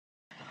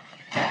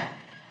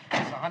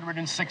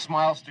106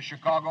 miles to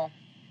Chicago.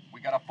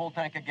 We got a full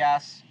tank of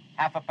gas,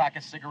 half a pack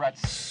of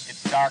cigarettes.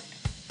 It's dark,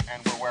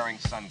 and we're wearing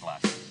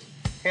sunglasses.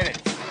 Hit it.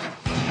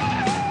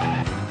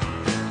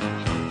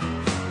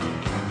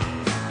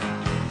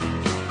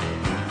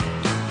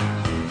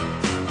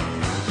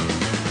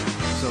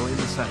 So in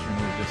the session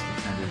we just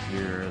attended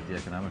here at the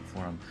Economic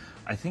Forum,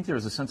 I think there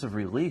was a sense of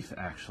relief,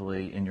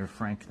 actually, in your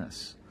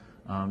frankness.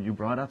 You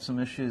brought up some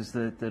issues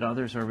that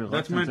others are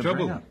reluctant to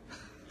bring up.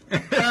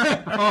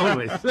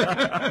 Always.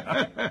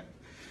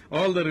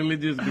 All the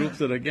religious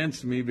groups are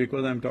against me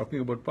because I'm talking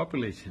about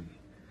population.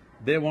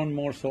 They want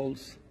more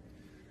souls.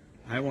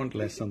 I want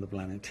less on the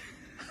planet.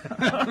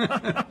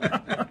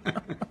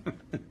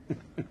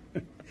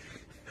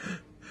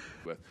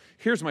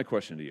 Here's my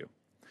question to you.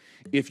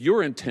 If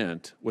your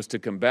intent was to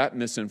combat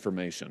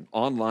misinformation,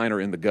 online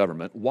or in the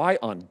government, why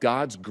on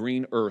God's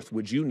green earth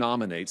would you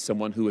nominate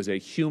someone who is a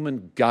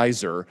human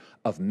geyser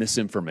of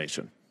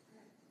misinformation?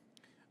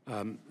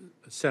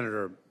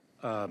 Senator,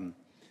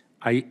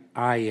 I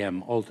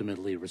am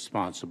ultimately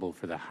responsible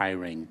for the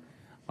hiring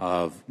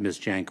of Ms.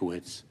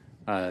 Jankowicz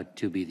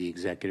to be the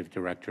executive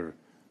director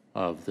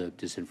of the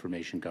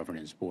Disinformation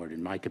Governance Board.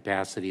 In my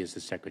capacity as the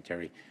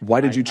secretary,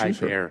 why did you choose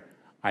her?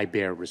 I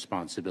bear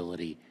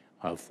responsibility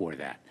for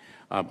that.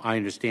 I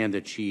understand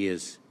that she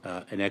is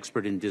an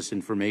expert in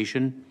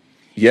disinformation.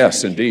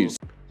 Yes, indeed.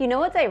 You know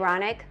what's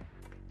ironic?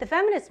 The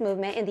feminist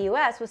movement in the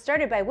U.S. was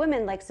started by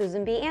women like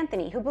Susan B.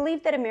 Anthony, who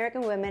believed that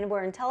American women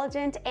were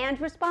intelligent and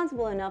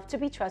responsible enough to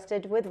be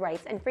trusted with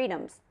rights and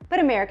freedoms.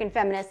 But American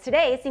feminists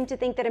today seem to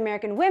think that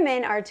American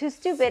women are too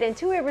stupid and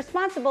too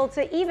irresponsible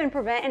to even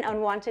prevent an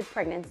unwanted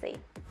pregnancy.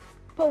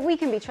 But we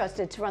can be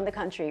trusted to run the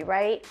country,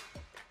 right?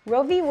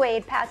 Roe v.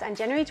 Wade passed on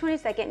January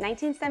 22,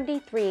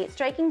 1973,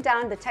 striking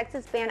down the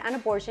Texas ban on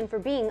abortion for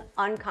being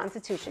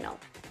unconstitutional.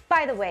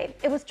 By the way,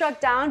 it was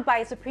struck down by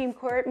a Supreme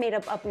Court made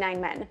up of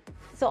 9 men.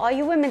 So all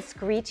you women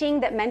screeching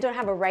that men don't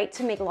have a right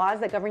to make laws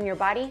that govern your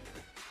body,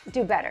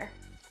 do better.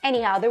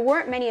 Anyhow, there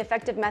weren't many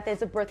effective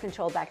methods of birth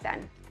control back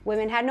then.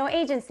 Women had no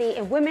agency,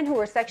 and women who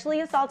were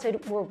sexually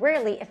assaulted were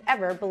rarely, if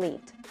ever,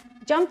 believed.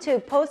 Jump to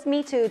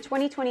post-Me Too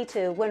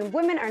 2022, when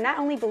women are not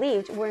only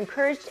believed, we're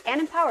encouraged and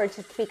empowered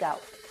to speak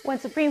out. When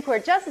Supreme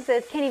Court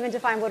justices can't even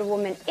define what a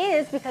woman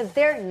is because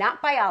they're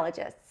not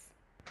biologists.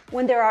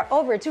 When there are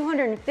over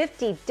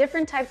 250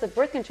 different types of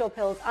birth control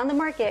pills on the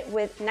market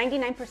with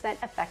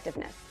 99%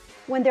 effectiveness.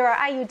 When there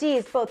are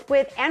IUDs both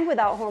with and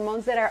without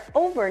hormones that are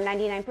over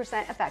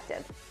 99%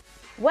 effective.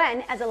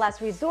 When, as a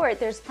last resort,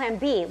 there's Plan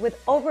B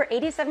with over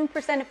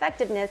 87%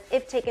 effectiveness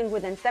if taken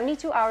within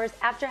 72 hours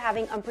after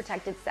having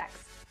unprotected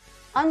sex.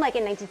 Unlike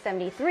in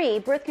 1973,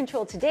 birth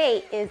control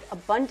today is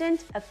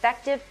abundant,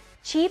 effective,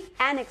 cheap,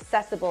 and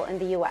accessible in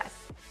the US.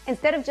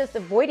 Instead of just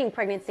avoiding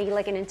pregnancy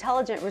like an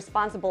intelligent,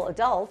 responsible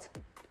adult,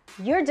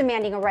 you're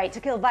demanding a right to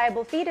kill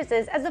viable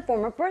fetuses as a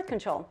form of birth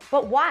control.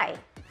 But why?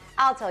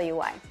 I'll tell you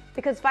why.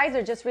 Because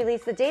Pfizer just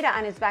released the data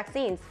on its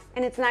vaccines,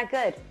 and it's not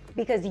good.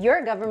 Because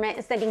your government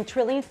is sending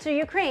trillions to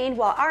Ukraine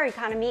while our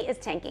economy is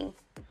tanking.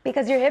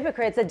 Because you're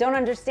hypocrites that don't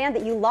understand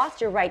that you lost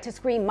your right to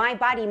scream "my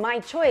body, my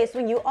choice"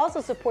 when you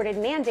also supported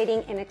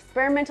mandating an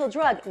experimental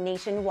drug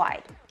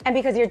nationwide. And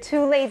because you're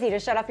too lazy to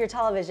shut off your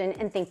television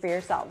and think for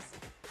yourselves.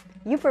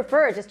 You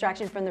prefer a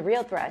distraction from the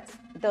real threats.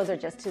 Those are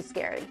just too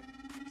scary.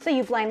 So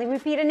you blindly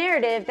repeat a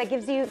narrative that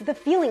gives you the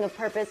feeling of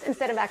purpose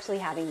instead of actually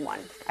having one.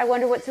 I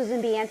wonder what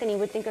Susan B. Anthony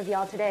would think of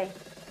y'all today.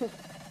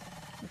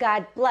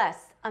 God bless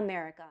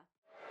America.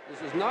 This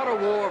is not a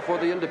war for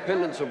the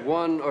independence of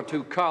one or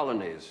two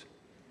colonies,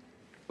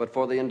 but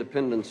for the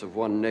independence of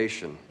one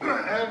nation.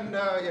 And,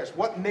 yes,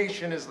 what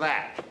nation is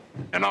that?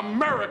 An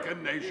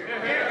American nation.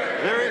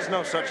 There is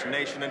no such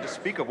nation, and to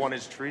speak of one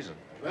is treason.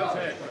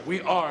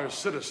 We are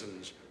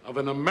citizens of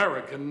an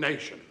American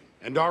nation,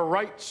 and our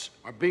rights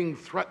are being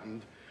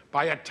threatened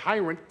by a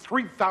tyrant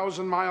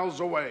 3,000 miles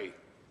away.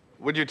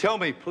 Would you tell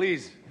me,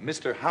 please,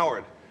 Mr.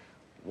 Howard,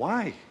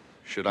 why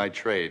should I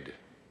trade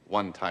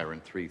one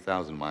tyrant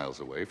 3,000 miles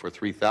away for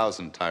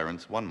 3,000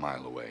 tyrants 1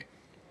 mile away?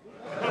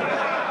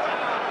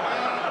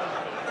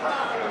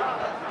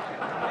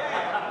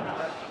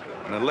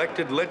 An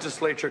elected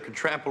legislature can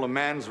trample a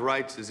man's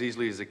rights as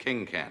easily as a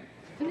king can.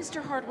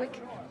 Mr. Hardwick,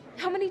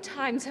 how many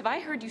times have I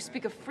heard you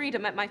speak of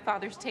freedom at my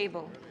father's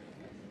table?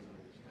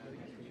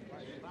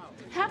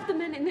 Half the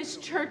men in this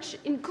church,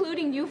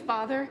 including you,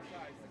 Father,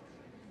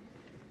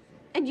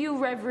 and you,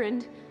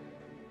 Reverend,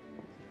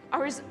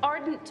 are as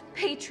ardent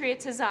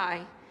patriots as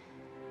I.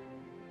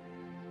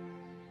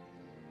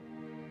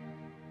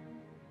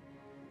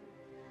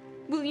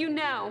 Will you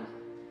now,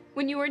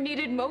 when you are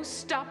needed most,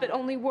 stop at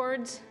only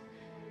words?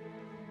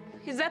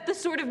 Is that the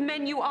sort of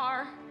men you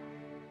are?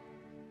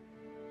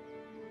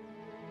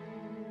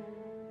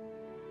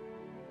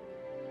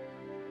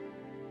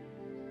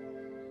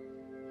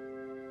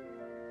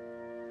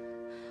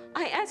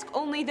 I ask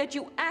only that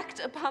you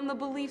act upon the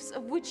beliefs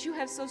of which you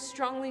have so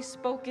strongly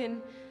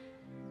spoken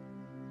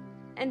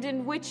and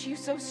in which you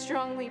so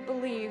strongly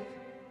believe.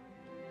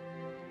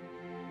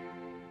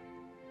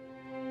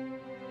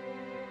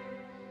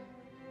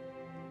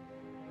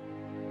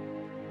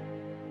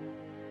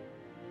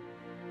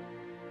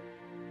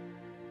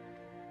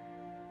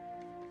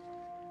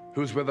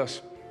 Who's with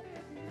us?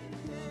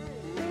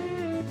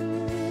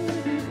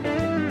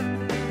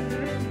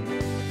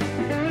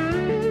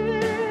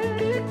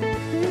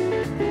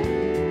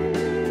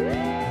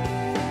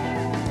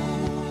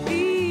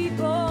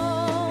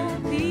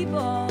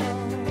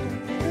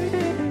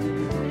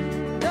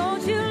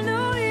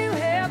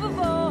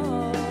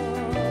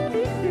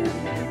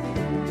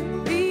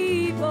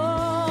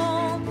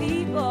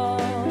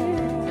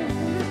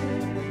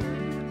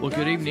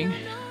 Good evening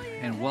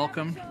and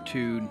welcome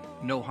to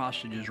No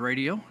Hostages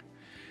Radio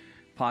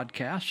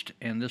podcast,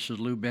 and this is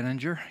Lou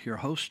Benninger, your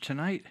host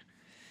tonight,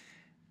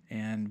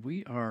 and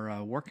we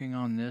are working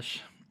on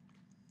this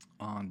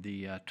on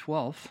the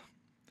 12th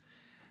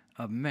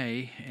of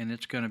May, and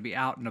it's going to be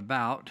out and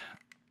about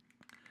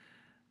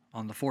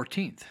on the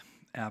 14th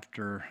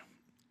after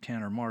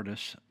Tanner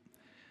Mardis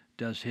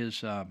does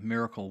his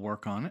miracle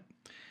work on it.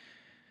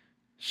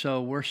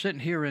 So we're sitting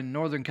here in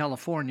Northern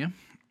California,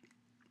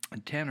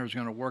 and Tanner's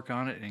going to work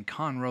on it in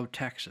Conroe,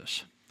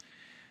 Texas.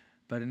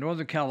 But in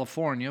Northern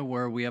California,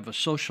 where we have a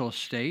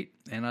socialist state,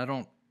 and I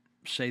don't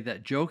say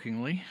that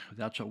jokingly,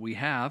 that's what we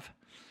have,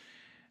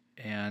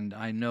 and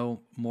I know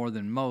more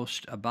than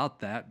most about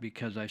that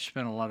because I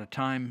spent a lot of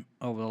time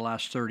over the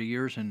last 30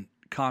 years in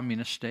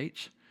communist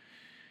states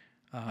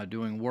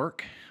doing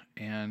work,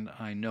 and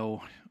I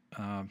know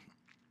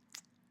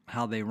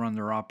how they run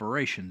their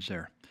operations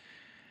there.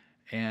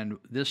 And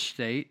this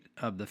state,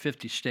 of the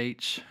 50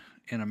 states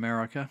in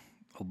America,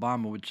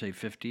 Obama would say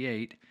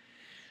 58,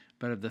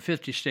 but of the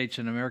 50 states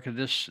in America,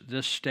 this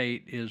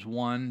state is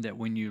one that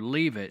when you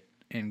leave it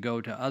and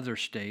go to other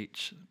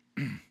states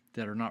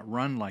that are not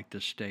run like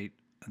this state,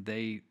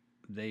 they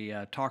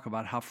talk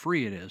about how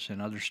free it is in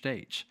other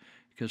states.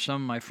 Because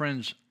some of my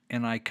friends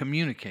and I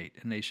communicate,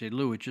 and they say,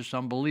 Lou, it's just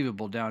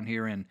unbelievable down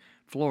here in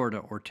Florida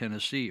or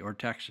Tennessee or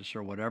Texas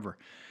or whatever.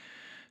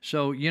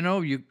 So, you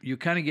know, you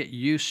kind of get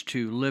used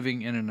to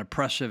living in an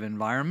oppressive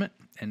environment,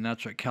 and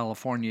that's what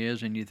California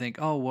is, and you think,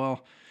 oh,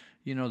 well,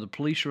 you know, the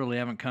police really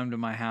haven't come to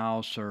my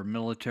house or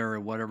military or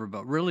whatever,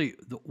 but really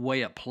the way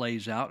it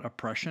plays out,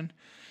 oppression,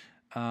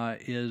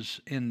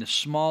 is in the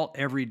small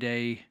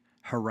everyday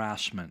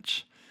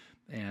harassments,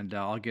 and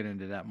I'll get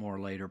into that more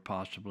later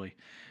possibly.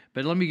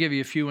 But let me give you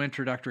a few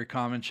introductory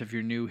comments if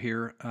you're new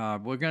here.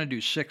 We're going to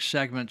do 6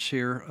 segments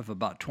here of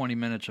about 20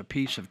 minutes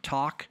apiece of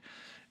talk,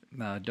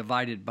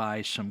 divided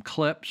by some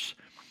clips,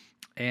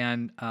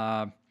 and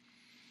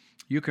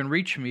you can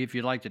reach me if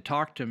you'd like to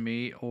talk to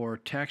me or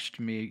text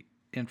me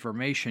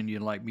information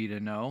you'd like me to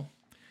know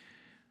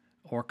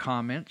or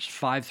comments.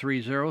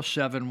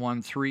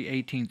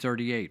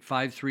 530-713-1838,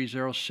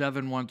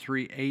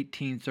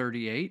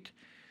 530-713-1838.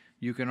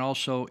 You can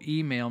also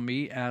email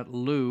me at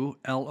Lou,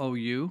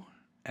 L-O-U,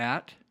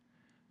 at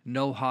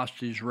No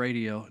Hostages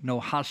Radio, No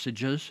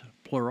Hostages,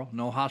 plural,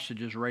 No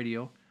Hostages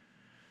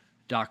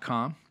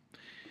Radio.com.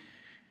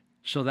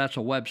 So that's a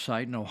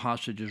website,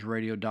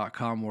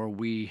 nohostagesradio.com, where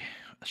we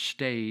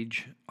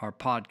stage our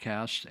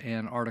podcasts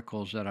and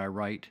articles that I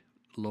write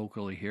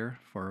locally here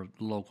for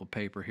the local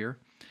paper here.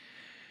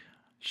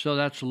 So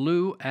that's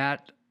Lou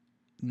at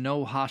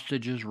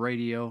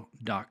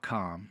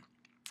nohostagesradio.com.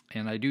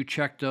 And I do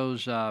check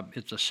those.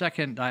 It's a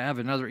second. I have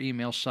another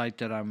email site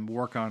that I'm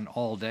working on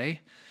all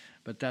day,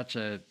 but that's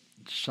a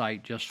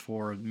site just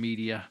for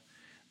media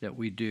that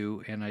we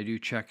do, and I do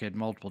check it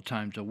multiple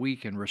times a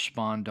week and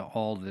respond to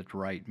all that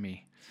write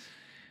me.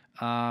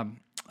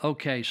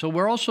 Okay, so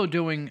we're also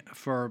doing,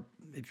 for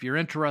if you're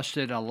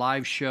interested, a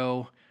live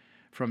show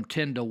from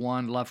 10 to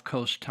 1 left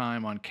coast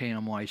time on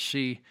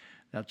KMYC.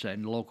 That's a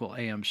local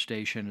AM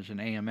station. It's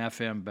an AM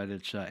FM, but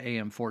it's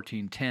AM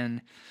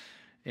 1410.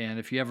 And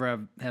if you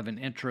ever have an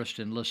interest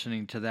in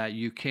listening to that,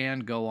 you can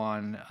go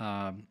on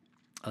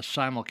a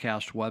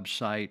simulcast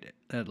website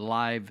at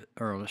live,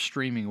 or a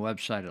streaming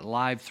website at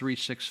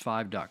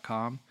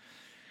live365.com,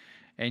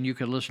 and you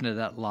can listen to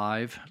that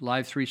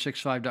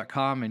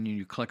live365.com, and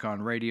you click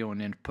on radio and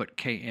then put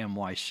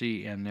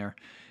KMYC in there,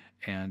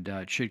 and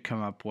it should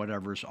come up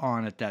whatever's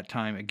on at that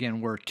time.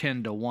 Again, we're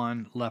 10 to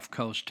 1 left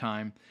coast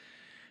time,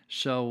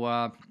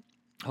 so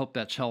hope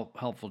that's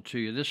helpful to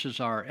you. This is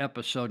our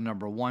episode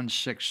number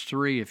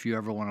 163, if you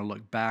ever want to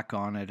look back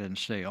on it and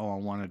say, oh, I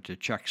wanted to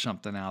check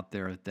something out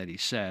there that he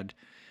said.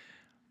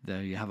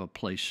 There you have a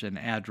place, an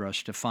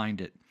address to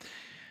find it.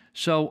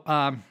 So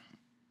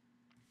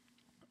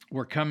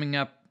we're coming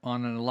up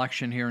on an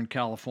election here in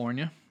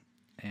California,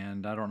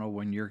 and I don't know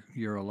when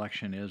your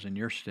election is in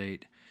your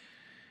state,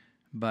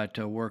 but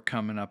we're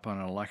coming up on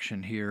an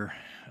election here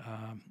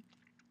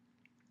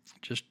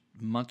just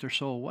a month or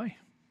so away.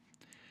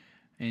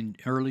 In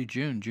early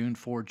June, June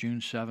 4, June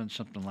 7,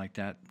 something like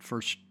that,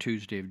 first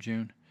Tuesday of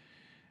June.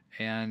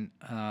 And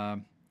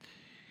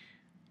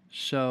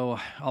so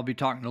I'll be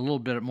talking a little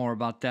bit more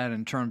about that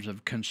in terms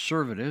of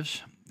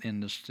conservatives in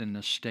this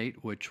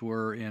state, which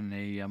we're in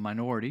a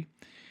minority.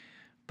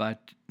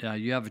 But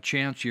you have a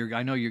chance.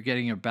 I know you're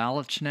getting your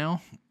ballots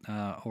now,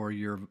 or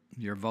your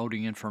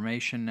voting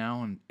information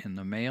now in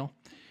the mail.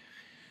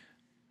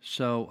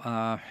 So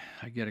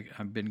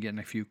I've been getting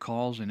a few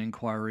calls and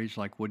inquiries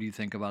like, what do you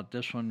think about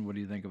this one? What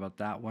do you think about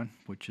that one?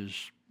 Which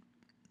is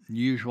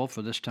usual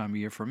for this time of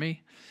year for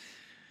me.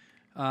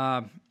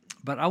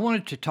 But I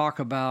wanted to talk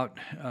about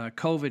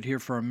COVID here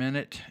for a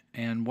minute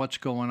and what's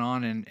going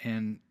on,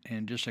 and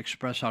just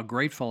express how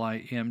grateful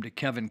I am to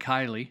Kevin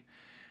Kiley,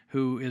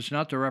 who is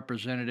not the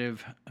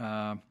representative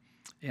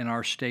in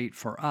our state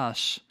for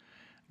us,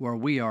 where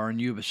we are in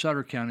Yuba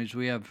Sutter counties.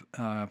 We have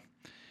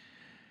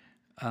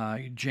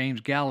James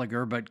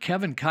Gallagher, but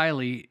Kevin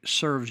Kiley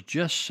serves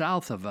just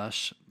south of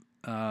us,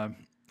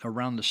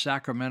 around the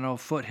Sacramento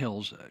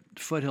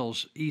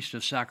foothills east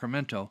of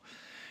Sacramento.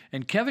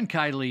 And Kevin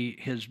Kiley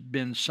has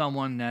been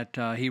someone that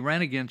he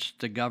ran against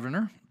the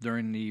governor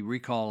during the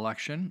recall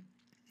election,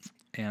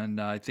 and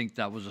I think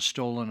that was a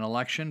stolen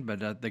election,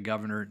 but the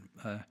governor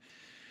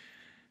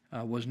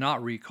was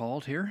not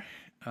recalled here,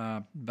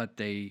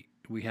 but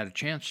we had a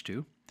chance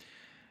to.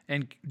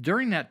 And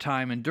during that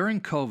time and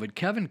during COVID,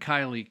 Kevin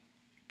Kiley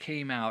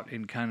came out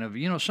and kind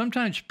of,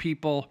 sometimes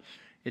people,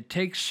 it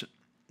takes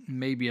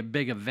maybe a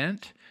big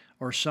event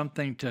or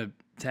something to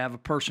have a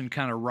person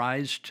kind of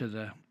rise to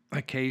the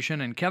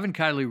occasion, and Kevin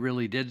Kiley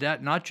really did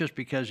that, not just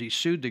because he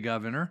sued the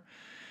governor,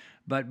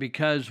 but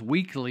because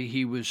weekly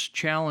he was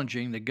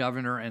challenging the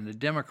governor and the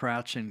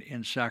Democrats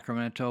in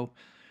Sacramento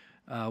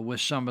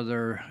with some of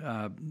their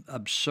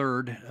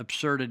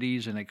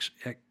absurdities and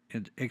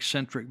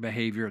eccentric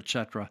behavior,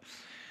 etc.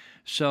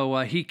 So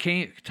he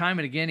came, time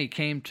and again, he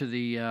came to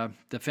the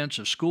defense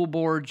of school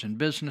boards and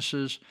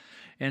businesses,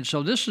 and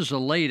so this is the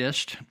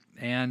latest,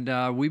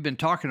 and we've been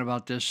talking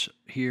about this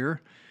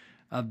here,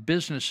 of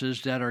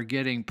businesses that are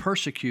getting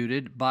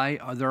persecuted by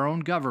their own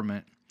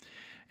government.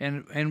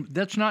 And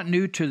that's not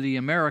new to the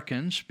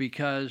Americans,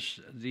 because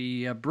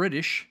the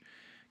British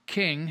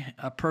king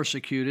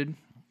persecuted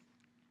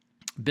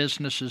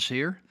businesses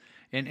here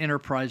and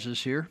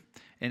enterprises here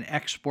and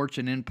exports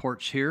and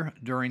imports here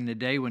during the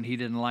day when he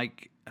didn't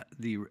like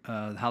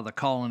how the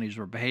colonies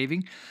were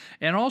behaving.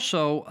 And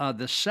also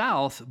the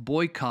South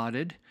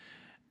boycotted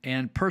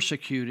and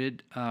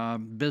persecuted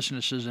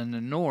businesses in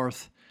the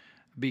North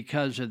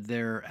because of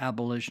their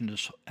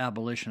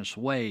abolitionist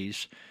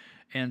ways.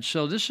 And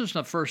so this is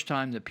the first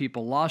time that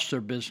people lost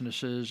their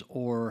businesses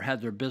or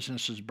had their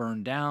businesses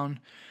burned down.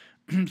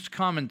 It's a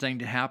common thing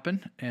to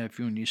happen.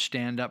 When you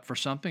stand up for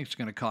something, it's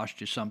going to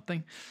cost you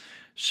something.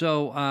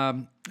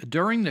 So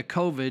during the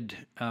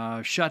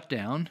COVID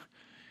shutdown,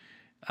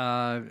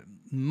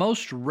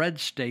 most red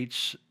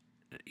states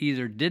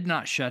either did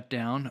not shut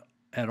down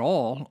at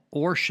all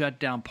or shut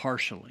down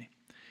partially.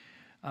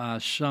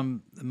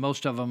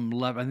 Most of them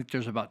left. I think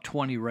there's about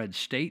 20 red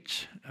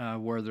states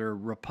where they're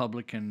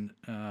Republican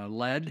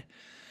led,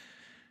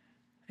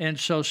 and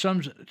so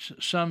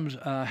some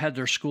had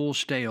their schools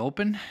stay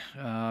open,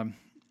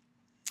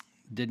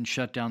 didn't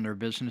shut down their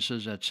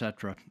businesses,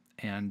 etc.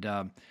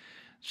 And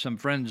some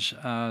friends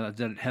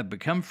that have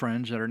become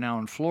friends that are now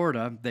in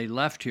Florida, they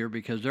left here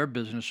because their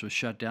business was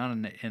shut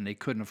down and they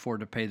couldn't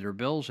afford to pay their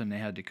bills, and they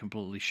had to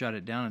completely shut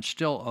it down and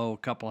still owe a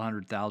couple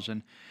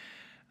 $100,000.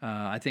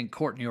 I think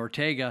Courtney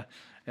Ortega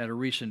at a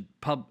recent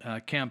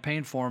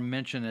campaign forum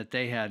mentioned that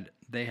they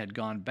had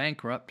gone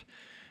bankrupt,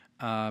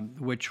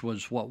 which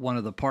was what one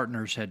of the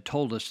partners had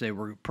told us they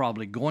were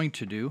probably going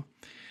to do.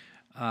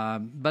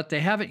 But they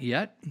haven't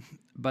yet,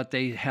 but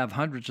they have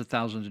hundreds of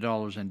thousands of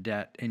dollars in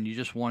debt, and you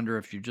just wonder,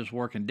 if you're just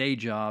working day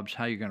jobs,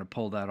 how you're going to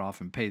pull that off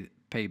and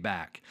pay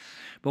back.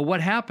 But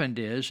what happened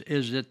is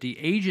that the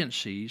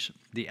agencies,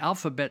 the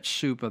alphabet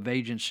soup of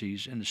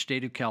agencies in the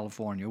state of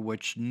California,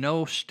 which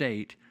no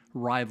state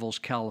rivals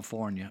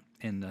California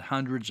in the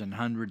hundreds and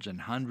hundreds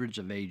and hundreds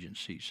of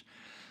agencies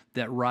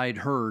that ride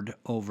herd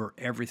over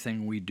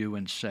everything we do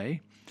and say.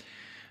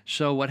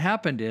 So what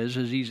happened is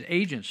these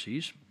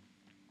agencies,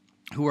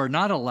 who are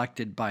not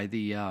elected by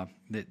the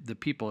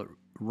people that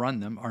run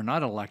them, are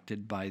not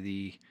elected by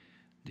the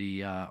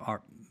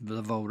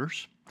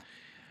voters,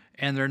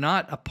 and they're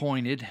not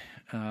appointed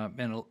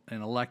and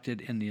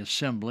elected in the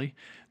assembly.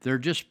 They're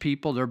just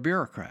people, they're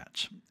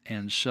bureaucrats.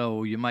 And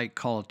so you might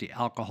call it the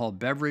Alcohol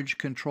Beverage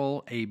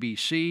Control,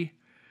 ABC.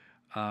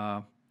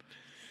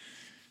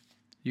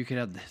 You could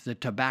have the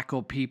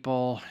tobacco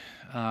people,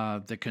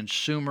 the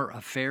consumer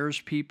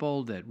affairs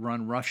people that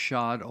run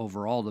roughshod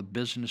over all the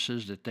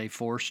businesses that they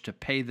force to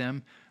pay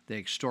them. They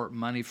extort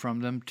money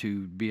from them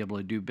to be able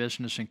to do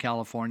business in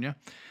California.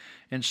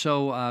 And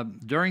so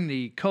during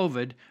the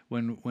COVID,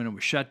 when it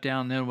was shut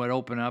down, then it would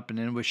open up, and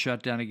then it was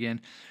shut down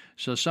again.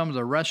 So some of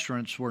the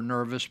restaurants were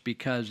nervous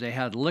because they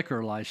had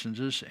liquor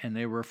licenses, and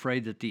they were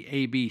afraid that the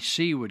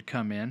ABC would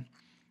come in,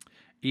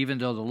 even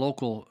though the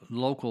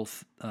local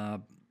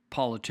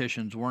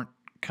politicians weren't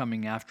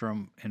coming after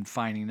them and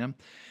fining them.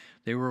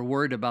 They were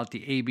worried about the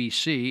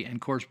ABC, and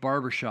of course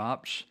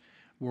barbershops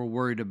were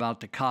worried about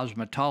the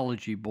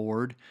cosmetology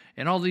board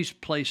and all these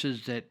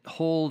places that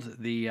hold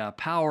the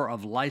power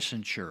of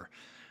licensure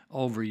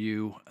over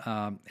you.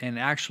 And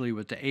actually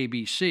with the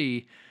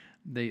ABC,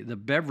 the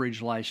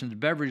beverage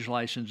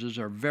licenses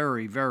are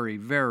very, very,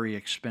 very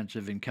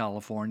expensive in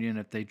California, and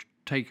if they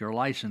take your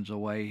license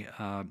away,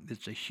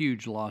 it's a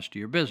huge loss to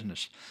your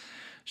business.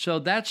 So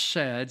that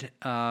said,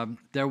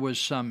 there was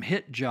some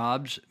hit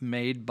jobs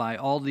made by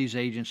all these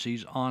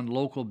agencies on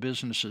local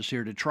businesses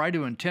here to try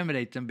to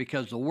intimidate them,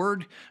 because the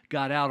word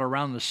got out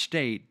around the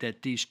state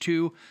that these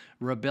two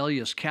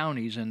rebellious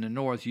counties in the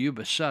north,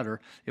 Yuba,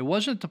 Sutter, it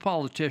wasn't the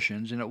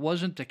politicians and it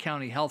wasn't the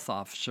county health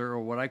officer,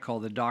 or what I call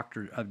the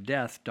doctor of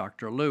death,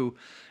 Dr. Lou.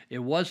 It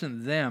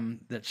wasn't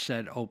them that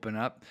said open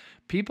up.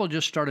 People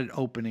just started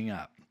opening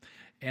up.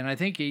 And I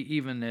think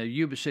even the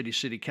Yuba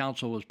City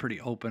Council was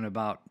pretty open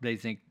about they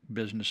think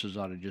businesses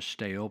ought to just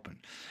stay open.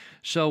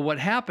 So what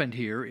happened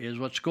here is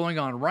what's going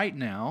on right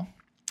now.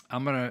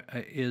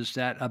 Is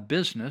that a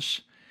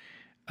business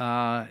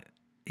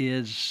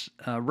is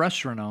a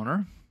restaurant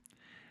owner,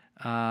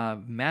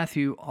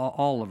 Matthew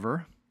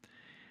Oliver,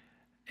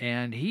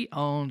 and he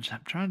owns.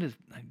 I'm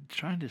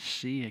trying to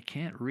see. I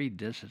can't read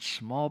this. It's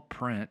small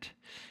print.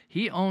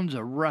 He owns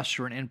a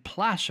restaurant in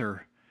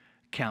Placer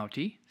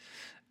County.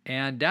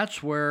 And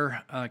that's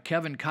where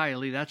Kevin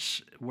Kiley,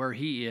 that's where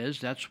he is.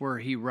 That's where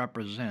he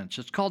represents.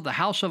 It's called the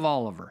House of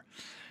Oliver.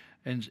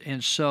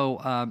 And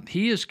so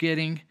he is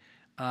getting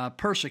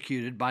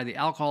persecuted by the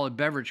Alcohol and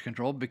Beverage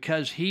Control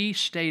because he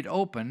stayed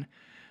open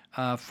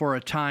for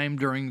a time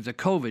during the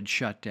COVID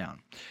shutdown.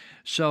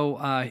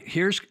 So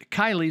here's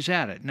Kiley's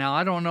at it. Now,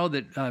 I don't know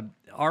that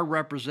our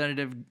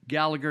Representative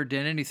Gallagher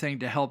did anything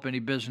to help any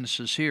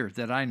businesses here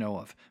that I know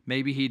of.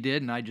 Maybe he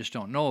did, and I just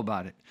don't know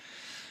about it.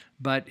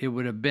 But it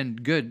would have been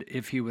good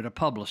if he would have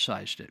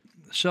publicized it.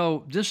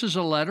 So this is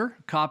a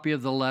copy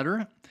of the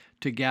letter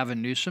to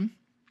Gavin Newsom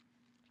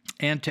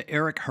and to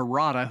Eric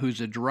Harada, who's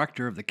the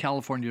director of the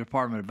California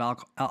Department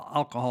of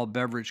Alcohol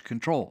Beverage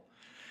Control.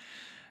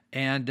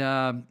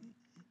 And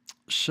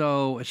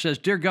so it says,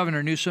 Dear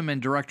Governor Newsom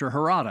and Director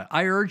Harada,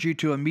 I urge you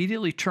to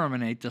immediately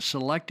terminate the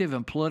selective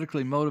and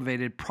politically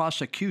motivated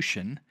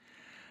prosecution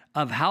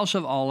of House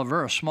of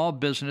Oliver, a small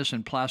business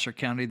in Placer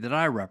County that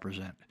I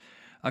represent.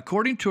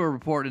 According to a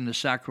report in the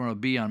Sacramento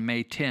Bee on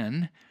May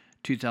 10,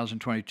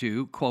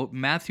 2022, quote,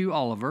 Matthew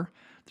Oliver,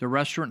 the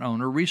restaurant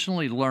owner,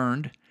 recently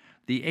learned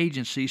the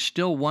agency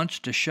still wants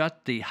to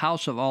shut the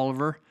House of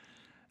Oliver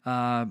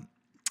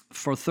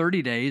for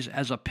 30 days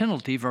as a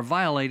penalty for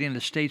violating the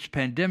state's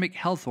pandemic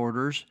health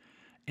orders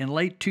in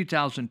late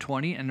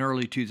 2020 and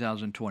early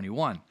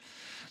 2021.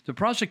 The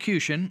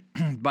prosecution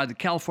by the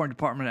California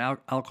Department of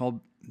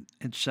Alcohol,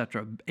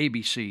 etc.,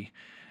 ABC,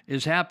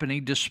 is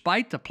happening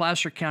despite the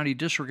Placer County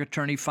District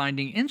Attorney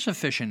finding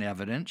insufficient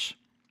evidence.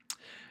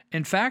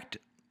 In fact,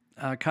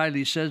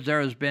 Kiley says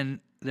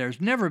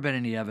there's never been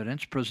any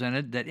evidence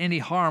presented that any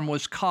harm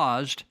was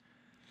caused.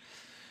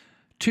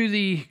 To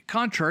the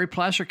contrary,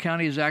 Placer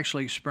County has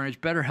actually experienced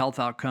better health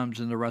outcomes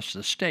than the rest of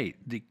the state.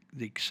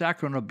 The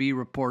Sacramento Bee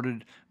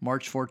reported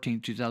March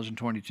 14,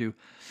 2022.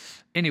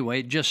 Anyway,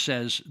 it just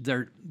says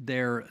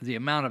the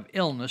amount of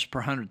illness per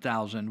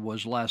 100,000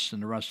 was less than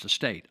the rest of the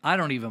state. I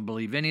don't even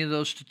believe any of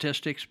those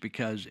statistics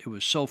because it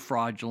was so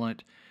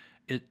fraudulent.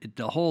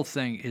 The whole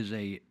thing is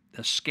a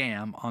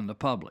scam on the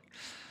public.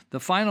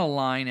 The final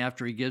line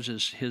after he gives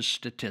us his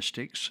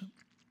statistics,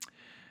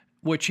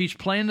 which he's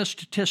playing the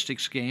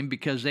statistics game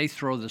because they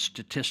throw the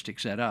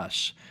statistics at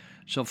us.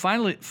 So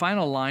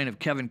final line of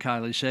Kevin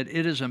Kiley said,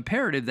 it is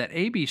imperative that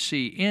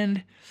ABC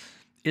end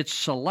its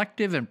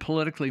selective and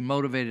politically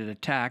motivated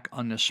attack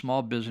on this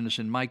small business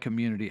in my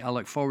community. I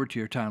look forward to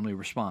your timely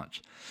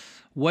response.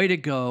 Way to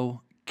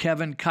go,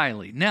 Kevin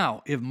Kiley.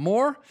 Now, if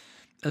more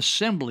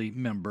assembly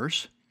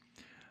members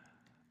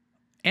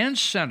and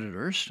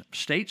senators,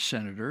 state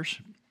senators,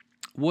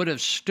 would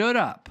have stood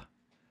up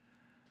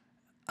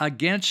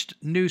against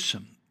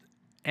Newsom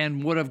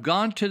and would have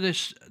gone to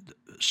this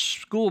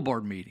school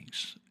board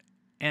meetings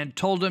and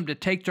told them to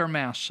take their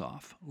masks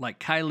off, like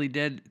Kiley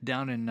did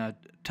down in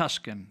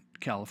Tuscan,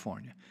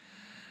 California,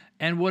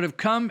 and would have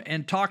come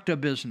and talked to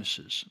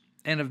businesses.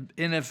 And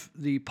if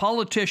the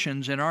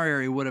politicians in our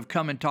area would have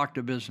come and talked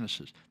to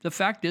businesses, the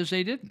fact is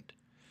they didn't.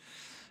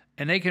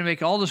 And they can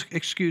make all the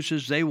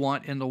excuses they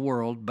want in the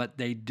world, but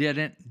they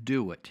didn't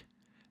do it.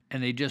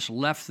 And they just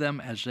left them,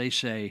 as they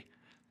say,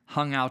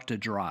 hung out to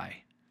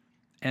dry.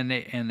 And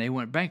they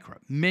went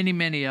bankrupt.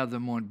 Many of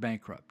them went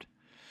bankrupt.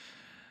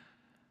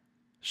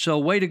 So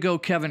way to go,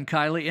 Kevin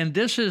Kiley. And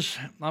this is,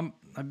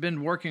 I've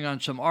been working on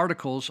some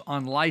articles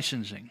on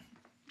licensing.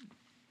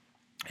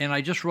 And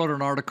I just wrote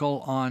an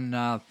article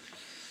on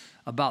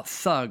about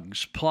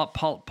thugs,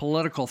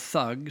 political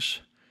thugs.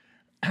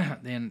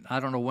 And I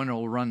don't know when it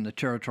will run the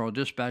Territorial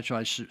Dispatch. So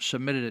I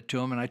submitted it to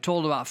them. And I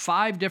told about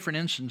 5 different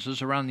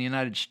instances around the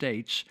United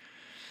States.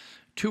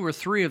 2 or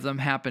 3 of them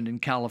happened in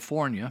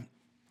California.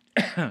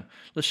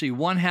 Let's see,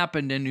 1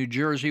 happened in New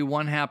Jersey,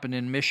 1 happened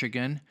in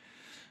Michigan,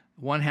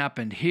 1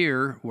 happened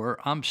here where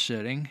I'm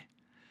sitting,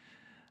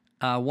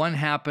 1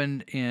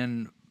 happened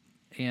in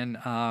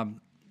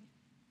El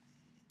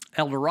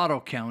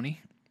Dorado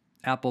County,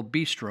 Apple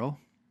Bistro,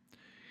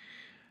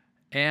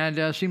 and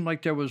it seemed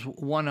like there was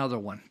 1 other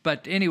one.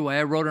 But anyway,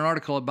 I wrote an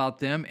article about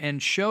them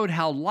and showed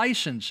how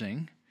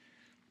licensing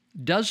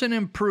doesn't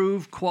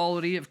improve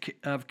quality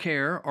of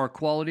care or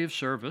quality of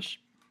service.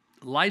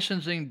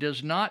 Licensing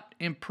does not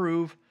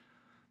improve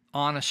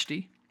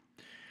honesty.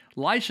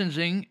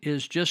 Licensing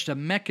is just a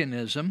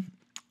mechanism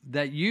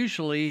that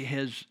usually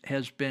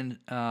has been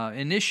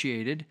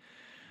initiated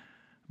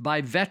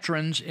by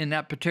veterans in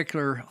that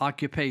particular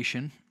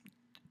occupation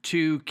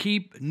to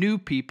keep new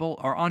people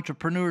or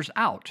entrepreneurs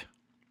out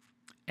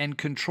and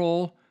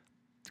control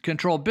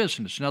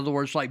business. In other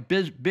words, like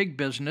big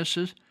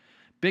business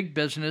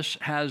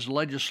has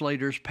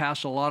legislators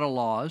pass a lot of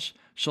laws,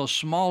 so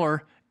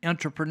smaller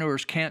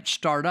entrepreneurs can't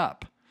start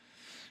up.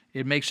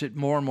 It makes it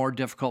more and more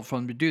difficult for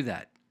them to do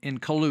that in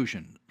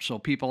collusion. So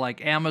people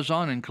like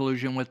Amazon, in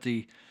collusion with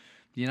the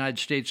United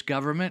States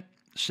government,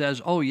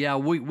 says, oh yeah,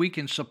 we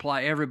can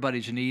supply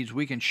everybody's needs.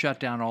 We can shut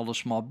down all the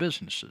small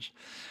businesses.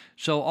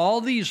 So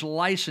all these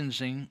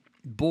licensing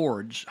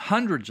boards,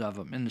 hundreds of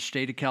them in the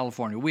state of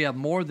California, we have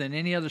more than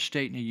any other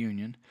state in the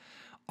union,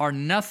 are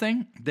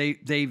nothing.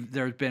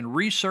 There's been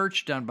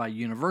research done by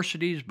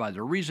universities, by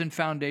the Reason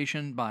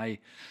Foundation, by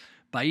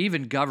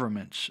even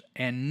governments,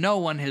 and no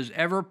one has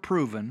ever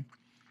proven,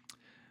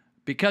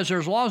 because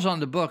there's laws on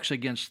the books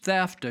against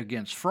theft,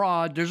 against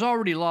fraud. There's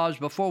already laws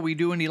before we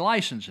do any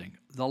licensing.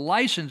 The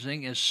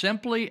licensing is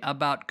simply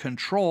about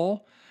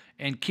control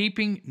and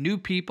keeping new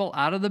people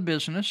out of the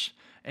business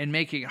and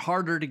making it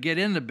harder to get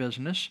in the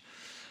business.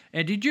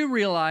 And did you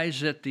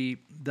realize that the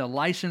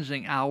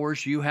licensing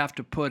hours you have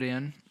to put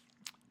in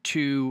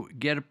to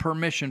get a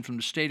permission from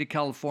the state of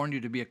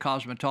California to be a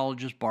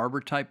cosmetologist,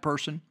 barber type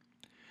person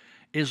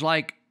is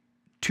like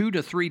 2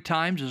 to 3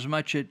 times as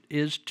much it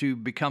is to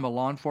become a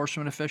law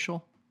enforcement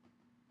official?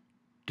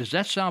 Does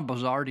that sound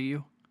bizarre to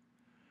you?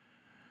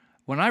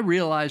 When I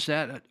realized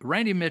that,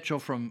 Randy Mitchell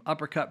from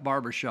Uppercut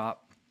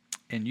Barbershop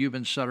in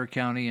Yuba, Sutter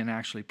County, and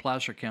actually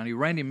Placer County,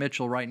 Randy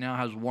Mitchell right now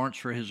has warrants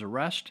for his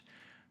arrest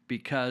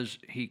because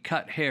he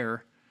cut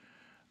hair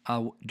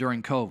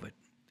during COVID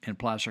in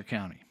Placer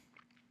County.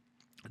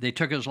 They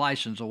took his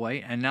license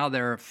away, and now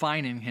they're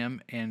fining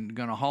him and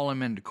going to haul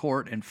him into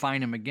court and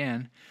fine him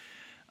again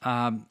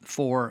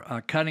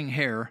for cutting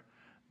hair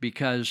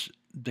because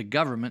the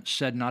government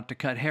said not to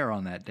cut hair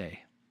on that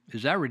day.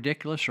 Is that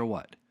ridiculous or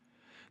what?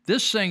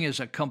 This thing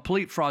is a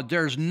complete fraud.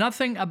 There's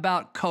nothing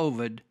about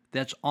COVID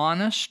that's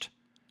honest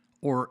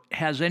or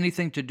has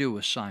anything to do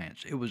with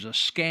science. It was a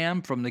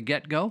scam from the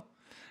get-go.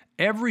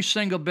 Every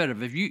single bit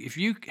of it. If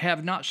you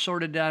have not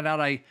sorted that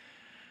out,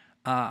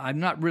 I'm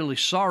not really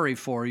sorry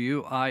for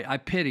you. I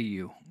pity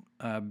you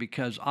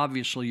because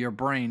obviously your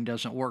brain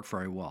doesn't work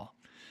very well.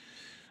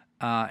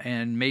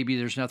 And maybe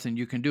there's nothing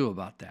you can do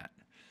about that.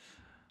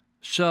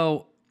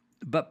 So,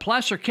 but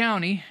Placer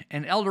County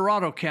and El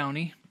Dorado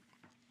County,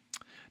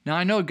 now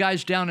I know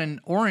guys down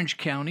in Orange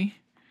County,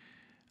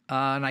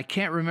 and I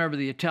can't remember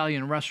the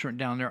Italian restaurant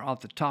down there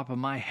off the top of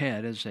my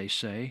head, as they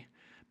say,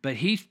 but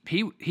he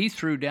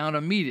threw down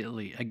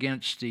immediately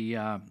against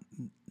the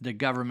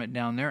government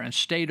down there and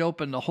stayed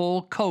open the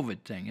whole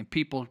COVID thing, and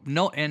people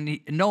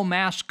no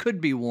mask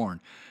could be worn.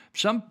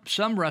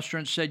 Some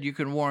restaurants said you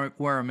can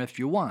wear them if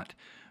you want,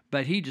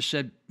 but he just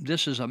said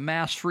this is a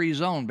mask-free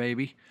zone,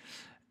 baby,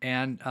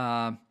 and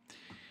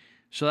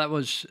so that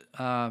was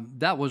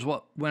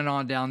what went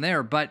on down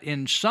there. But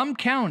in some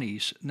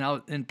counties,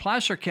 now in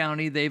Placer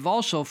County, they've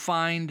also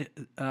fined.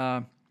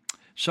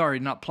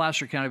 Not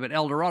Placer County, but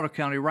El Dorado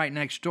County, right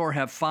next door,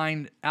 have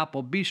fined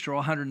Apple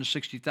Bistro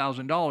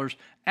 $160,000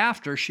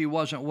 after she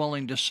wasn't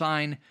willing to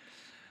sign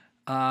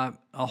a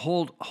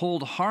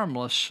hold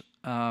harmless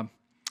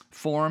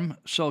form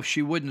so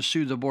she wouldn't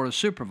sue the Board of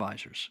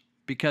Supervisors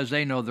because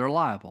they know they're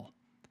liable.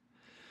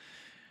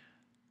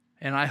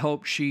 And I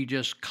hope she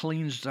just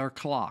cleans their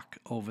clock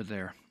over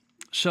there.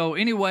 So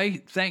anyway,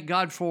 thank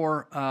God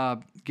for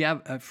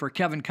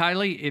Kevin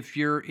Kiley. If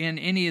you're in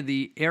any of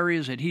the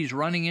areas that he's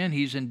running in,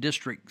 he's in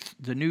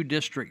the new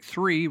District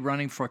 3,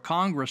 running for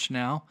Congress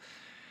now.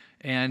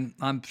 And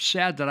I'm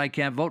sad that I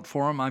can't vote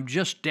for him. I'm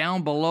just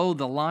down below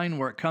the line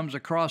where it comes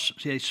across.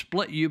 They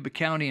split Yuba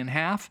County in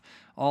half.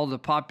 All the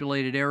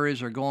populated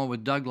areas are going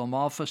with Doug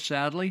LaMalfa,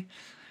 sadly.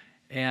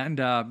 And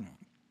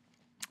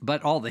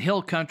but all the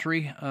hill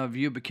country of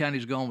Yuba County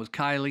is going with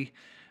Kiley.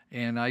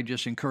 And I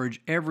just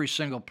encourage every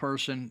single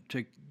person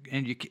to,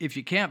 if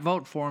you can't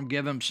vote for him,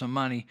 give him some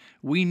money.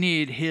 We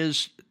need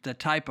the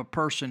type of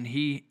person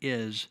he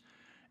is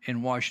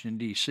in Washington,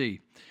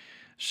 D.C.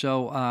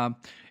 So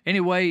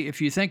anyway,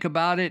 if you think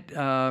about it,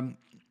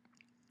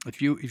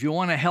 if you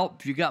want to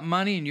help, if you got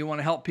money and you want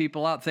to help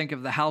people out, think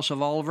of the House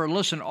of Oliver.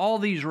 Listen, all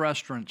these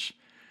restaurants,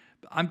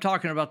 I'm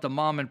talking about the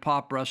mom and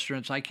pop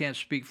restaurants. I can't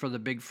speak for the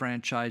big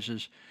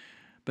franchises.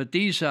 But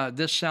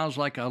this sounds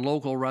like a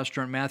local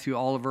restaurant, Matthew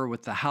Oliver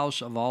with the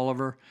House of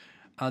Oliver.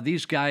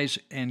 These guys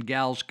and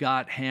gals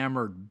got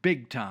hammered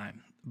big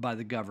time by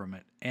the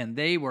government, and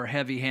they were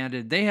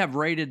heavy-handed. They have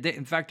raided.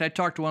 In fact, I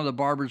talked to one of the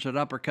barbers at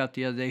Uppercut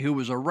the other day who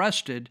was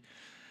arrested,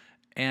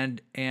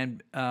 and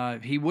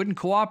he wouldn't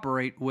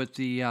cooperate with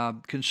the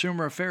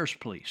Consumer Affairs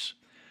Police.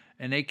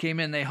 And they came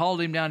in, they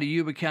hauled him down to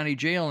Yuba County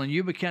Jail, and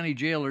Yuba County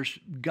jailers,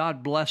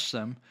 God bless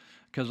them,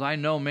 because I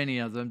know many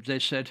of them. They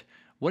said,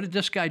 what did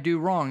this guy do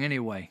wrong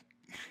anyway?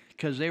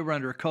 Because they were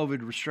under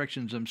COVID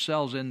restrictions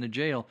themselves in the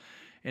jail.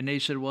 And they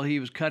said, well, he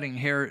was cutting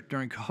hair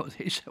during COVID.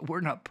 They said,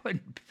 we're not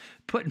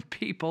putting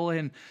people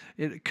in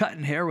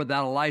cutting hair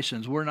without a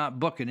license. We're not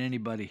booking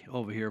anybody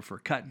over here for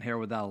cutting hair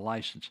without a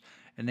license.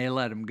 And they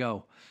let him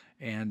go.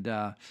 And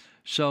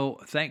so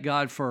thank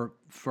God for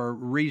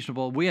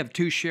reasonable. We have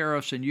 2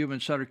 sheriffs in Yuba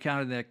and Sutter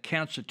County that are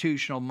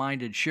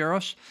constitutional-minded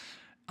sheriffs.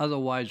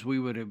 Otherwise, we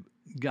would have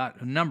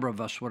a number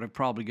of us would have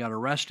probably got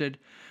arrested.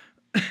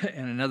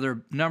 And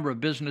another number of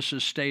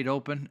businesses stayed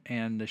open,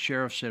 and the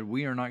sheriff said,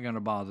 we are not going to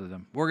bother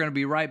them. We're going to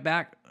be right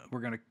back. We're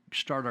going to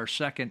start our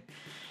second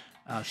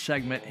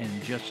segment in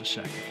just a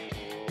second.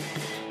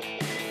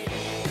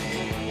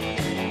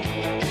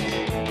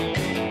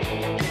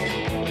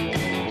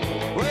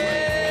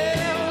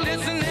 Well,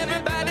 listen,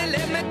 everybody,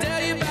 let me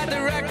tell you about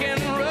the rock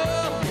and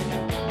roll.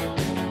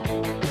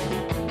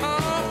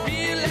 Oh,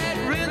 feel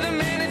that rhythm,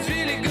 and it's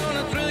really going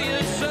to thrill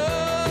your soul.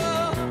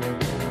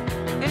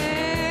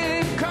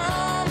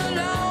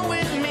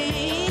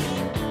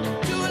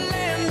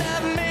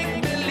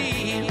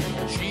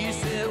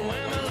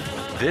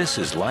 This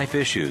is Life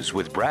Issues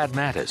with Brad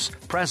Mattis,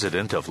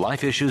 president of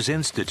Life Issues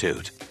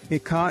Institute.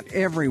 It caught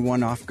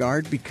everyone off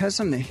guard because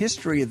in the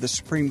history of the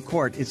Supreme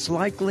Court, it's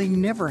likely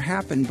never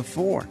happened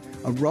before.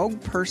 A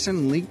rogue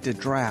person leaked a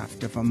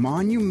draft of a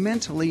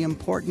monumentally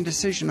important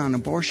decision on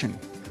abortion.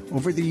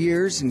 Over the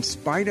years, in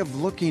spite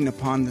of looking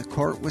upon the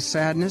court with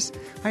sadness,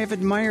 I have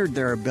admired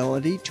their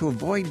ability to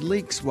avoid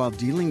leaks while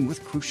dealing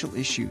with crucial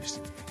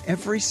issues.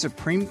 Every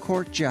Supreme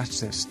Court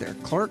justice, their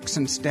clerks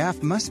and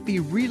staff must be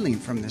reeling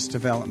from this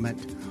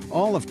development.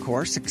 All, of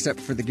course,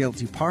 except for the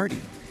guilty party.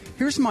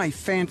 Here's my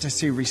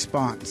fantasy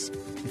response.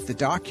 If the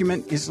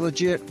document is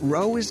legit,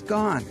 Roe is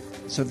gone.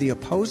 So the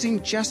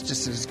opposing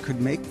justices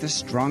could make the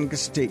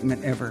strongest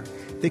statement ever.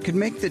 They could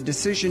make the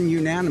decision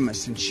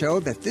unanimous and show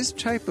that this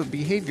type of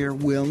behavior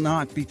will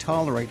not be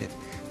tolerated.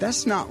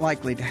 That's not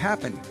likely to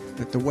happen,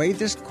 but the way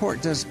this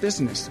court does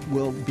business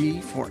will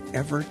be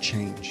forever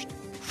changed.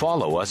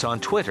 Follow us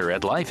on Twitter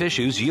at Life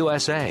Issues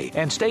USA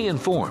and stay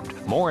informed,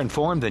 more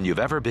informed than you've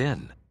ever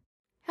been.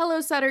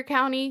 Hello, Sutter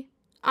County.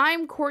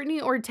 I'm Courtney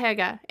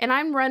Ortega, and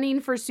I'm running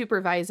for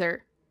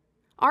supervisor.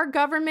 Our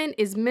government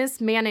is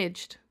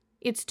mismanaged.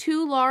 It's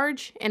too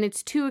large and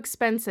it's too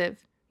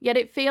expensive, yet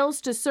it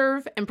fails to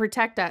serve and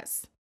protect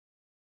us.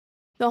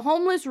 The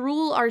homeless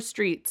rule our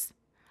streets.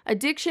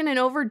 Addiction and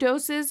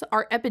overdoses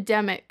are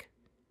epidemic.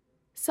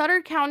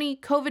 Sutter County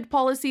COVID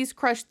policies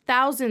crushed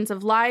thousands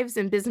of lives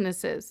and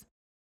businesses.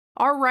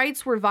 Our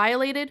rights were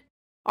violated.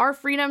 Our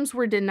freedoms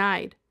were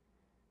denied.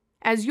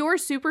 As your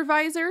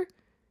supervisor,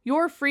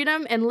 your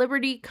freedom and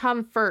liberty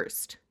come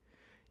first.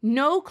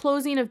 No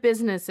closing of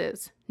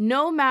businesses,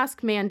 no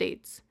mask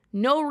mandates,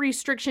 no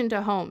restriction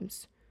to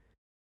homes.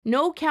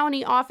 No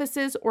county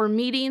offices or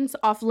meetings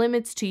off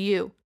limits to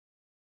you.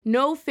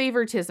 No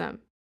favoritism.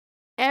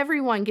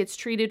 Everyone gets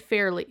treated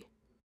fairly.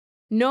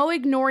 No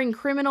ignoring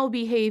criminal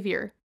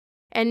behavior.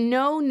 And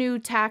no new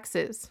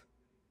taxes.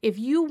 If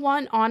you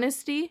want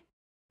honesty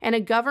and a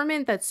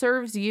government that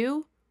serves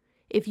you,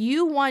 if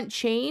you want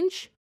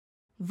change,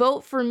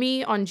 vote for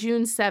me on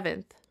June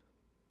 7th.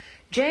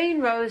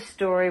 Jane Roe's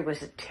story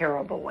was a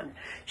terrible one.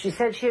 She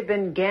said she had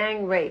been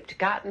gang raped,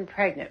 gotten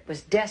pregnant,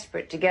 was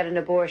desperate to get an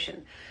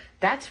abortion.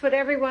 That's what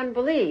everyone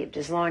believed,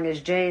 as long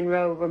as Jane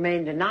Roe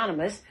remained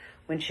anonymous.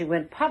 When she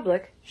went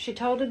public, she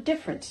told a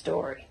different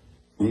story.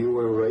 You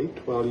were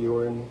raped while you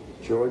were in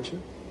Georgia?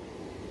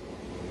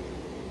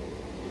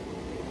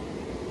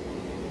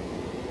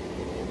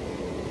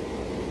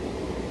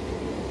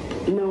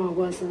 No, I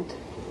wasn't.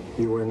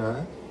 You were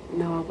not?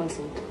 No, I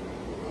wasn't.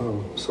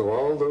 Oh, so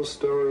all those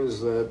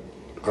stories that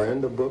are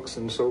in the books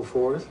and so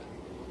forth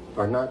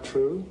are not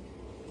true?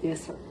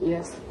 Yes, sir.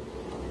 Yes.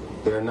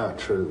 They're not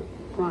true.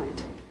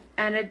 Right.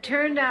 And it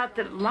turned out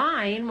that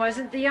lying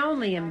wasn't the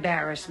only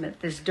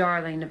embarrassment this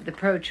darling of the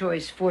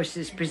pro-choice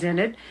forces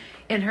presented.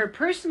 In her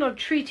personal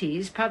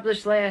treatise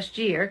published last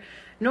year,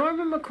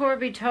 Norma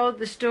McCorvey told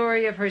the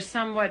story of her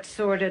somewhat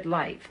sordid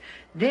life.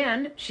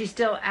 Then she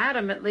still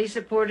adamantly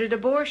supported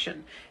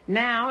abortion.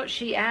 Now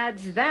she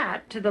adds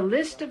that to the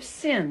list of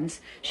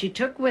sins she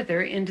took with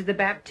her into the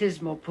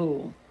baptismal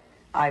pool.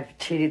 I've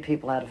cheated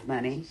people out of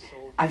money.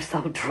 I've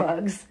sold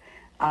drugs.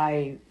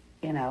 I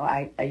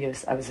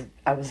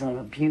was an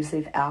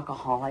abusive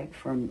alcoholic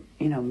for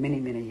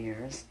many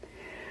years.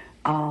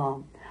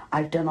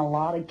 I've done a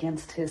lot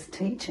against his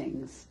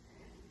teachings.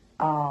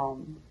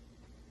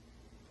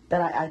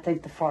 But I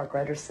think the far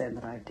greater sin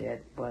that I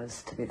did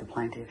was to be the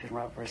plaintiff in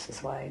Roe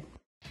versus Wade.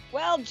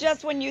 Well,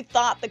 just when you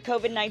thought the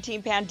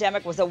COVID-19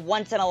 pandemic was a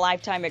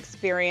once-in-a-lifetime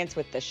experience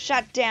with the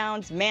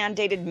shutdowns,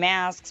 mandated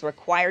masks,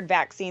 required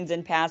vaccines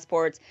and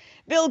passports,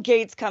 Bill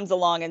Gates comes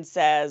along and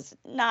says,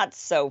 not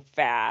so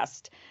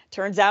fast.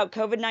 Turns out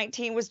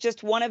COVID-19 was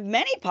just one of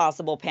many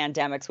possible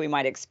pandemics we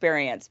might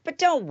experience. But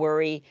don't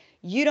worry,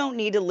 you don't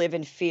need to live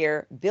in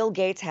fear. Bill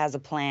Gates has a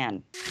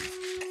plan.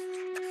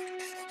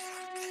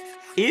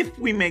 If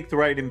we make the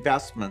right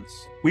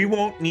investments, we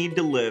won't need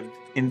to live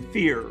in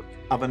fear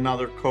of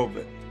another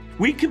COVID.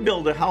 We can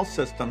build a health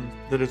system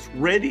that is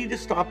ready to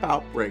stop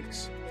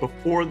outbreaks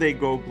before they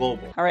go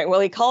global. All right, well,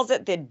 he calls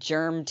it the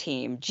GERM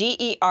team,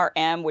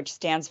 GERM, which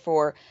stands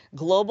for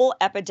Global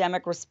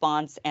Epidemic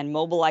Response and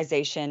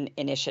Mobilization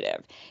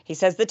Initiative. He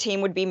says the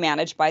team would be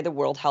managed by the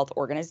World Health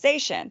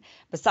Organization.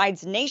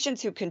 Besides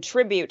nations who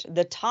contribute,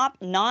 the top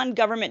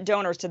non-government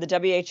donors to the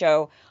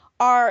WHO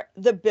are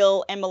the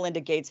Bill and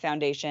Melinda Gates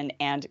Foundation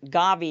and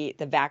Gavi,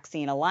 the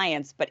Vaccine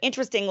Alliance. But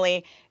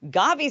interestingly,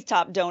 Gavi's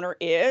top donor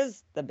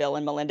is the Bill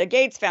and Melinda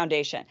Gates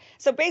Foundation.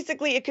 So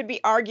basically, it could be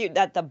argued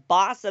that the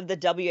boss of the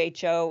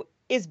WHO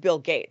is Bill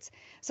Gates.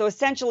 So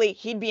essentially,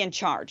 he'd be in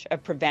charge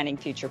of preventing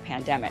future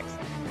pandemics.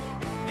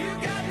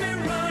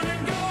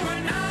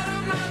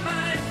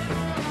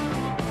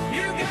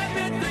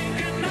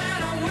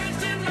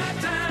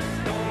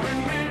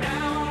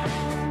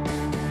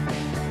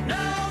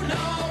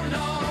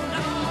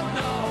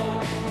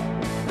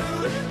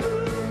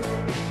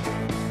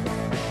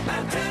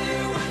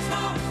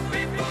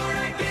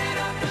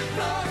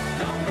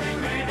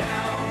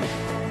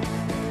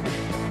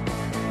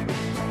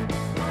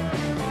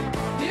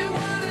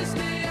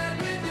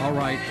 All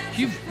right.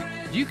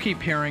 You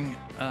keep hearing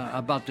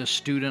about this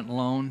student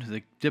loan.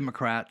 The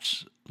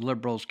Democrats,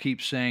 liberals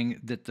keep saying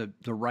that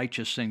the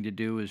righteous thing to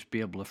do is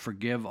be able to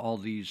forgive all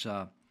these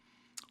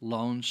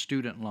loans,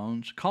 student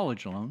loans,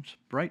 college loans,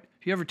 right?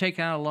 Have you ever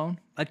taken out a loan?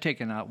 I've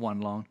taken out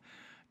one loan.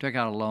 Took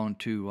out a loan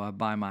to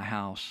buy my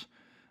house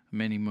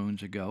many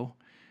moons ago.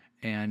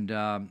 And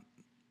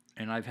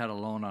I've had a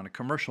loan on a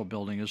commercial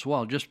building as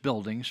well, just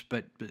buildings,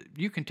 but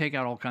you can take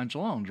out all kinds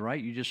of loans,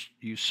 right?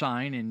 You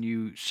sign and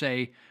you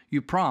say,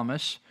 you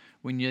promise,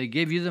 when they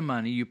give you the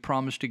money, you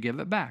promise to give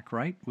it back,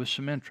 right? With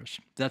some interest.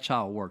 That's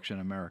how it works in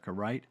America,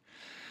 right?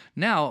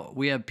 Now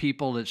we have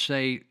people that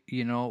say,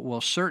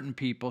 well, certain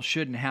people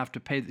shouldn't have to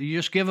pay. You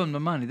just give them the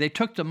money. They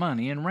took the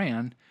money and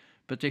ran,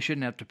 but they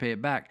shouldn't have to pay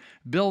it back.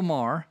 Bill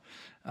Maher,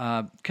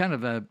 kind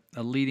of a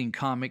leading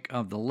comic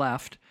of the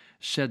left,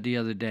 said the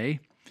other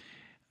day,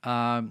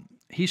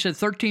 he said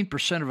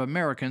 13% of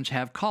Americans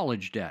have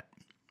college debt.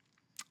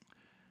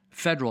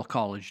 Federal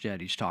college debt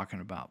he's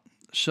talking about.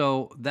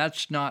 So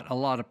that's not a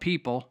lot of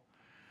people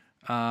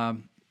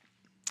compared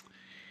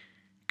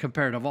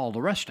to all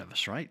the rest of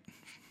us, right?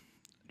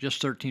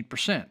 Just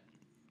 13%.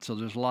 So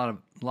there's a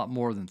lot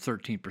more than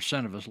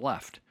 13% of us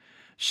left.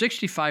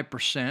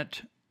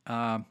 65%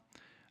 of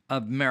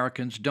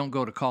Americans don't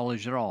go to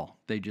college at all.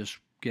 They just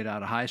get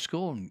out of high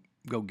school and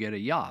go get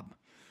a job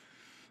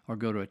or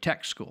go to a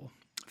tech school.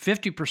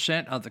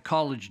 50% of the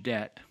college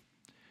debt,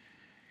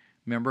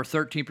 remember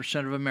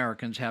 13% of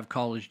Americans have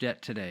college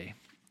debt today.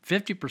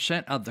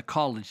 50% of the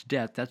college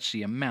debt, that's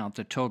the amount,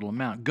 the total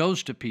amount,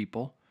 goes to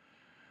people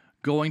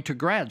going to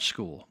grad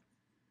school.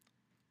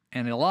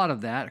 And a lot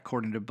of that,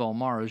 according to Bill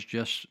Maher, is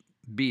just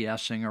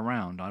BSing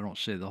around. I don't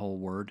say the whole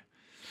word.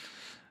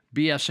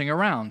 BSing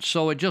around.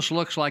 So it just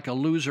looks like a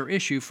loser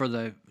issue for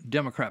the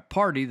Democrat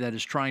Party that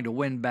is trying to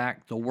win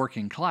back the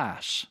working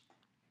class.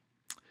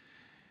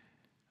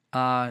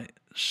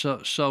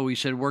 So he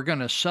said, we're going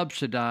to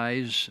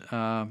subsidize,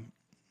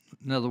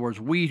 in other words,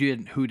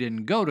 who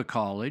didn't go to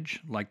college,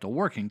 like the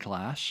working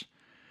class,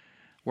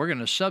 we're going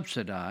to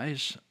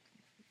subsidize,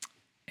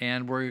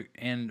 and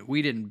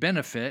we didn't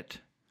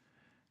benefit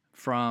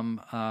from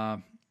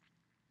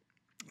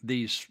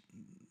these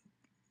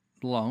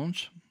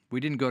loans. We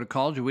didn't go to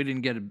college, we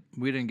didn't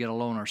get a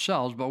loan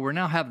ourselves, but we're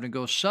now having to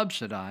go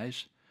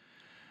subsidize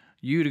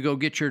you to go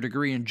get your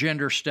degree in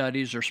gender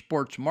studies or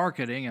sports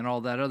marketing and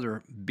all that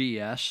other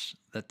BS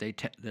that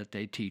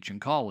they teach in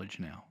college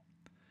now.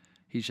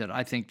 He said,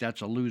 I think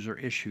that's a loser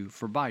issue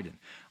for Biden.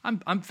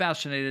 I'm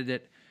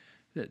fascinated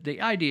that the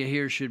idea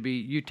here should be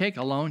you take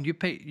a loan, you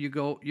pay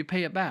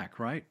it back,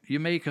 right? You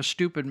make a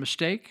stupid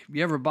mistake.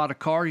 You ever bought a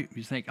car,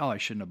 you think, oh, I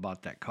shouldn't have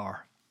bought that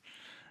car.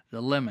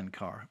 The lemon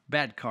car,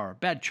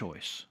 bad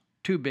choice.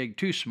 Too big,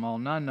 too small,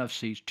 not enough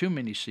seats, too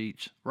many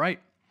seats,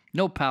 right?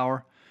 No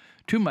power,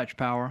 too much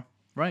power,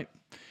 right?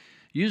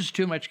 Uses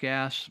too much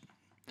gas.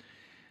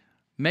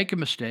 Make a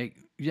mistake.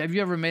 Have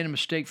you ever made a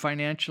mistake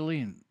financially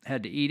and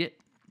had to eat it?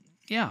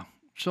 Yeah.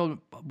 So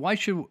why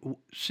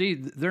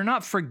they're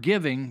not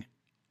forgiving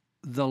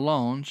the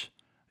loans.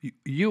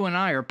 You and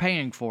I are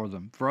paying for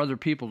them, for other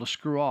people to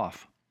screw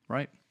off,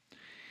 right?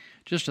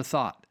 Just a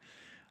thought.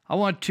 I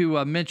want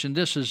to mention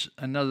this is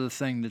another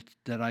thing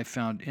that I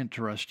found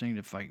interesting.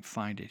 If I can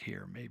find it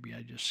here, maybe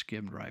I just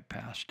skimmed right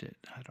past it.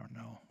 I don't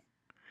know.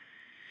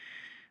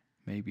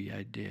 Maybe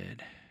I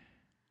did.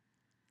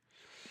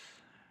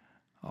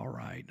 All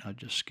right, I'll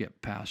just skip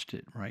past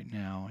it right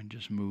now and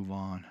just move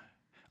on.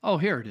 Oh,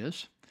 here it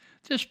is.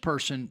 This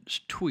person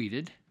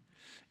tweeted,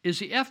 is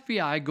the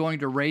FBI going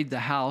to raid the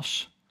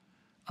house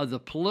of the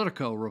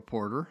Politico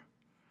reporter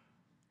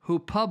who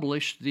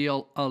published the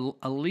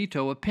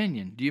Alito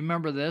opinion? Do you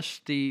remember this?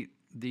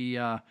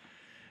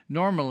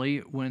 Normally,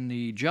 when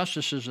the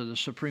justices of the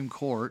Supreme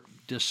Court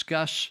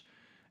discuss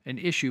an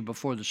issue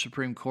before the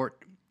Supreme Court,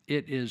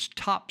 it is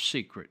top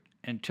secret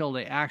until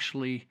they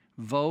actually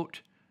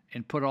vote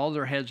and put all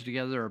their heads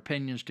together, their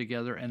opinions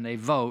together, and they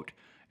vote,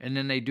 and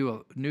then they do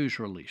a news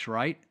release,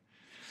 right?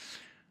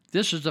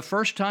 This is the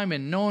first time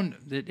in known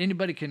that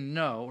anybody can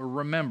know or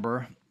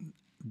remember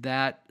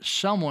that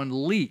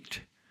someone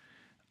leaked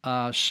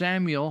Judge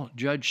Samuel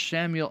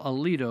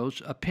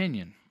Alito's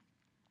opinion.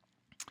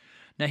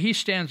 Now, he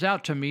stands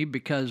out to me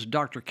because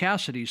Dr.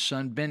 Cassidy's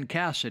son,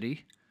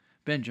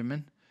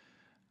 Benjamin,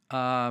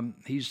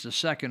 he's the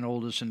second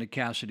oldest in the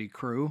Cassidy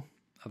crew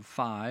of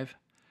 5.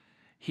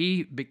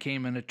 He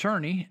became an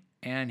attorney,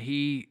 and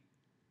he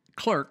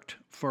clerked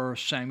for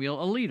Samuel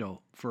Alito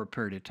for a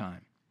period of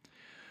time.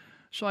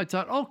 So I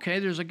thought, okay,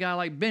 there's a guy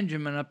like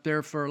Benjamin up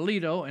there for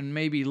Alito, and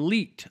maybe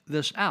leaked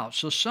this out.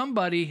 So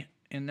somebody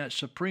in that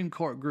Supreme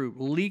Court group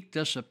leaked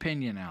this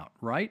opinion out,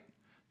 right?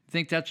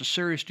 Think that's a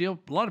serious deal?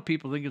 A lot of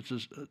people think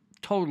it's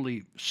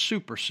totally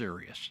super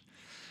serious.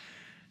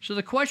 So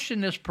the question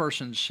this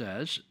person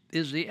says,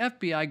 is the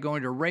FBI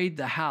going to raid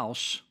the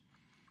house,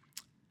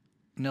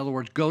 in other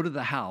words, go to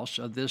the house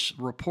of this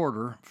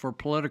reporter for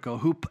Politico,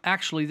 who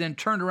actually then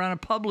turned around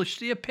and published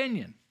the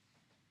opinion?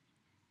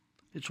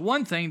 It's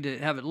one thing to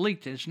have it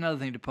leaked, it's another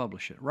thing to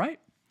publish it, right?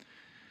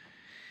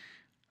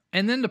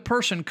 And then the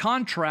person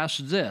contrasts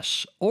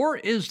this, or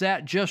is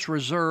that just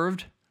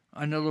reserved,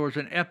 in other words,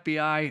 an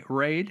FBI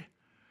raid,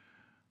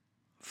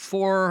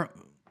 for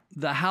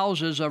the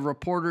houses of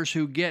reporters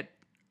who get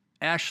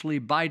Ashley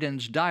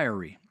Biden's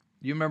diary?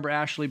 You remember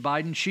Ashley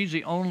Biden? She's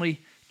the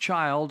only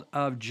child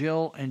of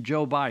Jill and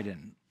Joe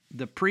Biden.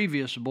 The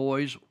previous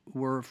boys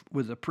were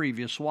with the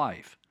previous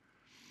wife.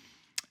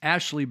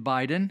 Ashley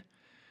Biden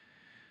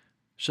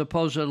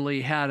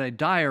supposedly had a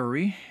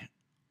diary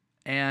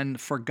and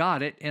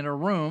forgot it in a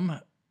room,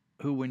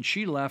 who when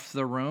she left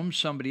the room,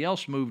 somebody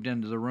else moved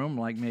into the room,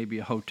 like maybe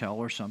a hotel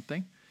or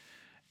something,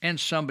 and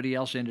somebody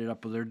else ended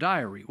up with their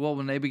diary. Well,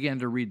 when they began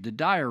to read the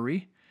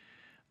diary,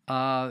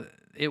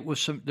 there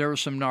was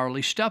some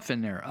gnarly stuff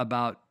in there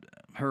about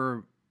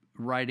her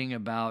writing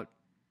about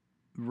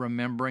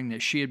remembering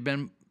that she had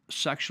been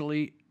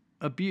sexually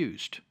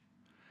abused.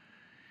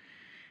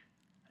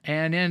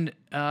 And then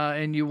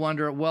and you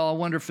wonder, well, I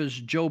wonder if it's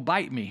Joe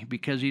Bite Me,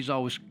 because he's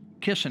always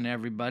kissing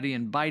everybody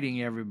and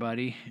biting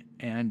everybody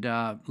and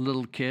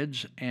little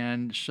kids.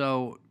 And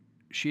so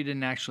she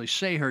didn't actually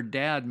say her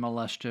dad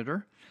molested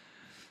her.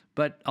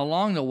 But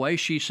along the way,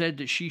 she said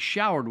that she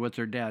showered with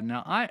her dad.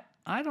 Now,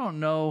 I don't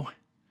know.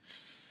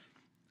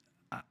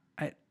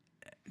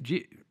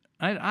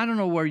 I don't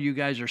know where you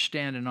guys are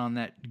standing on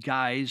that.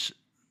 Guys,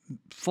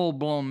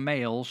 full-blown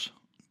males,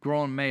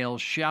 grown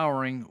males,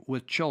 showering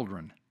with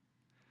children.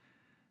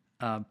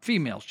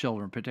 Female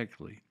children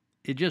particularly.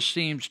 It just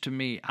seems to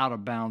me out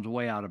of bounds,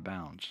 way out of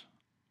bounds,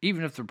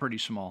 even if they're pretty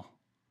small.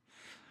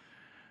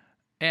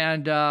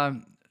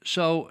 And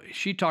so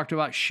she talked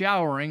about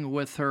showering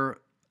with her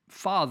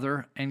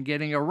father and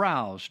getting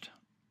aroused.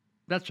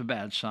 That's a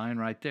bad sign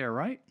right there,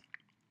 right?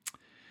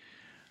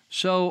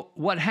 So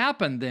what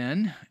happened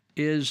then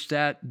is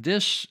that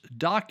this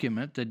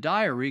document, the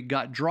diary,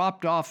 got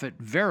dropped off at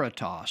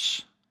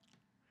Veritas.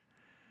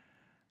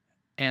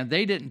 And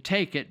they didn't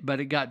take it, but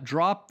it got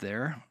dropped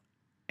there.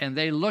 And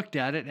they looked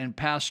at it and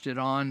passed it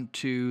on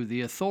to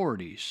the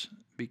authorities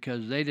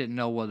because they didn't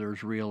know whether it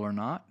was real or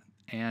not.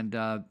 And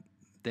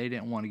they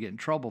didn't want to get in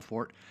trouble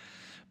for it.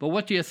 But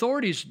what the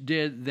authorities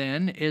did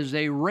then is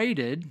they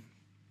raided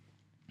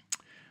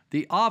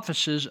the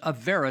offices of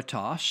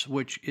Veritas,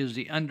 which is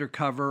the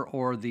undercover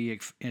or the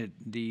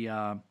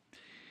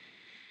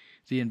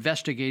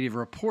investigative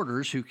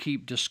reporters who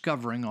keep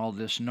discovering all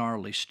this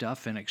gnarly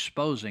stuff and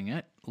exposing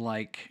it,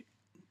 like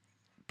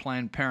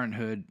Planned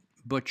Parenthood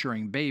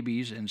butchering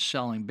babies and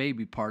selling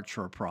baby parts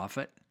for a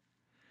profit.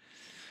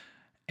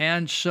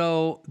 And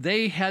so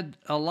they had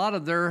a lot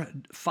of their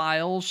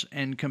files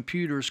and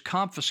computers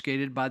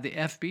confiscated by the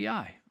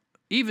FBI,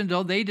 even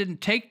though they didn't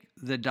take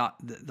the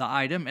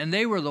item, and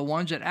they were the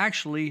ones that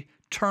actually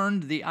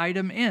turned the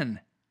item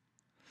in.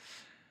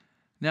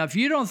 Now, if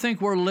you don't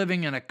think we're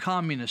living in a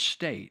communist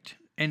state,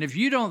 and if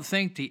you don't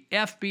think the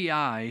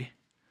FBI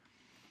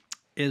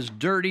is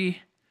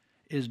dirty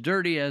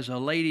as a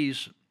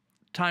lady's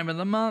time of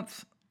the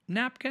month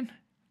napkin,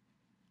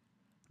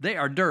 they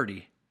are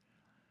dirty.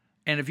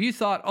 And if you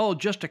thought, oh,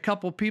 just a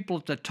couple people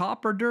at the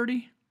top are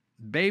dirty,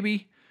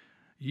 baby,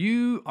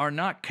 you are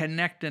not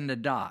connecting the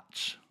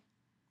dots.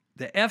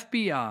 The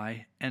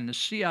FBI and the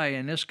CIA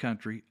in this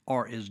country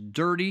are as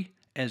dirty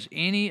as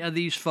any of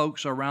these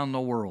folks around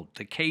the world.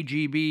 The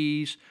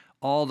KGBs,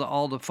 all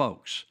the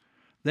folks.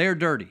 They're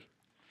dirty.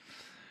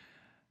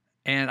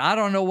 And I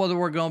don't know whether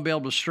we're going to be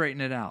able to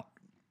straighten it out.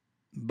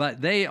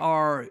 But they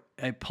are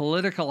a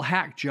political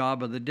hack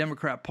job of the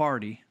Democrat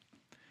Party.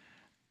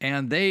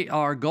 And they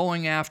are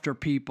going after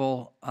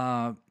people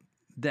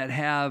that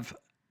have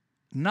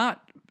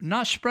not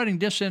spreading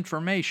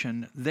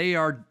disinformation. They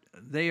are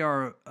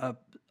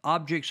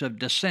objects of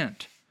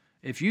dissent.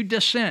 If you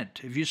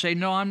dissent, if you say,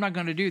 no, I'm not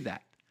going to do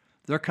that,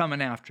 they're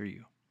coming after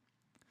you.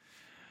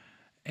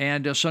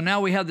 And so now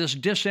we have this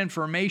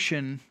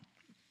disinformation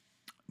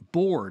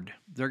board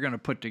they're going to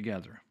put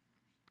together.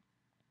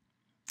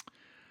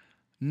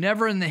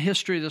 Never in the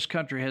history of this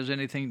country has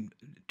anything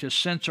to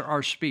censor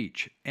our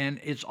speech. And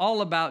it's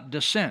all about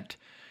dissent.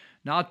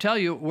 Now, I'll tell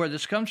you where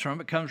this comes from.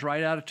 It comes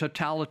right out of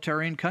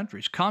totalitarian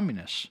countries,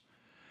 communists.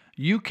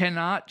 You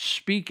cannot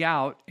speak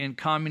out in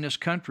communist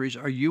countries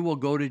or you will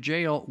go to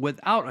jail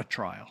without a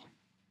trial,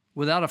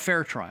 without a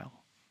fair trial.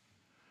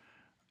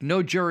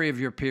 No jury of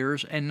your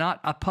peers, and not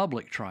a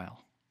public trial.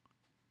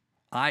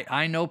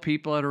 I know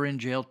people that are in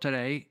jail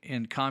today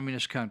in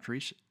communist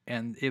countries,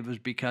 and it was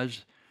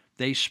because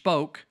they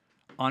spoke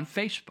on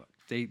Facebook.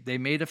 They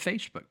made a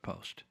Facebook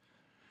post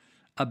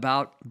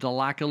about the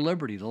lack of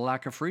liberty, the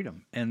lack of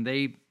freedom, and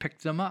they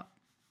picked them up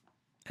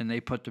and they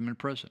put them in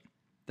prison.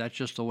 That's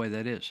just the way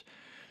that is.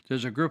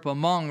 There's a group of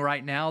Hmong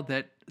right now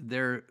that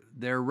their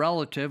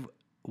relative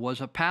was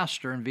a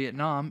pastor in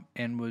Vietnam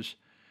and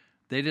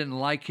they didn't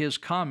like his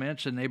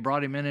comments, and they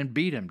brought him in and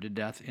beat him to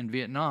death in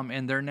Vietnam.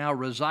 And they're now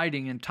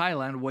residing in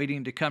Thailand,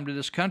 waiting to come to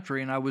this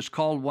country. And I was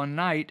called one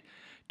night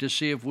to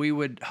see if we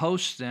would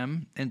host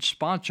them and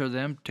sponsor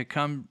them to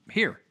come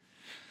here.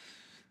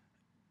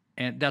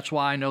 And that's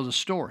why I know the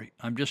story.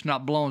 I'm just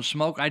not blowing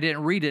smoke. I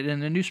didn't read it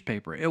in the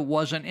newspaper. It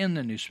wasn't in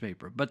the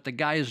newspaper. But the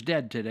guy is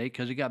dead today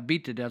because he got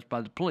beat to death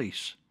by the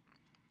police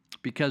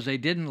because they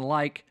didn't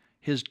like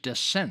his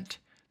dissent.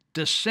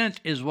 Dissent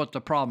is what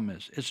the problem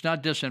is. It's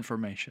not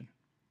disinformation.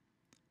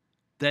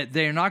 That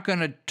they're not going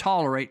to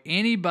tolerate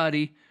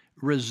anybody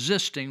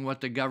resisting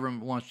what the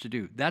government wants to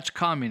do. That's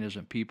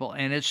communism, people,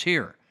 and it's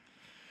here.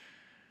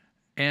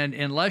 And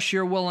unless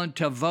you're willing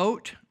to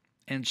vote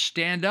and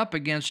stand up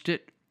against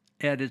it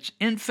at its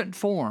infant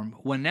form,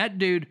 when that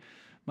dude,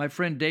 my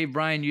friend Dave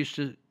Bryan used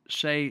to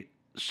say,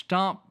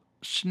 stomp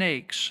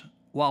snakes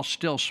while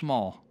still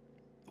small.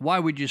 Why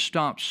would you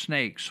stomp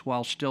snakes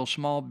while still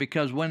small?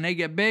 Because when they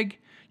get big,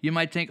 you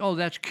might think, oh,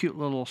 that's a cute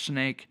little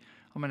snake.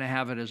 I'm going to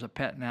have it as a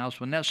pet in the house.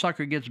 When that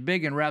sucker gets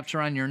big and wraps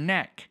around your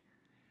neck,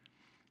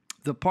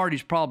 the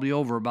party's probably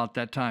over about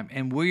that time.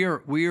 And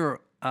the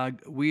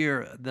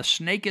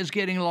snake is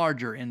getting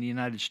larger in the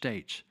United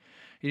States.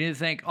 You need to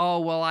think, oh,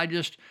 well, I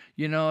just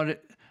don't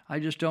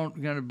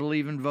going to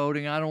believe in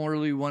voting. I don't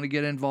really want to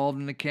get involved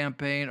in the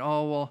campaign.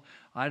 Oh, well,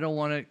 I don't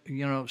want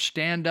to,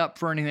 stand up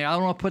for anything. I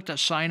don't want to put that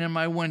sign in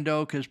my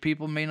window because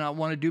people may not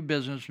want to do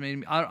business with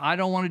me. I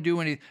don't want to do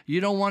anything. You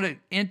don't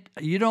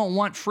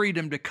want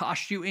freedom to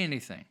cost you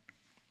anything,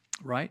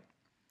 right?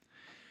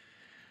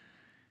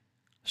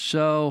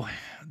 So,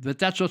 but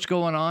that's what's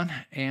going on.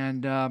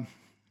 And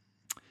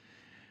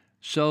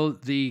so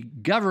the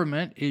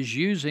government is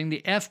using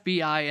the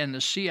FBI and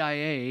the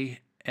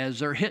CIA as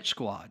their hit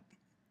squad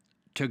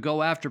to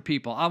go after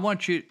people. I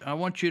want you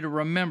to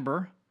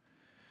remember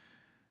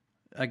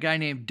a guy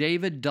named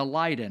David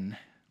Daleiden.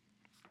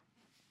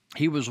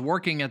 He was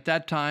working at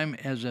that time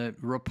as a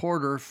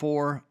reporter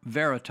for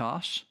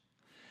Veritas,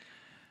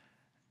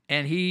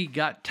 and he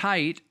got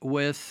tight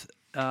with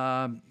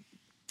interviewing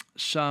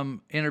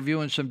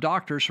some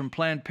doctors from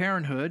Planned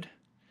Parenthood,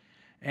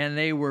 and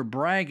they were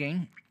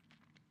bragging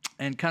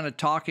and kind of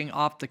talking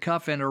off the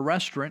cuff in a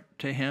restaurant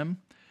to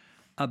him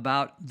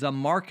about the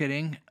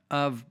marketing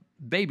of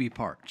baby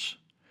parts.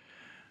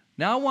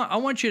 Now, I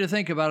want you to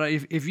think about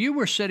it. If you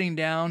were sitting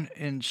down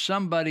and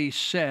somebody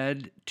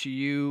said to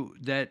you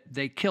that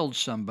they killed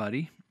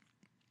somebody,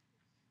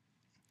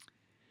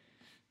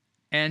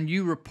 and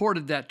you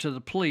reported that to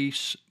the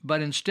police,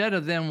 but instead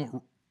of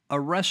them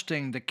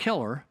arresting the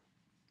killer,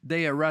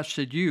 they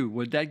arrested you,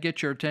 would that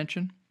get your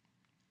attention?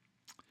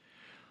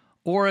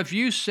 Or if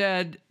you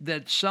said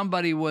that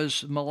somebody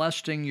was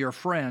molesting your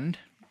friend,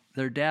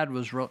 their dad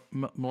was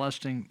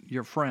molesting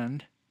your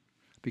friend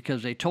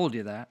because they told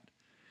you that,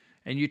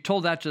 and you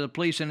told that to the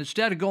police, and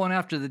instead of going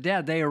after the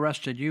dad, they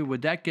arrested you,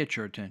 would that get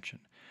your attention?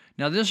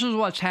 Now, this is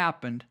what's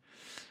happened.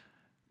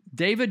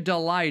 David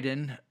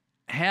Daleiden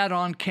had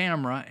on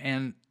camera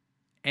and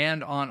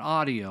on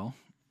audio,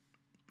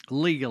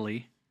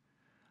 legally,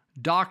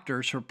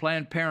 doctors for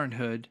Planned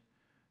Parenthood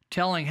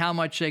telling how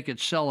much they could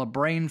sell a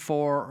brain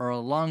for or a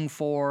lung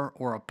for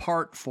or a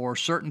part for,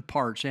 certain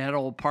parts. They had a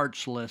whole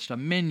parts list, a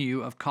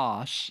menu of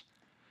costs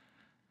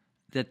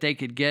that they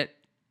could get,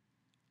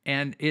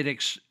 and there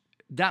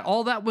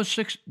was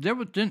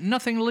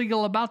nothing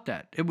legal about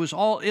that. It was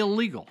all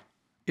illegal.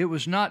 It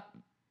was not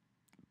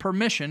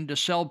permission to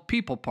sell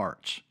people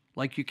parts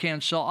like you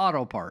can sell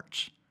auto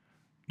parts.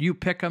 You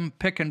pick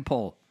and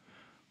pull.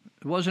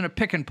 It wasn't a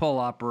pick and pull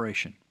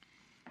operation.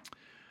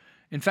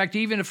 In fact,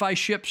 even if I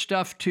ship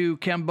stuff to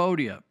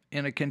Cambodia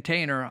in a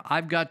container,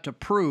 I've got to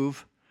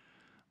prove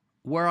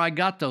where I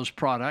got those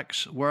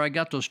products, where I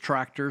got those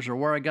tractors, or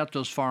where I got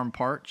those farm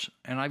parts,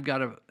 and I've got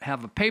to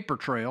have a paper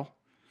trail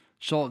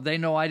so they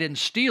know I didn't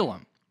steal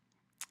them.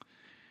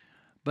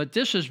 But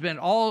this has been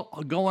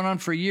all going on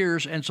for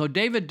years, and so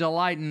David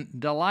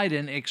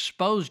Daleiden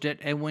exposed it,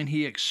 and when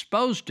he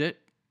exposed it,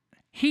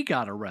 he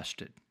got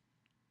arrested.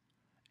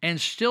 And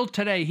still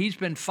today, he's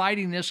been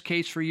fighting this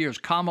case for years.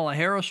 Kamala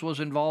Harris was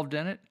involved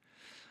in it.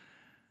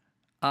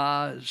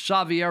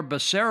 Xavier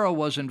Becerra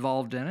was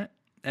involved in it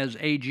as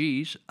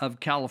AGs of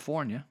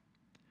California.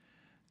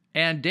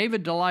 And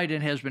David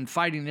Daleiden has been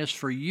fighting this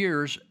for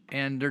years,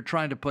 and they're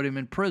trying to put him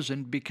in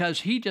prison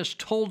because he just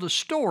told a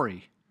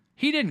story.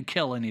 He didn't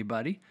kill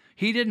anybody.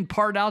 He didn't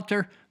part out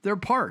their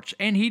parts,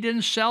 and he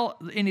didn't sell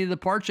any of the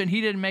parts, and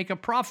he didn't make a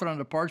profit on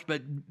the parts,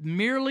 but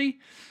merely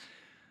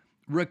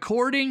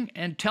recording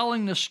and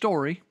telling the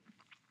story.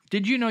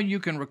 Did you know you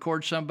can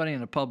record somebody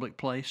in a public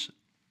place?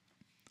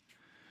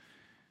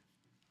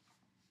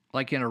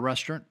 Like in a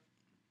restaurant?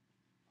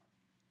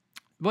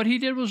 What he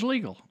did was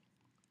legal.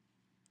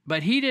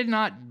 But he did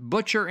not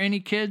butcher any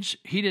kids.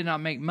 He did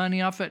not make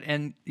money off it.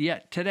 And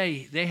yet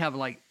today they have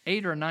like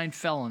 8 or 9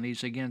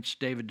 felonies against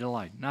David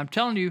Daleiden. Now I'm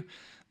telling you,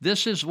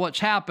 this is what's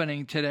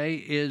happening today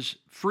is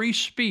free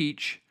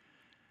speech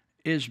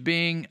is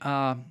being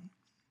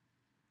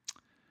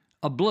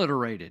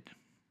obliterated.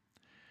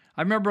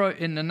 I remember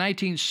in the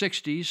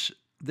 1960s,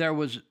 there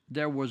was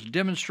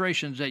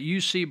demonstrations at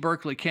UC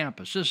Berkeley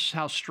campus. This is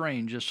how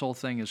strange this whole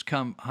thing has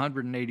come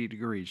 180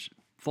 degrees,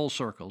 full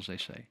circles, they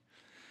say.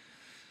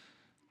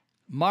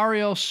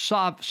 Mario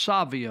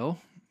Savio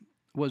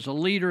was a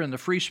leader in the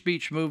free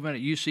speech movement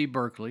at UC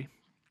Berkeley.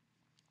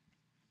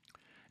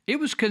 It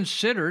was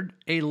considered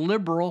a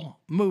liberal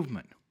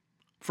movement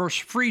for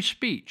free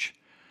speech,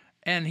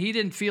 and he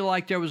didn't feel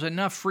like there was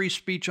enough free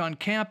speech on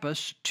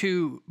campus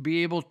to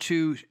be able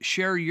to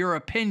share your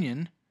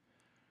opinion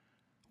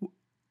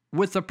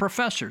with the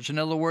professors. In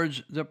other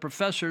words, the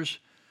professors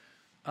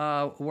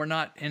were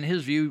not, in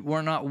his view,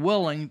 were not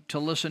willing to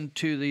listen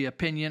to the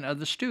opinion of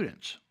the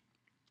students,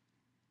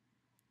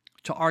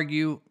 to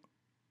argue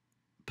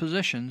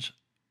positions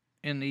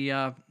in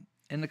the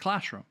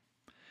classroom.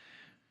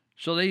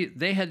 So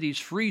they had these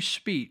free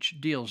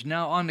speech deals.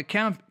 Now on the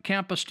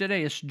campus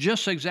today, it's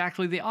just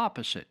exactly the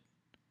opposite.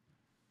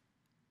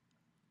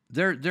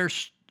 They're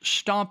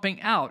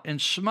stomping out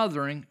and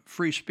smothering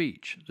free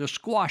speech. They're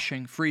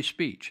squashing free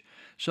speech.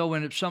 So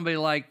when it's somebody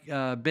like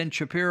Ben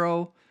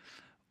Shapiro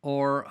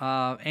or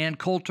Ann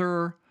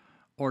Coulter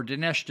or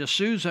Dinesh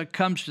D'Souza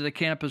comes to the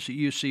campus at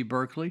UC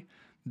Berkeley,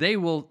 they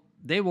will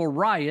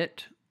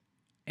riot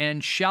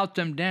and shout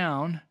them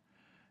down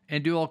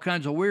and do all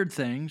kinds of weird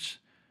things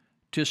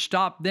to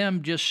stop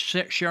them just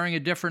sharing a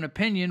different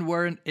opinion,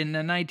 where in the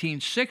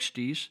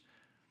 1960s,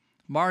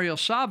 Mario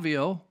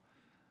Savio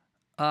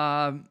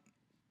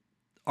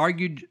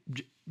argued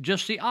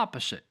just the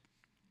opposite,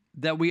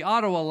 that we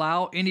ought to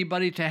allow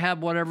anybody to have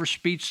whatever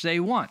speech they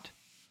want,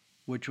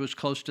 which was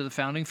close to the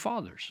Founding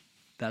Fathers.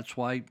 That's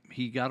why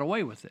he got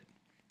away with it.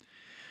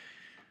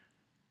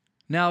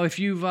 Now, if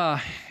you've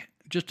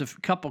just a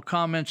couple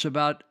comments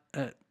about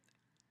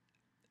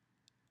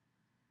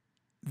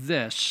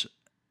this,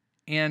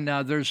 and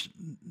there's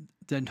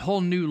the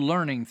whole new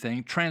learning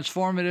thing,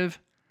 transformative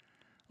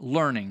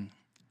learning.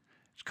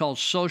 It's called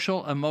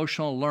social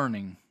emotional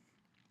learning.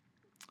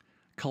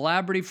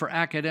 Collaborative for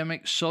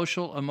academic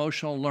social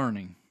emotional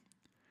learning.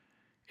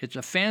 It's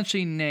a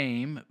fancy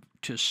name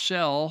to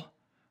sell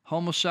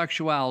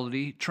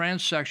homosexuality,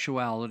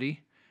 transsexuality,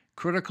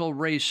 critical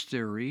race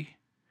theory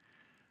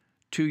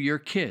to your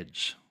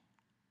kids.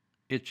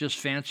 It's just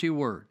fancy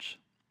words.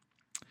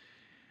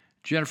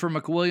 Jennifer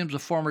McWilliams, a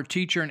former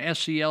teacher and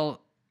SEL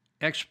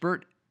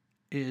expert,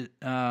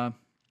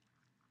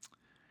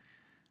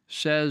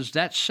 says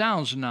that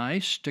sounds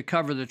nice to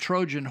cover the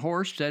Trojan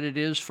horse that it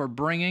is for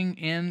bringing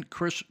in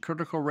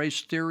critical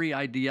race theory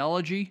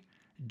ideology,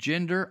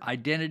 gender,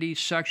 identity,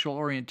 sexual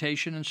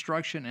orientation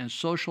instruction, and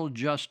social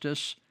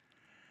justice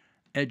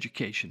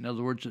education. In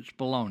other words, it's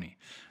baloney.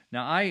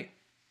 Now, I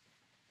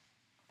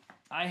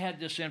had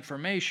this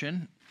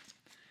information,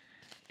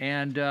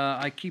 and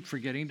I keep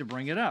forgetting to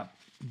bring it up.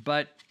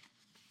 But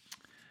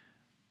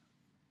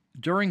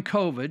during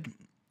COVID,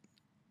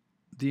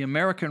 the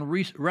American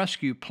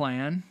Rescue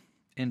Plan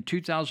in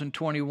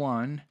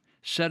 2021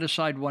 set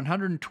aside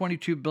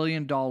 $122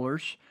 billion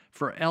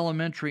for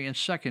elementary and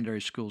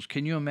secondary schools.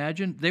 Can you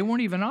imagine? They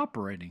weren't even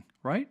operating,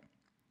 right?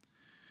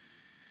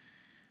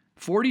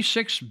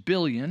 $46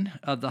 billion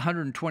of the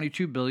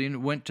 $122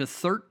 billion went to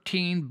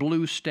 13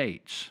 blue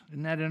states.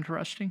 Isn't that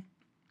interesting?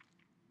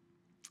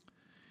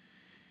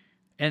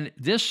 And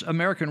this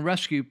American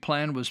Rescue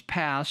Plan was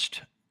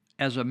passed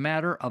as a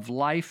matter of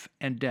life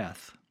and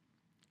death.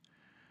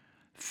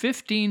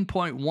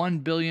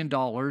 $15.1 billion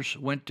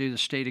went to the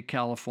state of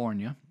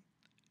California,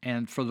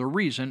 and for the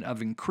reason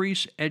of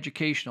increased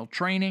educational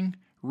training,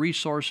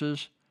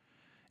 resources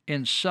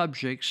in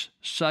subjects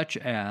such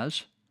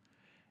as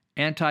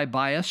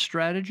anti-bias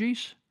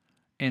strategies,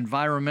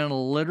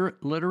 environmental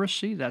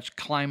literacy, that's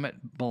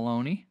climate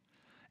baloney,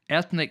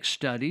 ethnic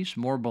studies,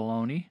 more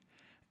baloney,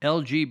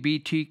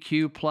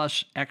 LGBTQ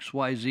plus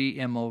XYZ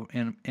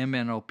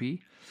MNOP,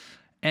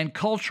 and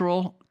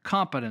cultural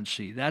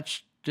competency.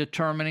 That's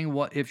determining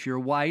what, if you're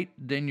white,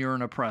 then you're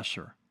an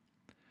oppressor.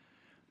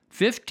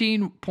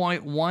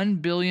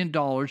 $15.1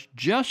 billion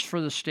just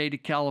for the state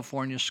of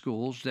California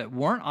schools that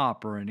weren't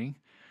operating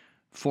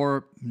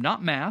for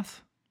not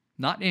math,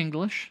 not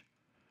English,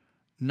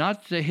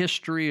 not the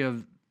history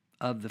of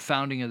the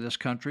founding of this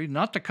country,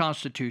 not the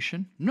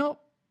Constitution. No,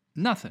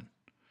 nothing.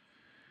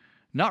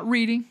 Not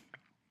reading,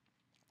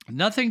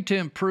 Nothing to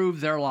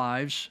improve their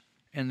lives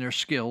and their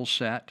skill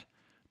set,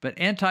 but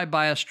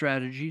anti-bias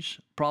strategies,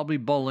 probably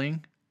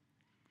bullying,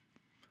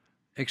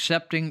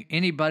 accepting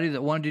anybody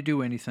that wanted to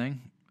do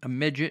anything, a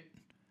midget,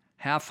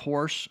 half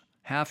horse,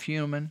 half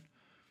human,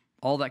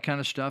 all that kind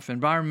of stuff,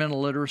 environmental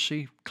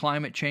literacy,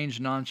 climate change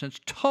nonsense,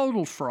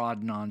 total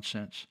fraud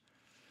nonsense.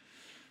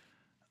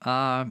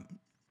 That's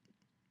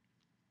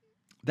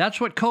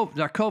what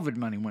our COVID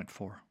money went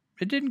for.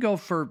 It didn't go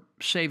for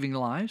saving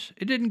lives.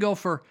 It didn't go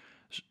for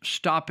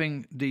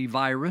stopping the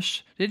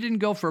virus. It didn't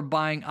go for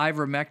buying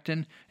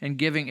ivermectin and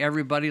giving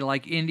everybody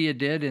like India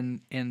did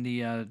in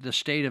the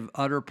state of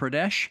Uttar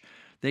Pradesh.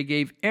 They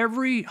gave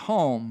every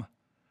home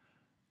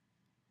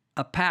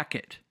a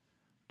packet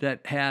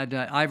that had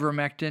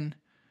ivermectin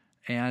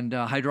and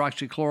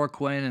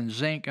hydroxychloroquine and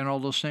zinc and all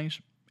those things.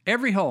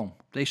 Every home,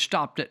 they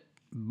stopped it.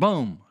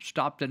 Boom,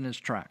 stopped it in its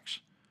tracks.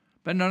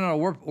 But no,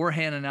 we're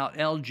handing out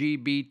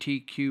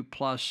LGBTQ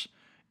plus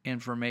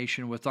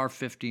information with our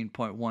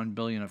 $15.1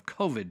 billion of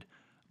COVID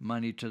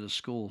money to the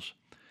schools.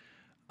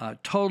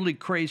 Totally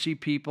crazy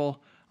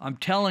people. I'm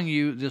telling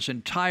you, this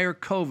entire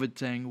COVID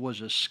thing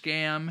was a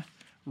scam,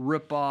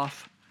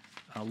 ripoff,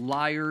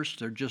 liars.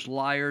 They're just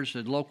liars.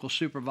 The local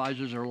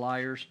supervisors are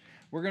liars.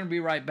 We're going to be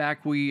right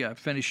back. We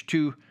finished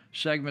 2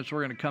 segments. We're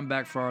going to come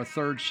back for our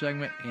 3rd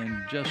segment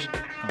in just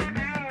a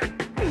minute.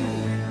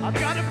 I've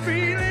got a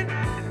feeling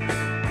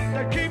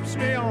that keeps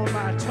me on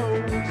my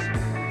toes.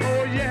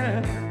 Oh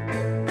yeah.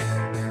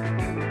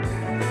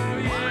 Oh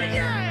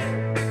yeah.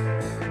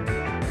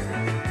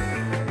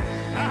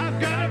 I've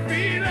got a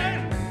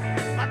feeling,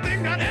 I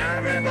think that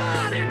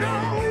everybody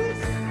knows.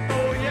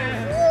 Oh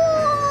yeah.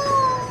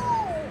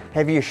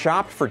 Have you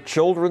shopped for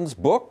children's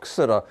books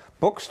at a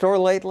bookstore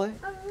lately?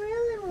 I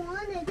really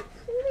wanted,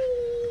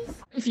 please.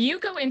 If you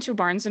go into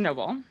Barnes &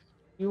 Noble,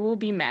 you will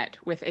be met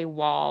with a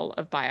wall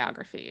of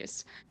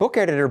biographies. Book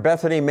editor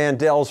Bethany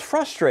Mandel's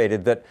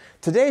frustrated that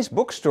today's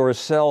bookstores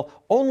sell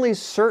only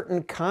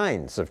certain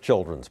kinds of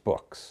children's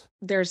books.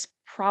 There's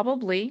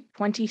probably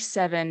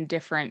 27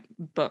 different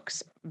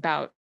books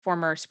about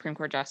former Supreme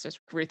Court Justice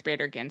Ruth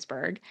Bader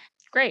Ginsburg.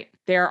 Great.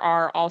 There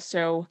are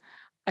also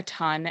a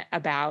ton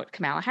about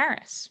Kamala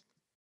Harris.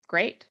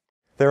 Great.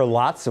 There are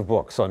lots of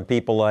books on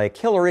people like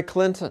Hillary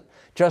Clinton,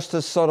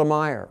 Justice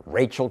Sotomayor,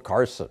 Rachel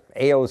Carson,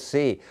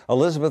 AOC,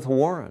 Elizabeth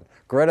Warren,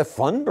 Greta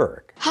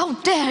Thunberg. How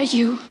dare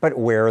you? But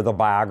where are the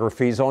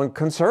biographies on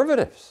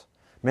conservatives?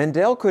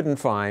 Mandel couldn't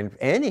find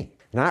any.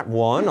 Not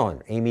one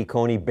on Amy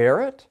Coney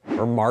Barrett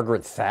or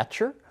Margaret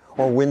Thatcher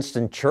or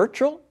Winston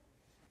Churchill.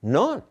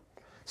 None.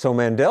 So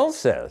Mandel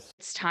says,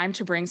 it's time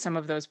to bring some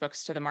of those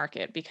books to the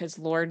market because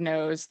Lord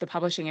knows the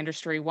publishing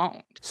industry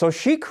won't. So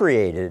she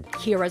created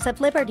Heroes of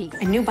Liberty,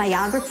 a new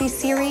biography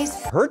series.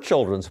 Her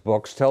children's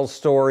books tell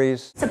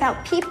stories. It's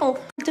about people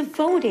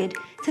devoted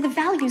to the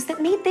values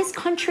that made this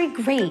country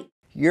great.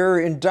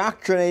 You're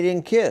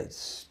indoctrinating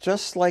kids,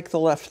 just like the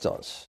left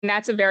does. And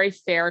that's a very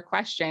fair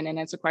question, and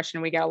it's a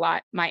question we get a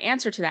lot. My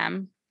answer to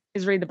them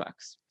is read the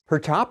books. Her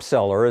top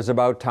seller is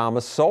about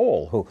Thomas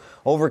Sowell, who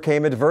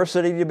overcame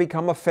adversity to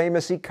become a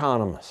famous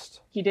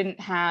economist. He didn't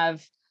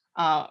have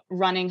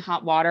running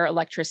hot water,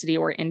 electricity,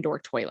 or indoor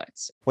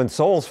toilets. When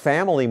Sowell's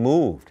family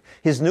moved,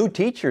 his new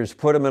teachers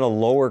put him in a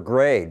lower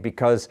grade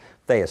because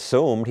they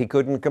assumed he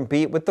couldn't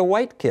compete with the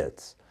white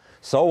kids.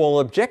 Sowell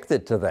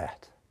objected to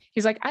that.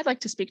 He's like, I'd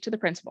like to speak to the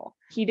principal.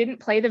 He didn't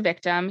play the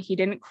victim. He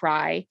didn't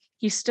cry.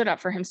 He stood up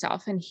for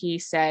himself and he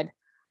said,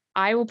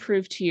 I will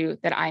prove to you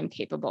that I'm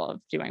capable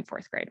of doing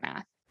 4th grade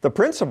math. The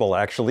principal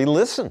actually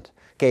listened,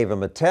 gave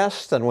him a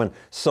test, and when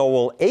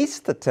Sowell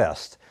aced the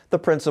test, the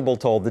principal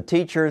told the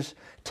teachers,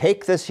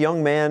 take this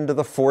young man to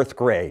the 4th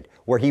grade,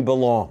 where he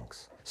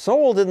belongs.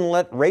 Sowell didn't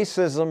let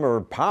racism or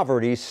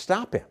poverty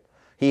stop him.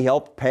 He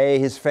helped pay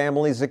his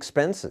family's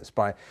expenses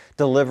by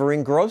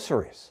delivering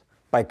groceries.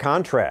 By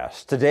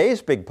contrast,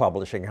 today's big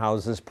publishing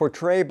houses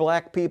portray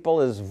black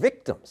people as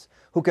victims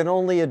who can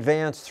only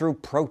advance through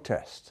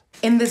protest.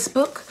 In this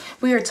book,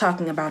 we are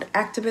talking about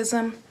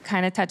activism.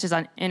 Kind of touches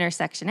on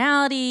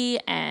intersectionality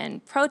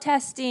and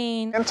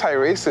protesting.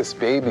 Anti-racist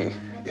baby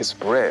is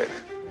bred,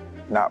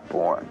 not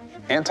born.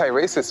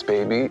 Anti-racist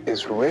baby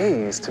is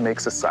raised to make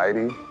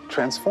society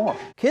transform.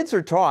 Kids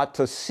are taught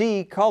to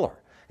see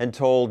color and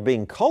told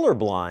being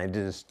colorblind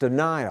is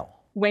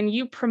denial. When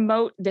you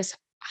promote this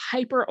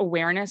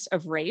hyper-awareness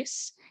of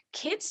race,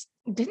 kids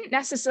didn't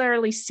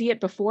necessarily see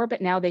it before,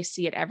 but now they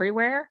see it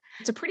everywhere.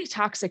 It's a pretty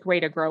toxic way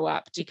to grow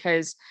up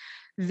because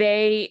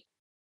they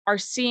are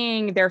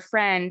seeing their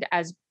friend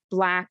as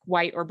black,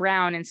 white, or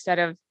brown instead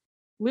of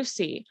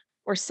Lucy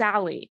or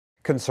Sally.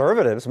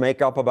 Conservatives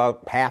make up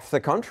about half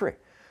the country,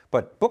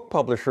 but book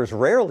publishers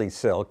rarely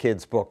sell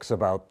kids' books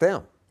about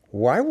them.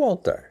 Why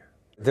won't they?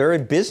 They're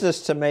in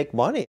business to make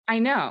money. I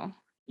know.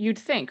 You'd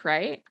think,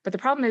 right? But the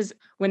problem is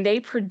when they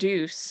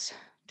produce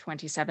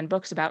 27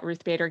 books about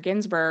Ruth Bader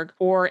Ginsburg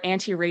or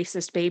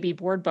anti-racist baby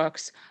board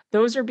books,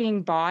 those are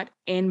being bought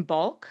in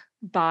bulk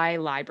by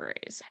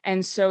libraries.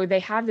 And so they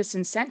have this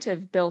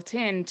incentive built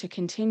in to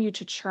continue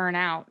to churn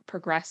out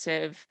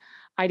progressive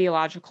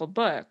ideological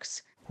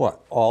books.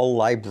 What, all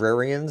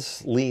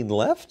librarians lean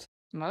left?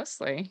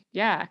 Mostly,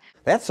 yeah.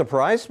 That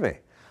surprised me.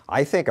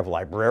 I think of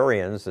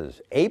librarians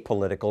as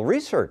apolitical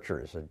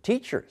researchers and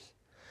teachers.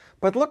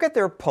 But look at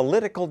their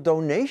political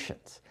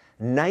donations.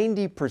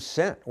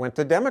 90% went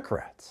to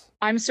Democrats.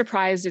 I'm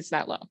surprised it's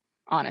that low,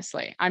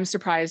 honestly. I'm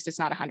surprised it's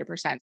not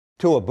 100%.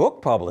 To a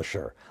book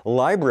publisher,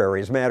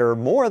 libraries matter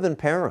more than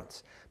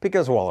parents,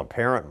 because while a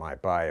parent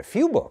might buy a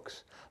few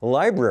books,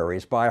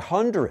 libraries buy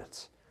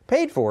hundreds,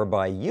 paid for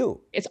by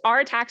you. It's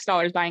our tax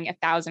dollars buying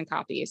 1,000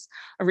 copies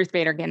of Ruth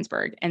Bader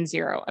Ginsburg and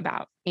 0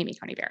 about Amy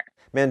Coney Barrett.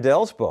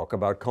 Mandel's book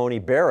about Coney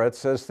Barrett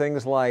says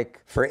things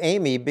like, "For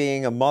Amy,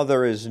 being a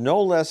mother is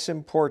no less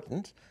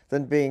important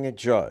than being a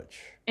judge."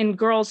 In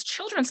girls'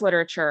 children's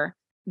literature,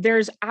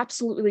 there's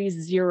absolutely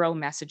 0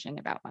 messaging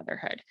about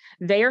motherhood.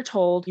 They are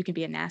told you can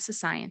be a NASA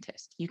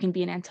scientist, you can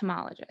be an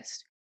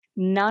entomologist.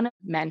 None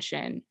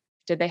mention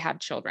did they have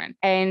children.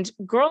 And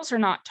girls are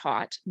not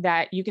taught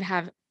that you can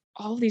have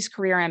all these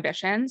career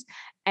ambitions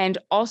and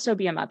also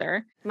be a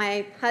mother.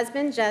 My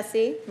husband,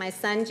 Jesse, my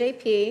son,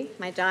 JP,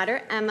 my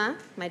daughter, Emma,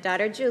 my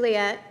daughter,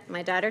 Juliet,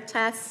 my daughter,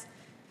 Tess,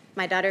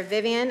 my daughter,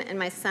 Vivian, and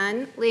my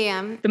son,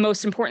 Liam. The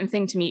most important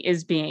thing to me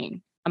is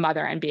being a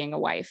mother and being a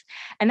wife.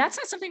 And that's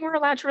not something we're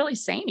allowed to really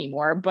say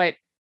anymore, but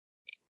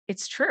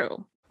it's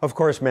true. Of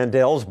course,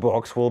 Mandel's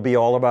books will be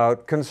all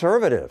about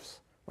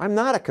conservatives. I'm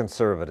not a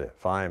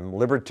conservative. I'm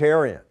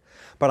libertarian.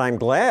 But I'm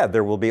glad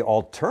there will be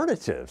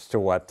alternatives to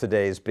what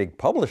today's big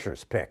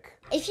publishers pick.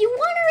 If you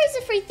want to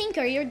raise a free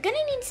thinker, you're going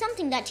to need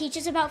something that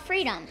teaches about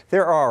freedom.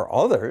 There are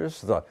others.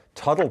 The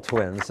Tuttle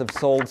twins have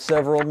sold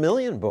several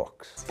million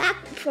books.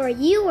 Back before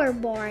you were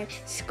born,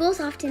 schools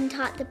often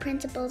taught the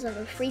principles of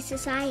a free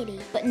society,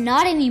 but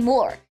not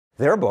anymore.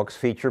 Their books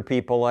feature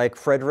people like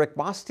Frederick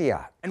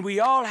Bastiat. And we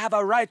all have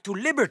a right to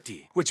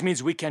liberty, which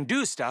means we can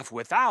do stuff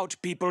without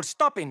people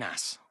stopping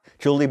us.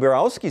 Julie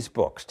Borowski's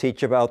books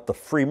teach about the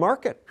free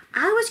market.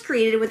 I was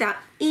created without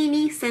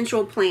any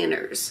central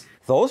planners.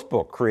 Those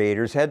book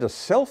creators had to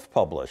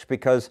self-publish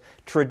because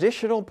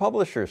traditional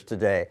publishers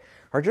today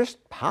are just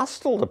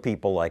hostile to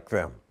people like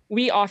them.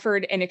 We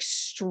offered an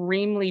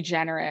extremely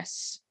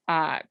generous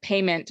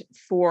payment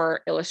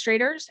for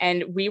illustrators,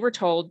 and we were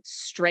told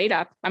straight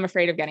up, I'm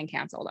afraid of getting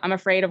canceled. I'm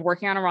afraid of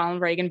working on a Ronald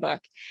Reagan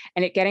book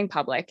and it getting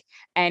public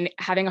and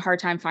having a hard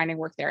time finding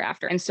work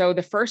thereafter. And so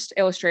the first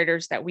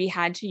illustrators that we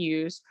had to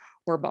use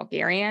were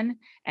Bulgarian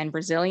and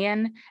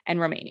Brazilian and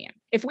Romanian.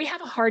 If we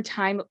have a hard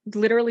time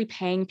literally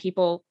paying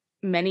people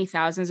many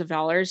thousands of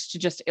dollars to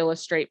just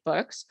illustrate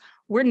books,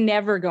 we're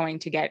never going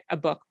to get a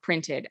book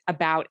printed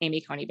about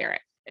Amy Coney Barrett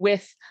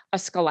with a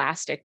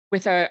Scholastic,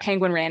 with a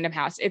Penguin Random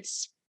House.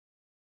 It's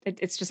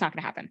just not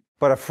going to happen.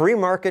 But a free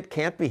market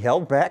can't be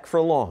held back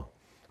for long.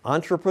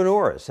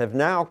 Entrepreneurs have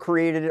now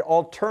created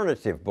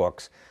alternative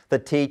books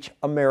that teach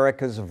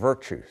America's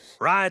virtues.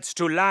 Rights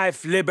to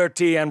life,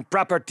 liberty, and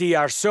property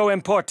are so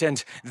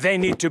important, they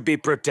need to be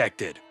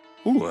protected.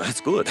 Ooh, that's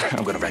good.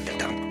 I'm gonna write that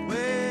down.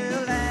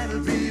 Well,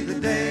 that'll be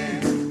the day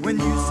when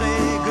you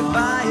say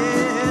goodbye.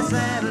 Yes,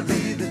 that'll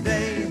be the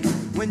day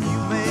when you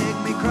make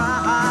me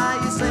cry.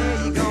 You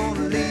say you're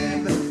gonna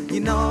leave. You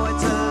know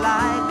it's a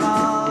lie,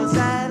 'cause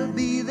that'll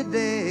be the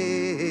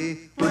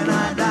day when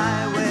I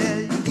die.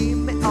 Well, you give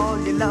me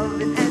all your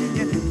loving and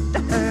your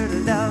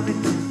loving,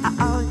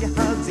 all your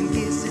hugs and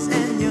kisses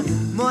and your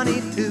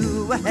money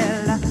too.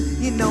 Well,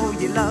 you know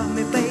you love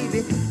me,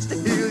 baby.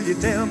 Still, you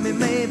tell me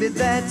maybe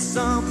that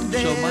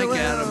someday. So Mike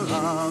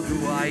Adams,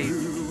 who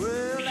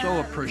I so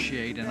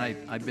appreciate, and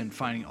I've been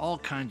finding all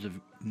kinds of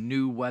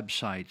new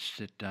websites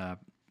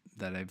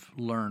that I've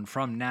learned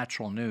from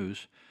Natural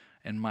News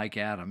and Mike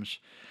Adams,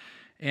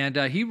 and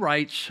he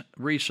writes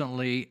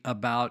recently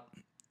about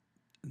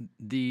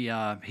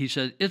he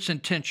said it's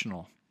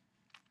intentional.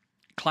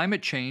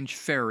 Climate change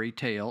fairy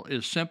tale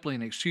is simply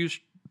an excuse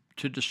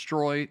to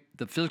destroy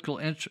the physical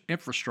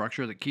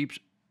infrastructure that keeps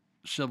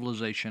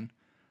civilization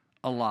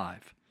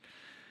alive.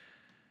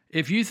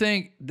 If you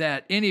think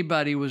that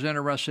anybody was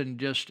interested in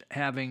just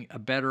having a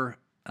better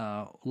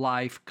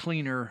life,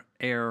 cleaner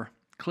air,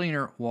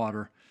 cleaner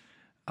water,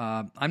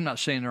 I'm not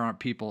saying there aren't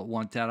people that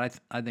want that.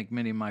 I think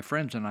many of my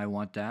friends and I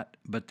want that,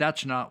 but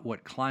that's not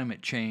what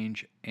climate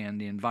change and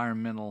the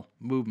environmental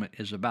movement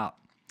is about.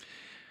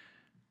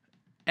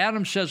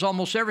 Adams says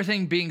almost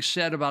everything being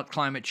said about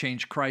climate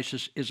change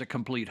crisis is a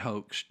complete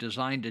hoax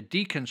designed to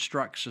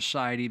deconstruct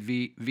society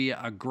via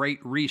a great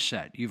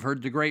reset. You've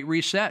heard the Great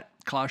Reset,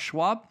 Klaus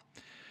Schwab.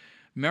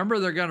 Remember,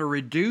 they're going to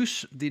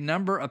reduce the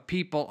number of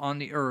people on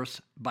the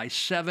earth by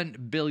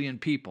 7 billion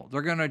people.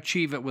 They're going to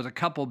achieve it with a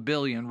couple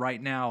billion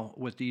right now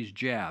with these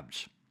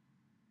jabs.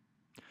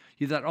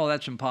 You thought, oh,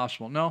 that's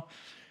impossible. No,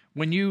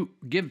 when you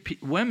give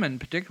women,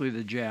 particularly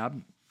the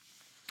jab,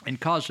 and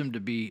cause them to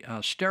be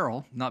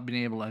sterile, not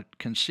being able to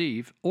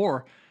conceive,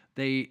 or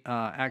they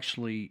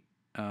actually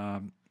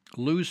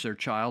lose their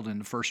child in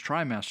the first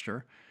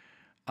trimester.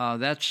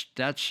 That's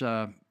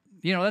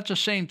the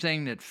same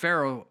thing that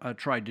Pharaoh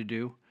tried to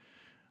do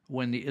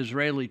when the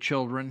Israeli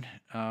children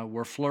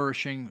were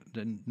flourishing.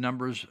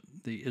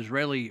 The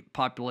Israeli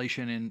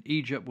population in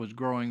Egypt was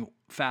growing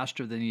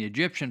faster than the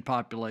Egyptian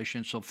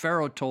population. So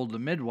Pharaoh told the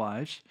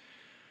midwives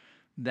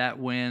that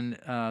when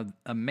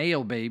a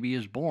male baby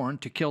is born,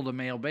 to kill the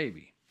male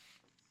baby.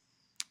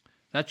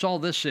 That's all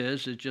this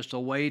is just a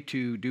way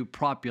to do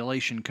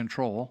population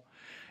control.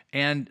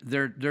 And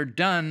they're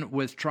done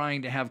with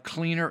trying to have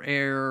cleaner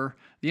air.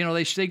 You know,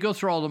 they go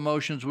through all the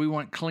motions. We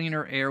want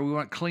cleaner air. We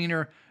want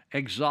cleaner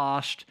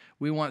exhaust.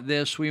 We want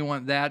this. We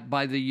want that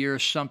by the year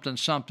something.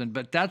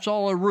 But that's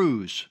all a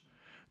ruse.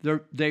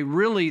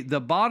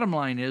 The bottom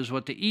line is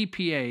what the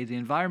EPA, the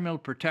Environmental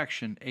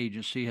Protection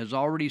Agency, has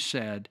already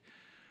said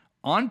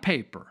on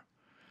paper.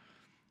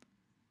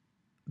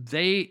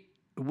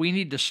 We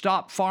need to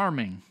stop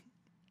farming.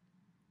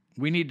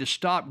 We need to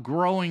stop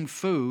growing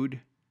food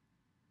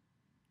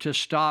to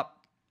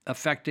stop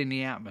affecting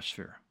the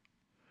atmosphere.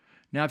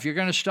 Now, if you're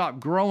going to stop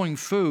growing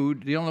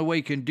food, the only way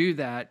you can do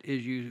that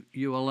is you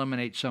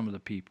eliminate some of the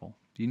people.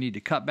 You need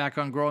to cut back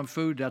on growing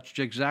food. That's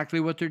exactly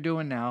what they're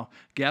doing now.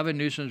 Gavin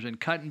Newsom's been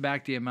cutting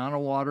back the amount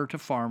of water to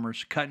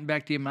farmers, cutting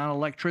back the amount of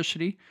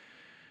electricity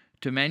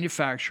to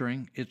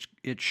manufacturing. It's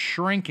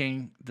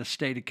shrinking the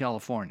state of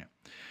California.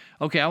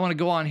 Okay, I want to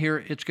go on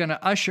here. It's going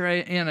to usher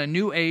in a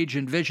new age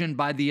envisioned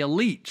by the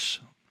elites.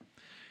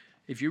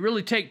 If you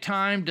really take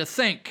time to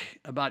think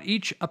about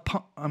each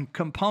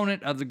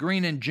component of the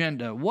green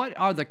agenda, what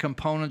are the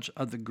components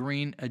of the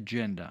green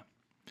agenda?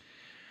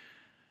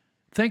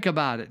 Think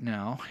about it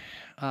now.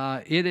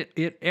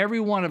 Every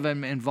one of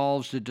them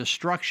involves the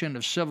destruction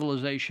of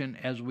civilization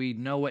as we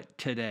know it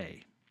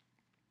today.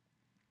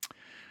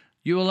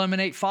 You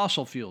eliminate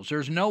fossil fuels.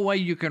 There's no way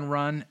you can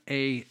run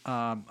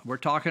we're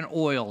talking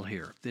oil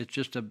here.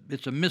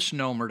 It's a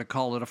misnomer to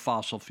call it a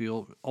fossil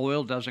fuel.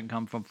 Oil doesn't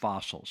come from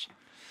fossils.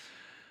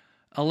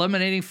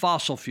 Eliminating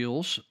fossil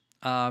fuels,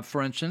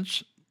 for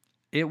instance,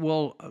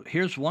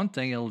 here's one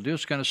thing it'll do.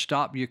 It's going to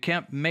stop. You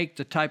can't make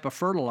the type of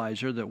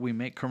fertilizer that we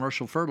make,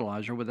 commercial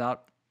fertilizer,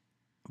 without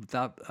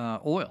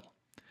oil.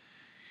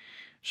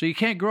 So you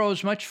can't grow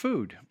as much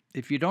food.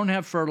 If you don't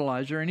have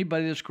fertilizer,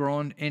 anybody that's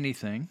growing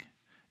anything,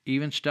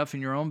 even stuff in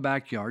your own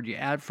backyard, you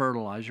add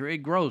fertilizer, it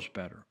grows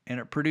better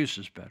and it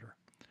produces better.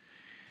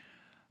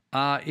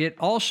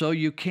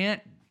 You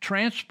can't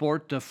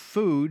transport the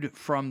food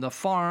from the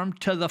farm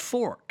to the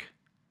fork.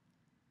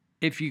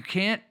 If you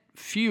can't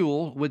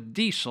fuel with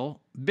diesel,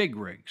 big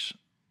rigs,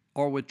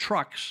 or with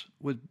trucks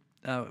with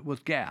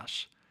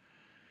gas,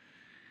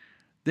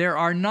 there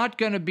are not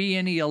going to be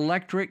any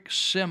electric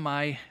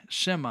semis,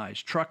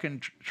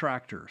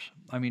 tractor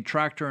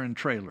and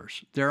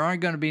trailers. There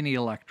aren't going to be any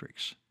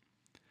electrics.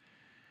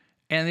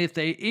 And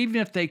even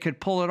if they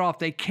could pull it off,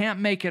 they can't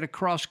make it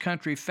across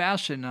country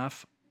fast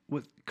enough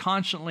with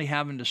constantly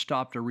having to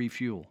stop to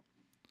refuel.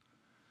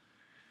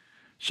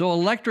 So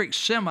electric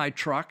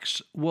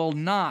semi-trucks will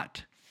never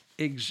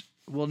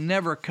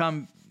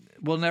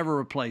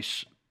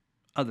replace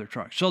other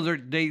trucks. So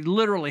they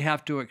literally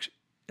have to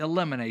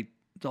eliminate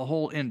the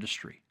whole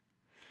industry.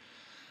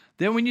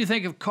 Then when you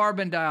think of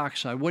carbon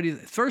dioxide,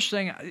 first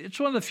thing, it's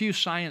one of the few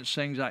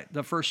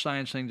the first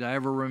science things I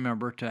ever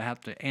remember to have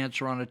to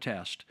answer on a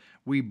test.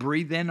 We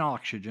breathe in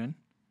oxygen,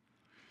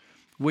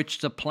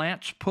 which the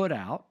plants put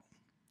out,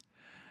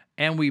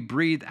 and we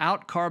breathe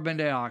out carbon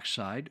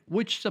dioxide,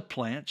 which the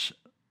plants,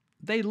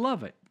 they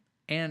love it.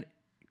 And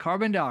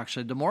carbon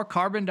dioxide, the more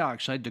carbon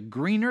dioxide, the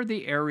greener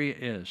the area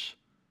is.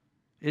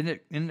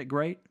 Isn't it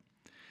great?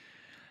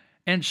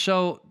 And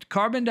so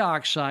carbon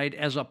dioxide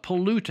as a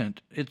pollutant,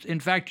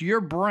 in fact,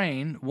 your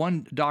brain,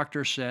 one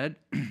doctor said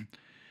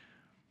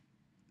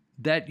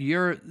that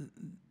your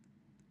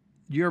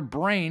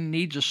brain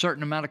needs a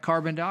certain amount of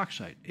carbon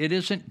dioxide. It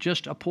isn't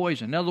just a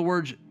poison. In other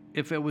words,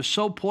 if it was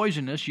so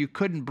poisonous you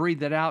couldn't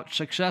breathe it out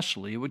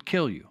successfully, it would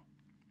kill you.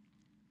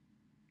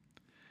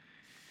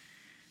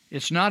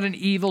 It's not an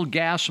evil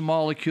gas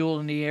molecule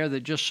in the air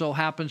that just so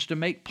happens to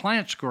make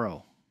plants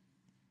grow.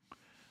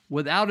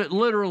 Without it,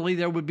 literally,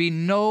 there would be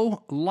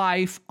no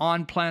life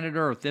on planet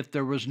Earth if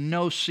there was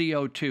no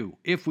CO2.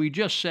 If we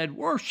just said,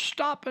 we're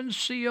stopping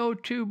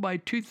CO2 by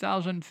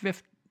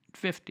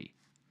 2050.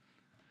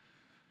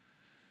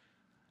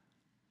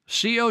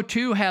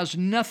 CO2 has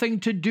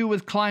nothing to do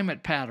with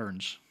climate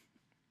patterns.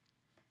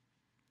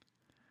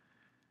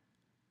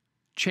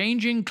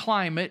 Changing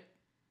climate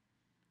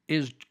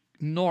is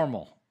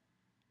normal.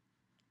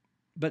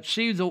 But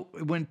see,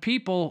 when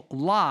people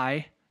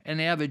lie and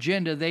they have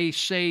agenda, they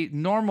say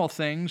normal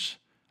things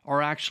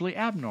are actually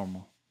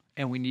abnormal,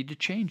 and we need to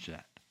change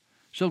that.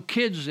 So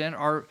kids then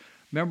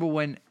remember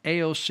when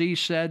AOC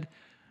said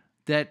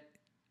that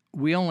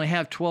we only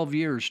have 12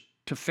 years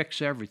to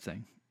fix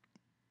everything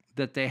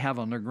that they have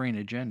on their green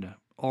agenda,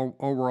 or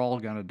we're all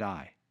going to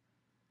die.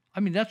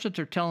 I mean, that's what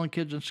they're telling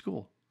kids in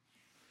school.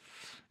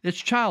 It's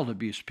child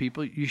abuse,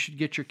 people. You should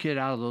get your kid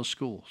out of those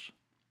schools.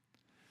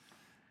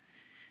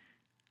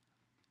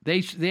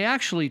 They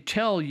actually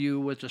tell you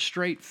with a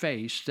straight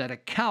face that a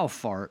cow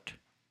fart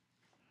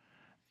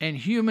and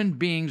human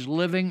beings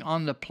living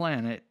on the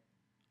planet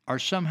are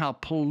somehow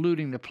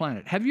polluting the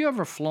planet. Have you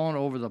ever flown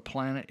over the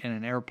planet in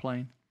an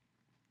airplane?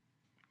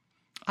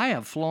 I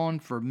have flown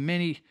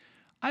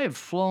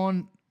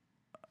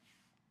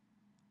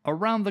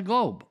around the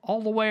globe,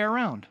 all the way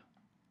around,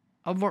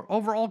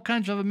 over all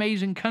kinds of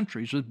amazing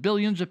countries with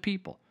billions of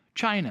people.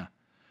 China,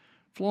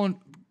 flowing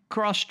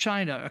across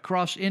China,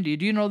 across India.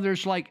 Do you know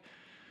there's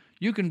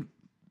you can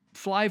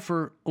fly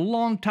for a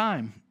long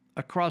time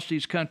across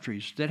these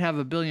countries that have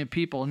 1 billion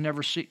people and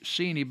never see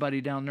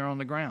anybody down there on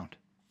the ground.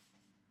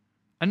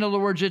 In other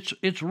words,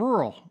 it's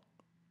rural.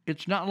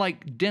 It's not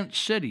like dense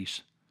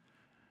cities.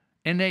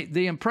 And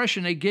the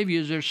impression they give you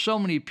is there's so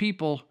many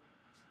people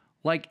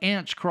like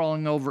ants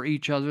crawling over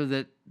each other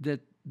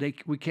that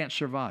we can't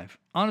survive.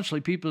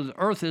 Honestly, people, the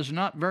earth is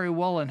not very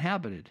well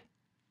inhabited.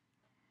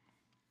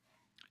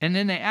 And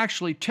then they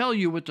actually tell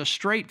you with a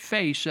straight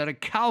face that a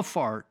cow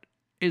fart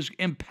is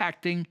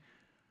impacting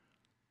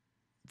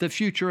the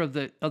future of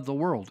the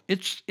world.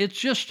 It's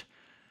just,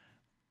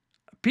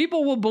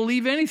 people will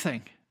believe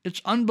anything.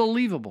 It's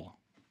unbelievable.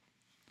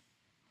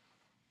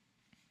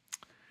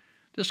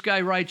 This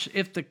guy writes,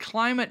 if the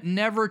climate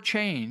never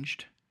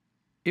changed,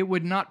 it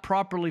would not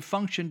properly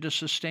function to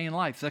sustain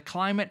life. The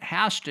climate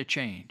has to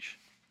change.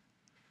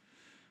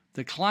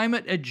 The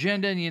climate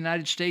agenda in the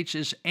United States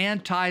is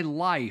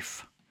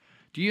anti-life.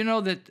 Do you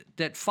know that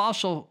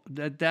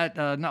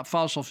not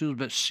fossil fuels,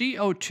 but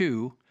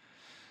CO2,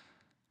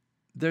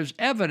 there's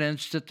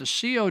evidence that the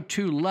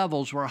CO2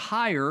 levels were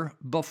higher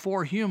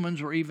before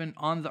humans were even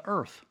on the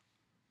earth.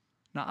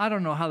 Now, I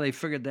don't know how they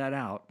figured that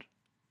out,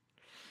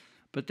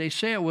 but they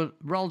say it with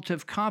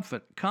relative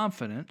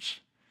confidence.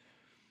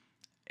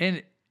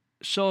 And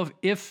so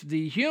if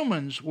the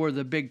humans were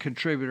the big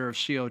contributor of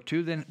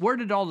CO2, then where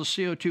did all the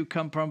CO2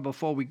 come from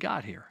before we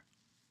got here?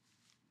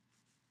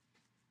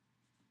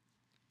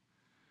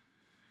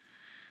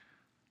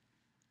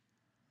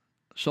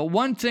 So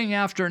one thing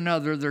after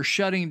another, they're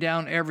shutting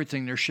down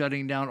everything. They're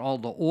shutting down all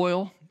the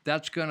oil.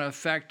 That's going to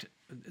affect,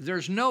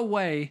 there's no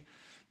way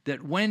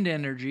that wind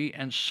energy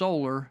and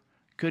solar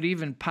could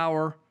even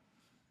power,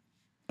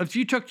 if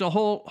you took the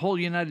whole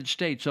United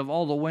States of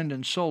all the wind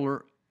and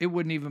solar, it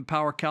wouldn't even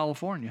power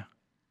California.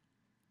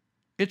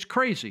 It's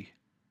crazy.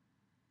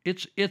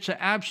 It's an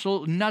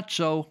absolute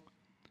nutso.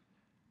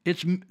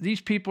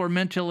 These people are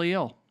mentally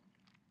ill.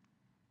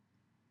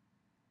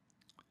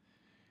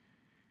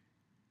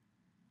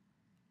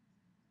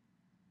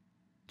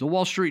 The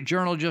Wall Street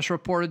Journal just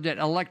reported that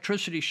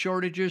electricity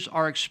shortages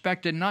are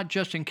expected not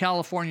just in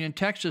California and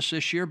Texas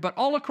this year, but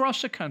all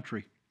across the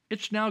country.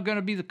 It's now going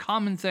to be the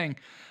common thing.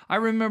 I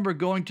remember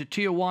going to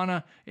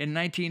Tijuana in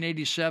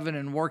 1987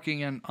 and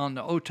working on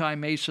the Otay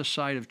Mesa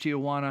side of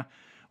Tijuana,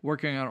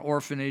 working on an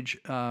orphanage,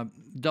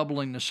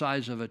 doubling the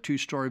size of a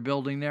 2-story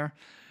building there.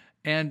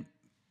 And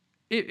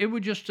it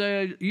would just,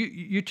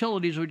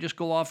 utilities would just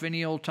go off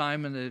any old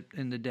time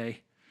in the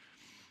day.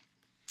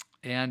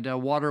 And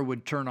water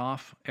would turn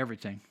off,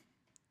 everything.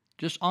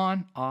 Just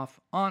on, off,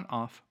 on,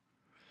 off.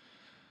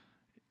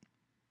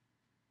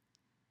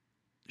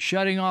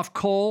 Shutting off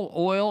coal,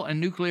 oil, and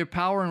nuclear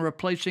power and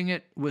replacing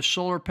it with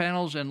solar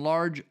panels and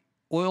large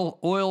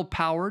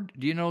oil-powered.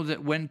 Do you know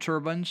that wind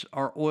turbines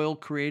are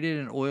oil-created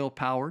and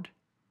oil-powered?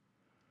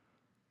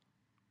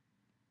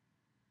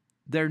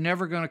 They're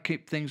never going to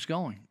keep things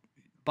going.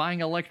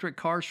 Buying electric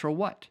cars for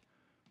what?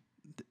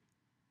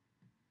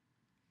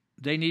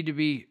 They need to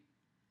be...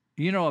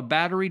 You know, a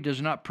battery does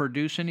not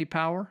produce any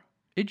power.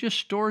 It just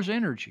stores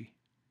energy.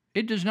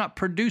 It does not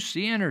produce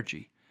the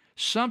energy.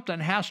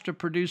 Something has to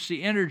produce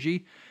the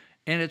energy,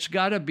 and it's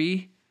got to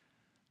be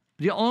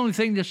the only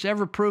thing that's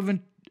ever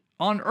proven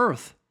on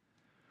Earth.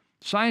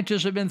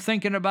 Scientists have been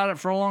thinking about it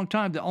for a long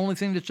time. The only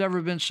thing that's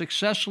ever been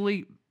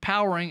successfully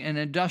powering an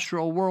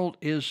industrial world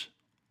is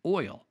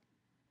oil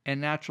and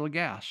natural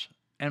gas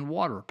and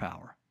water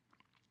power.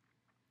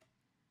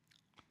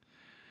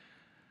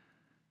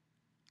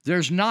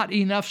 There's not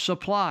enough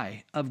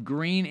supply of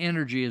green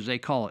energy, as they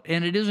call it,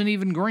 and it isn't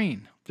even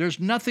green. There's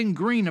nothing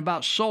green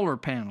about solar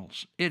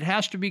panels. It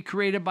has to be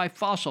created by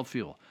fossil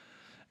fuel.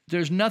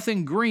 There's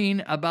nothing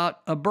green about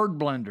a bird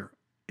blender.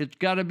 It's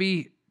got to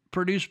be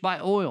produced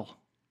by oil.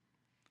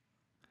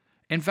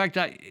 In fact,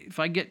 if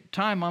I get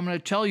time, I'm going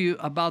to tell you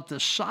about the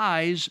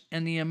size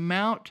and the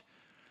amount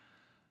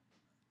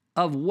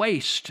of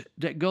waste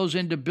that goes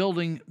into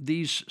building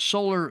these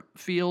solar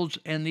fields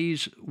and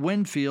these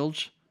wind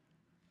fields.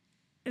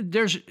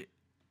 There's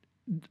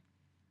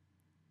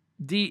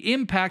the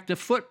impact, the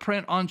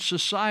footprint on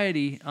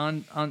society,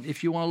 on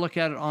if you want to look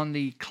at it on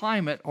the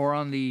climate or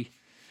on the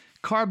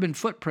carbon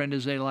footprint,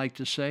 as they like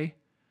to say.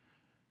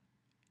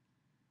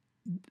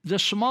 The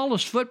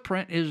smallest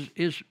footprint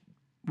is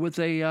with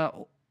an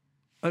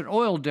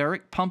oil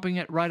derrick pumping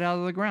it right out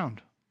of the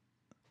ground.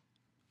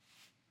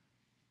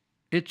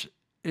 It's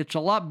a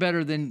lot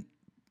better than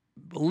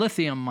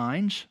lithium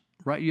mines.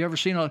 Right? You ever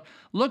seen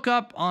look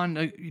up on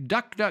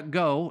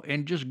DuckDuckGo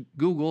and just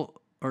Google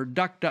or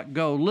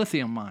DuckDuckGo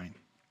lithium mine.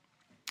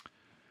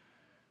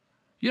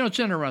 You know, it's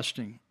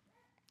interesting.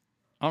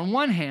 On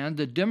one hand,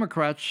 the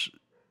Democrats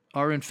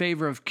are in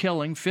favor of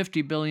killing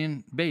 50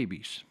 billion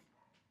babies.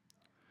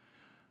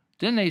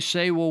 Then they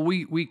say, well,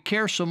 we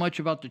care so much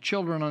about the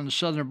children on the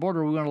southern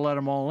border, we're going to let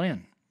them all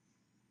in.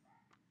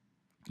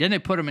 Then they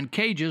put them in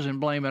cages and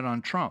blame it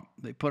on Trump.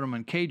 They put them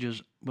in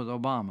cages with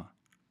Obama.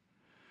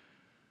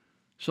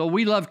 So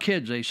we love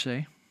kids, they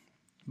say,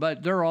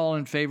 but they're all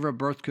in favor of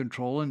birth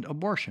control and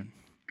abortion.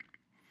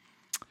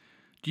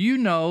 Do you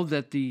know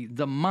that the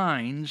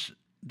mines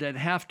that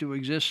have to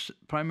exist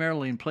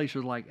primarily in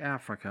places like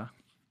Africa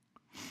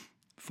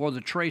for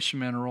the trace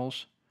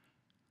minerals,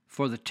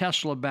 for the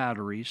Tesla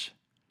batteries,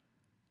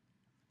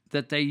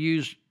 that they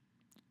use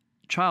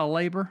child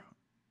labor,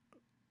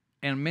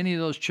 and many of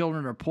those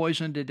children are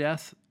poisoned to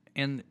death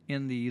in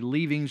the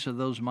leavings of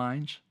those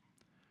mines?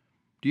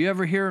 Do you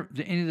ever hear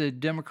any of the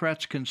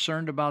Democrats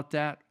concerned about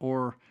that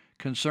or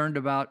concerned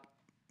about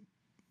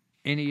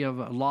any of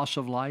loss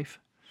of life?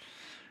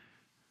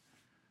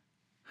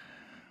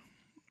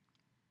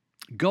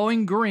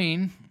 Going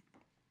green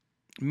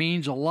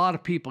means a lot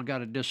of people got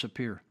to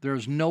disappear.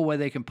 There's no way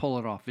they can pull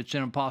it off. It's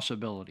an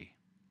impossibility.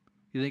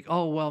 You think,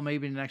 oh, well,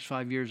 maybe in the next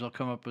 5 years they'll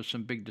come up with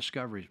some big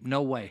discoveries.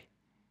 No way.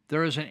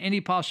 There isn't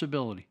any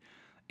possibility.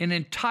 An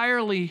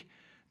entirely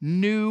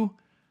new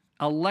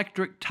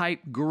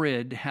electric-type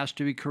grid has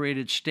to be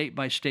created state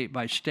by state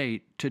by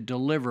state to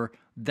deliver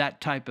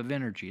that type of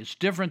energy. It's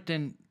different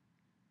than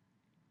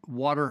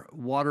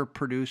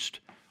water-produced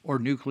or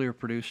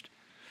nuclear-produced.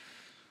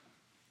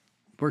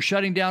 We're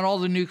shutting down all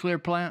the nuclear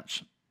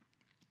plants.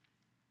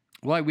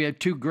 Well, we had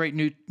two great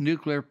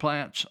nuclear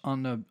plants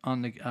on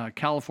the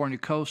California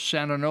coast,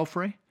 San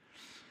Onofre,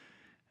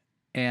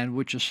 and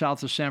which is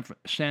south of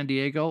San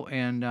Diego,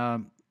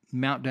 and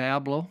Mount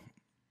Diablo,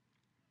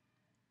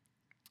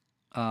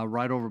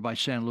 right over by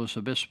San Luis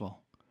Obispo.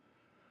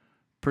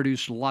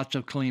 Produced lots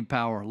of clean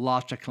power,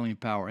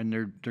 and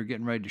they're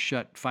getting ready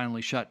to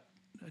finally shut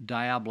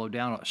Diablo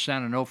down.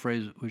 San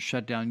Onofre was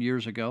shut down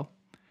years ago.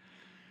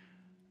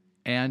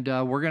 And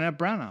we're going to have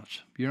brownouts.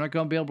 You're not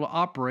going to be able to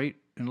operate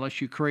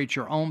unless you create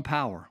your own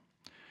power.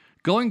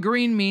 Going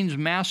green means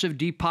massive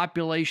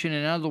depopulation,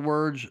 in other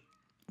words,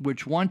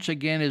 which once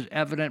again is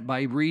evident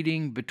by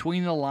reading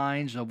between the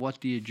lines of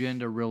what the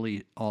agenda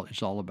really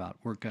is all about.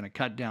 We're going to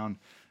cut down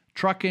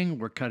trucking.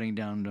 We're cutting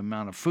down the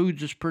amount of food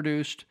that's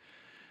produced.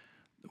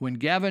 When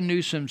Gavin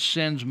Newsom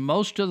sends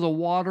most of the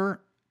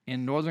water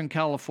in Northern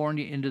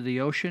California into the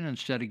ocean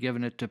instead of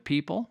giving it to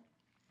people,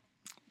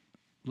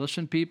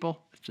 listen,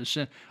 people, it's a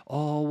sin.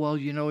 Oh, well,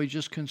 he's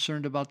just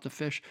concerned about the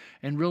fish.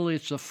 And really,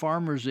 it's the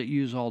farmers that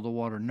use all the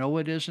water. No,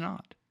 it is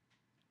not.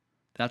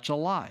 That's a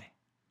lie.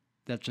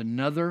 That's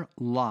another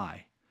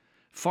lie.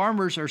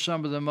 Farmers are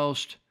some of the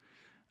most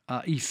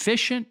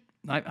efficient.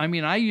 I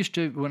mean, I used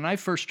to, when I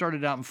first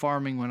started out in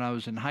farming when I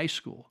was in high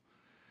school,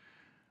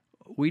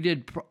 we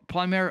did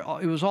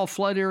it was all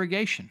flood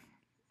irrigation.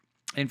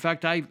 In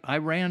fact, I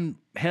ran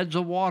heads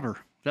of water.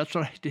 That's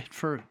what I did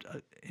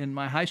in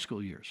my high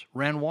school years,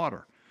 ran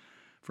water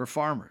for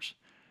farmers.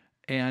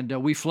 And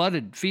we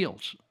flooded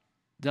fields.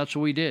 That's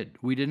what we did.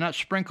 We did not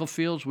sprinkle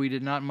fields. We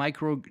did not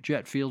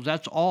microjet fields.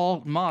 That's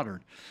all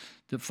modern.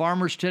 The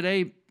farmers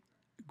today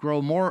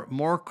grow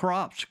more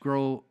crops,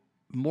 grow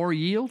more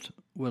yield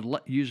with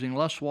using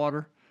less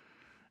water,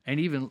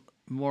 and even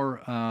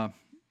more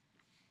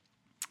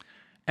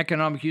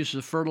economic use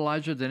of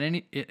fertilizer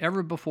than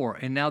ever before.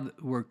 And now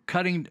we're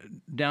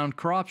cutting down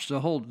crops.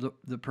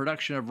 The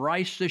production of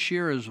rice this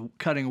year is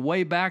cutting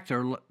way back.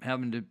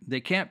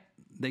 They can't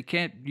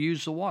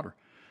use the water.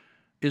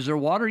 Is there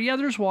water? Yeah,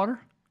 there's water,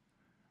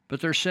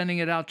 but they're sending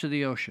it out to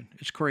the ocean.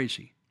 It's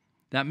crazy.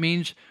 That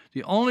means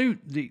the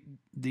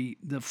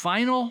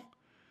final,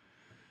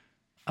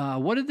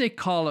 what did they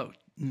call it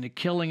in the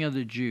killing of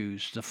the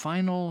Jews? The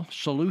final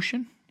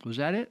solution? Was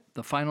that it?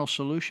 The final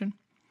solution?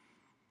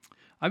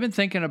 I've been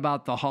thinking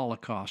about the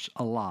Holocaust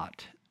a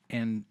lot,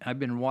 and I've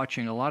been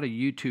watching a lot of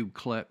YouTube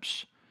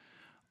clips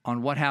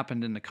on what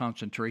happened in the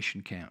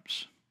concentration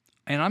camps.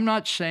 And I'm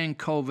not saying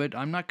COVID,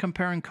 I'm not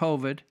comparing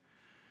COVID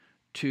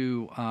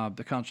to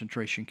the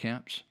concentration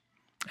camps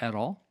at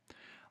all.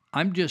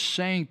 I'm just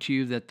saying to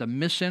you that the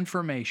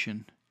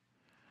misinformation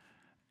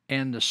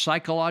and the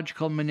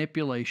psychological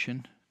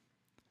manipulation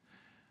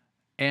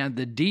and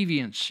the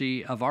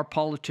deviancy of our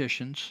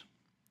politicians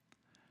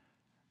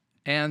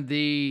and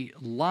the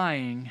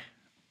lying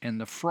and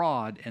the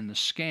fraud and the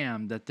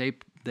scam that they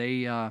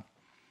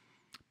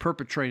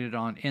perpetrated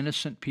on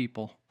innocent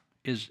people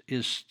is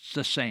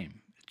the same.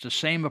 It's the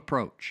same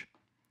approach.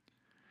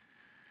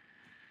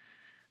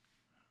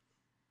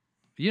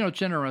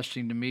 It's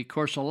interesting to me. Of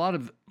course, a lot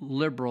of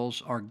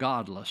liberals are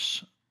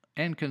godless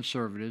and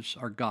conservatives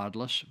are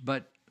godless,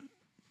 but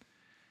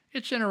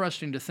it's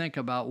interesting to think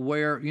about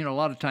where, a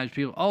lot of times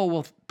people,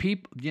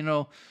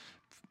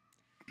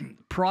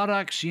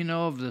 products,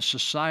 of the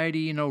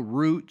society,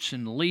 roots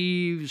and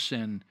leaves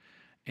and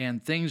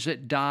things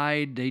that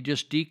died, they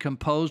just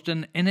decomposed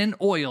and then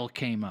oil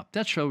came up.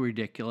 That's so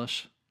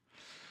ridiculous.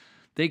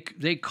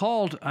 They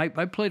called, I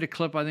played a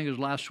clip, I think it was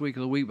last week or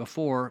the week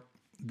before,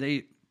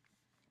 they've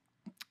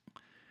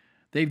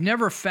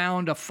never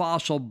found a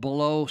fossil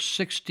below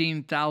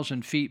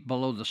 16,000 feet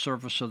below the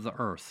surface of the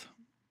earth.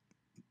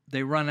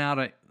 They run out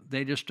of,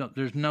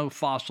 there's no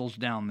fossils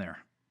down there.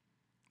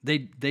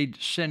 They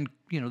send,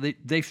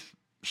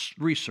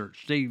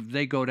 research.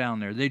 They go down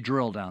there. They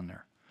drill down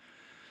there.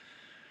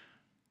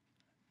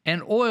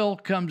 And oil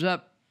comes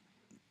up.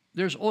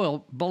 There's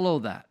oil below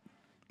that.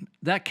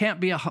 That can't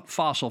be a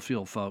fossil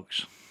fuel,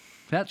 folks.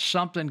 That's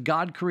something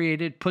God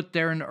created, put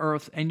there in the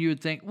earth, and you would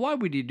think, why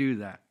would he do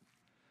that?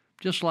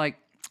 Just like,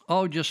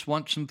 just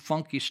want some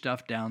funky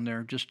stuff down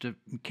there, just in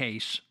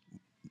case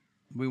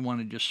we want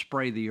to just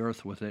spray the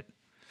earth with it.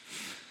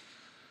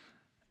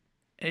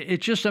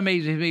 It's just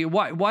amazing to me.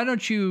 Why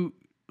don't you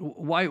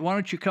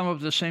come up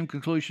with the same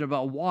conclusion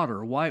about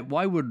water?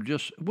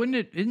 Isn't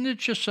it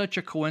just such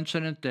a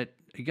coincidence that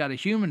you got a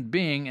human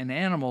being and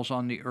animals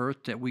on the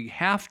earth that we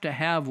have to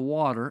have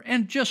water,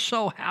 and just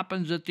so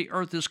happens that the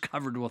earth is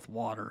covered with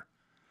water?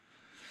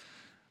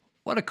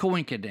 What a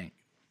coinkydink.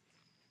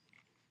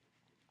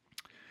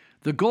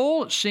 The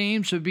goal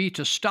seems to be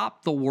to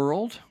stop the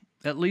world,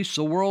 at least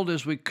the world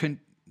as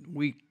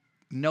we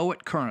know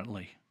it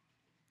currently,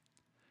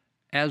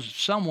 as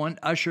someone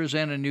ushers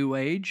in a new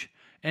age,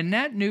 and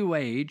that new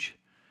age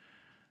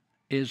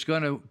is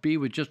going to be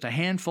with just a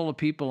handful of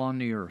people on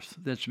the earth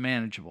that's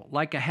manageable,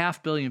 like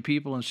 500 million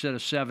people instead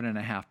of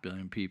 7.5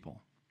 billion people.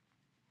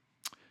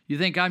 You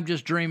think I'm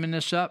just dreaming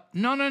this up?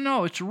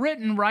 No. It's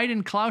written right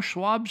in Klaus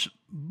Schwab's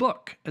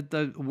book at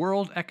the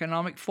World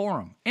Economic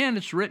Forum, and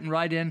it's written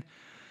right in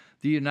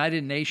the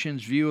United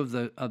Nations view of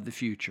the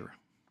future.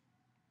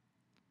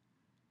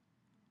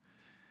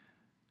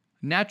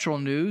 Natural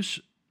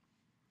News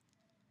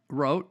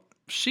wrote,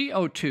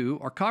 CO2,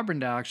 or carbon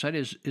dioxide,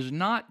 is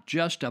not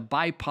just a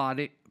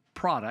byproduct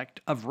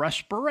of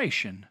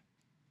respiration.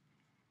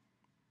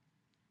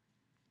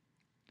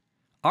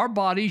 Our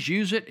bodies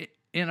use it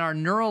in our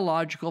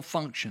neurological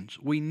functions.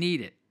 We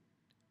need it.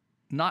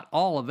 Not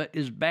all of it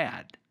is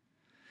bad.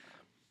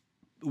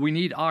 We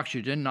need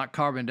oxygen, not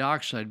carbon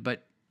dioxide,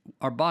 but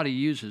our body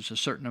uses a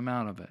certain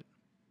amount of it.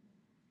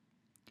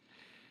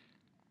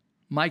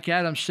 Mike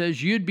Adams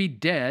says you'd be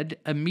dead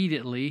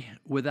immediately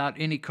without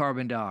any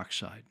carbon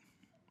dioxide.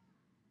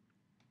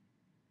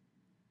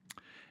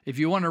 If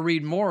you want to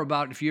read more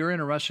about, if you're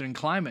interested in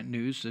climate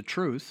news, the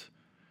truth,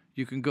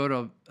 you can go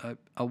to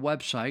a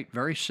website,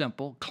 very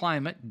simple,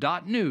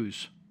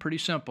 climate.news. Pretty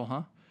simple,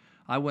 huh?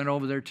 I went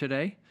over there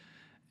today,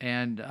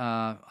 and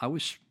I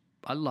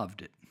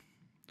loved it.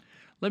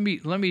 Let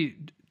me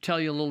tell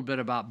you a little bit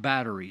about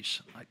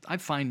batteries. I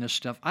find this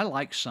stuff, I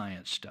like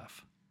science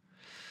stuff.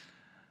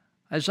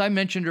 As I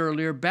mentioned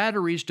earlier,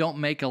 batteries don't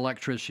make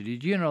electricity.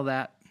 Do you know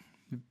that?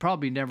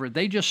 Probably never.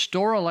 They just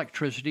store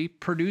electricity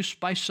produced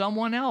by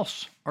someone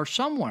else or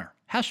somewhere.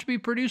 Has to be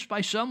produced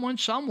by someone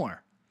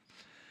somewhere.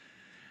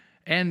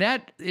 And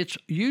that it's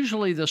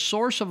usually the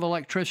source of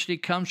electricity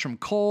comes from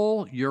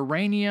coal,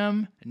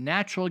 uranium,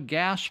 natural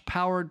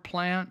gas-powered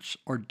plants,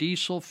 or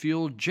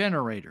diesel-fueled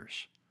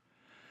generators.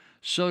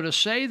 So to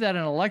say that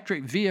an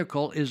electric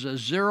vehicle is a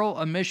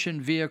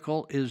zero-emission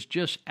vehicle is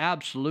just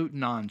absolute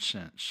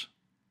nonsense.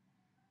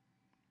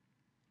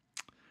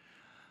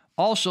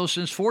 Also,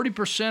 since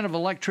 40% of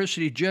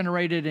electricity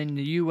generated in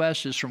the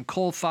U.S. is from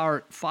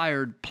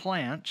coal-fired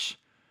plants,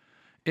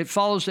 it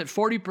follows that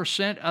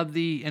 40% of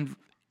the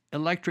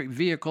electric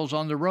vehicles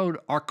on the road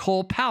are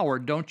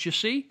coal-powered, don't you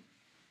see?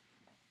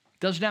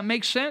 Doesn't that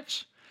make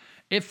sense?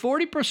 If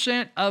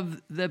 40% of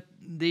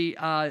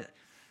the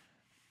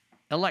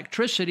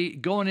electricity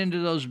going into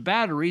those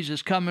batteries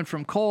is coming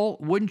from coal,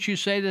 wouldn't you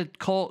say that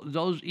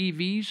those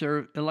EVs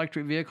or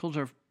electric vehicles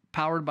are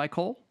powered by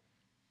coal?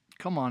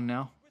 Come on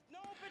now.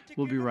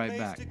 We'll be right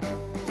back.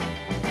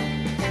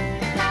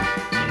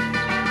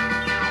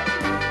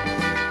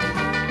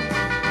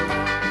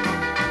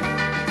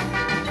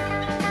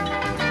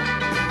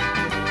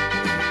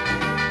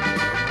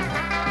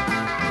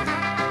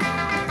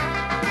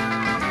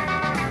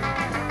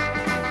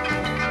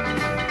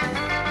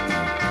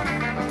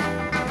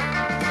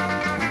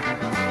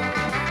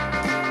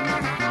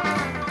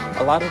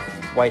 A lot of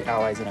white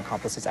allies and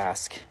accomplices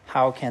ask,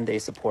 how can they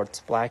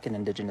support Black and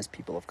Indigenous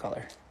people of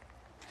color?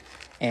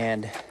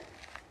 And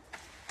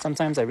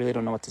sometimes I really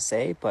don't know what to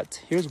say,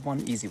 but here's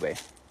one easy way.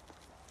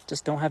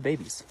 Just don't have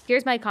babies.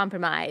 Here's my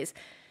compromise.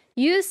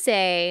 You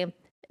say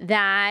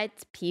that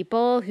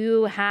people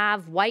who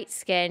have white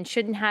skin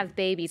shouldn't have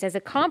babies. As a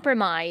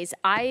compromise,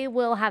 I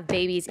will have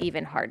babies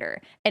even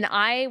harder. And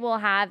I will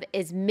have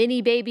as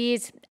many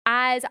babies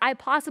as I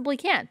possibly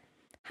can.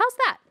 How's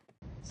that?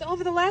 So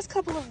over the last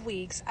couple of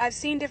weeks, I've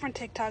seen different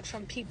TikToks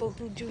from people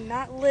who do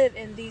not live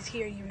in these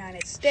here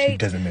United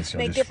States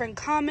make different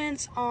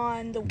comments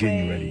on the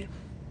way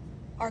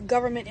our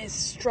government is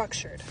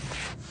structured.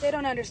 They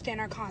don't understand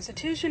our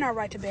Constitution, our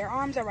right to bear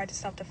arms, our right to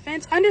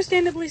self-defense.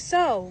 Understandably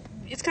so.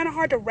 It's kind of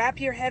hard to wrap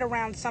your head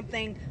around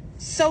something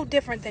so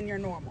different than your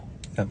normal.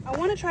 I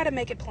want to try to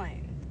make it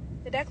plain.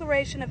 The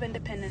Declaration of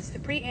Independence, the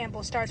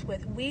preamble, starts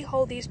with, "We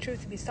hold these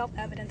truths to be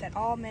self-evident that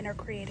all men are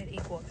created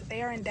equal, that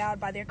they are endowed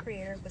by their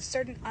Creator with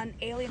certain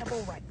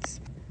unalienable rights."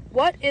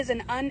 What is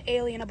an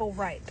unalienable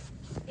right?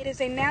 It is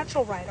a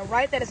natural right, a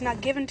right that is not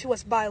given to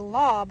us by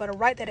law, but a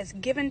right that is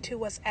given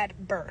to us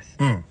at birth.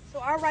 So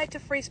our right to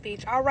free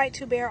speech, our right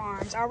to bear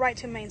arms, our right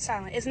to remain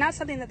silent is not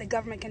something that the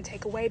government can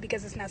take away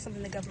because it's not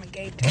something the government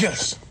gave to us.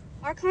 Yes.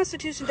 Our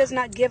Constitution does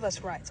not give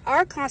us rights.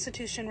 Our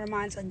Constitution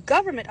reminds the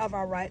government of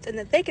our rights and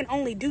that they can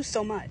only do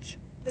so much.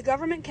 The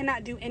government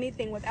cannot do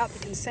anything without the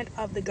consent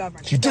of the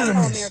governed. That's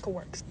how America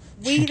works.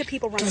 We, the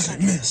people, run the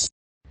country.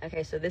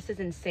 Okay, so this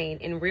is insane.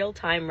 In real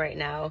time right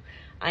now,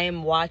 I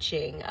am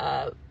watching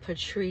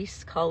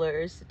Patrisse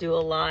Cullors do a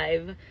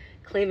live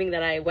claiming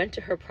that I went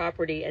to her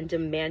property and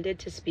demanded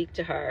to speak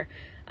to her.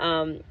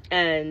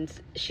 And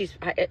she's,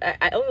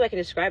 I only way I can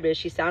describe it is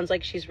she sounds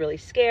like she's really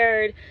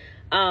scared.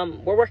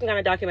 We're working on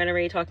a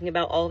documentary talking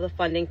about all of the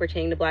funding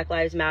pertaining to Black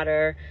Lives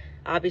Matter.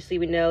 Obviously,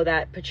 we know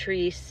that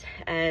Patrisse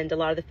and a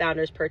lot of the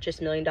founders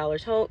purchased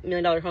 $1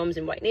 million homes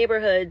in white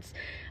neighborhoods.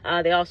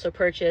 They also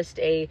purchased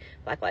a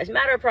Black Lives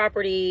Matter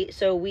property.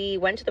 So we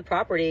went to the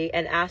property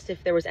and asked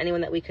if there was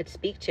anyone that we could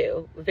speak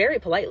to, very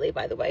politely,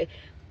 by the way.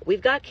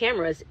 We've got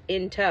cameras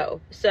in tow,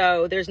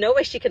 so there's no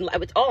way she can,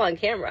 it's all on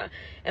camera.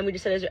 And we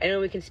just said, is there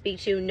anyone we can speak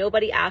to?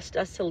 Nobody asked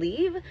us to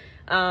leave.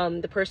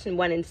 The person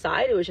went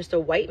inside. It was just a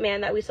white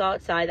man that we saw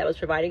outside that was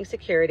providing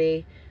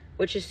security,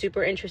 which is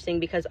super interesting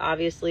because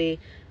obviously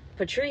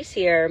Patrisse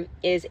here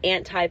is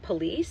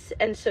anti-police.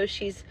 And so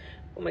she's,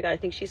 oh my God, I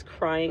think she's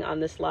crying on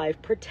this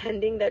live,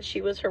 pretending that she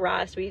was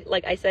harassed. We,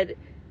 like I said,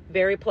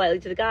 very politely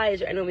to the guy,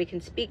 is there anyone we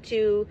can speak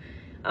to?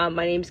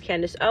 My name's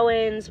Candace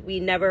Owens. We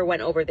never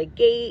went over the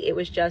gate. It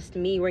was just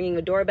me ringing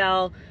the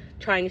doorbell,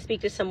 trying to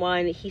speak to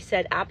someone. He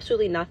said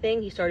absolutely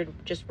nothing. He started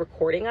just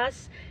recording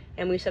us.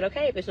 And we said,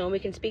 okay, if there's no one we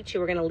can speak to,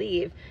 we're going to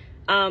leave.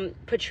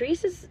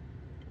 Patrisse is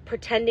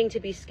pretending to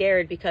be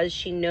scared because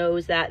she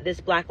knows that this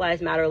Black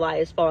Lives Matter lie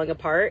is falling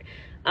apart.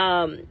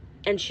 And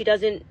she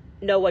doesn't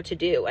know what to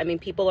do. I mean,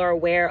 people are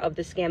aware of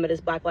the scam that is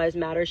Black Lives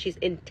Matter. She's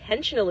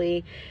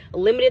intentionally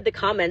limited the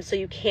comments, so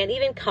you can't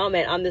even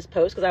comment on this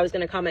post, because I was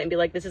going to comment and be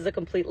like, this is a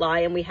complete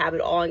lie, and we have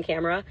it all on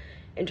camera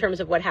in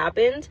terms of what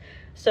happened.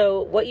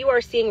 So what you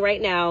are seeing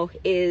right now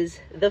is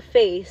the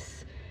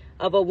face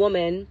of a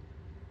woman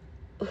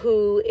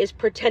who is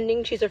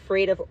pretending she's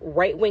afraid of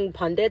right-wing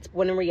pundits,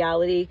 when in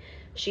reality,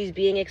 she's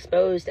being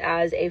exposed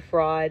as a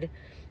fraud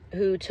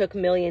who took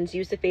millions,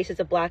 used the faces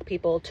of Black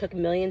people, took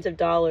millions of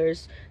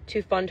dollars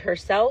to fund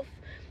herself,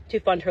 to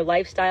fund her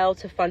lifestyle,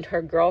 to fund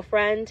her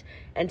girlfriend,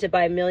 and to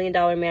buy $1 million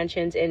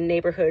mansions in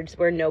neighborhoods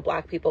where no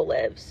Black people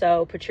live.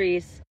 So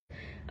Patrisse,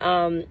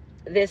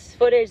 this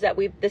footage that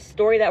this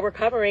story that we're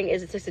covering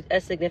is a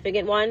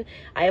significant one.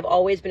 I have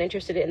always been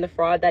interested in the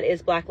fraud that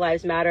is Black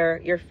Lives Matter,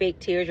 your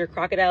fake tears, your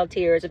crocodile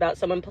tears about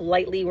someone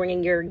politely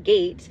ringing your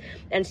gate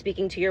and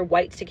speaking to your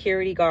white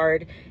security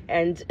guard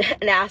and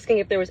asking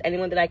if there was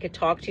anyone that I could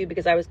talk to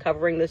because I was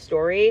covering the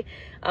story.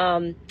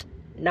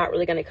 Not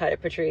really going to cut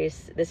it,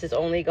 Patrisse. This is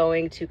only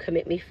going to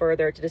commit me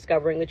further to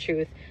discovering the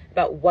truth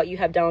about what you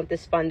have done with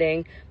this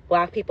funding.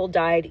 Black people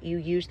died. You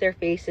used their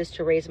faces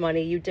to raise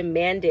money. You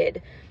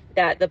demanded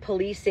that the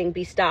policing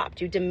be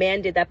stopped. You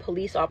demanded that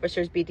police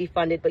officers be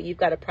defunded, but you've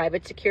got a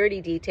private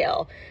security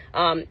detail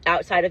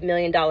outside of $1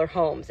 million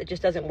homes. It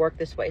just doesn't work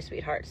this way,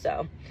 sweetheart.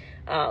 So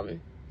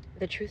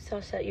the truth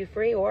shall set you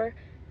free, or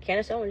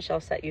Candace Owens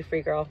shall set you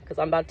free, girl, because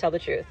I'm about to tell the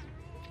truth.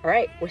 All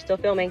right, we're still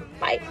filming.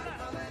 Bye.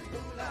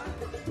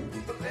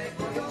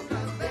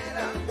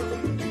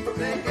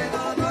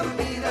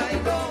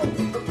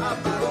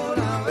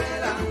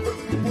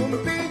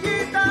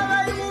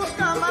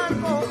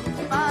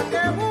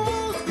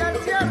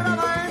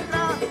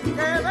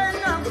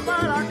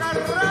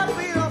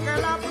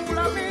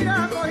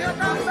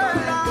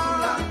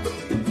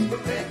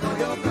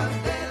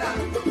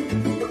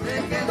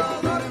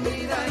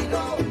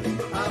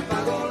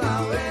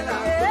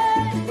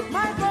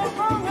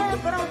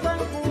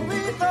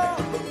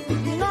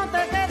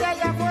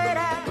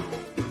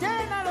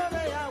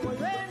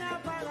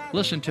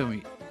 Listen to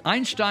me.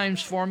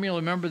 Einstein's formula,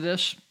 remember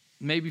this?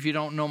 Maybe if you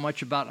don't know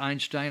much about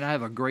Einstein, I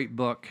have a great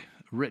book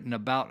written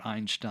about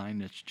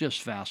Einstein. It's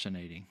just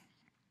fascinating.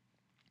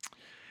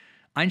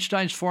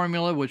 Einstein's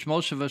formula, which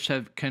most of us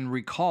can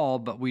recall,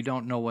 but we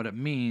don't know what it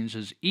means,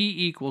 is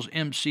E =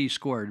 mc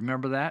squared.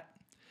 Remember that?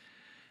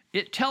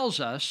 It tells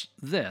us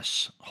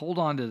this, hold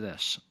on to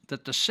this,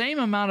 that the same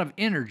amount of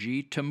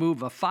energy to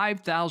move a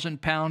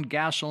 5,000-pound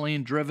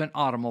gasoline-driven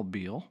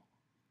automobile,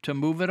 to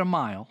move it a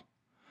mile,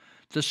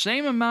 the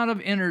same amount of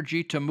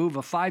energy to move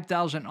a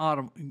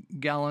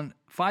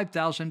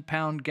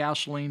 5,000-pound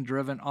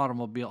gasoline-driven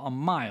automobile a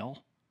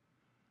mile,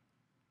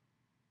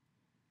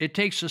 it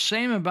takes the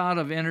same amount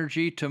of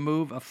energy to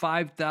move a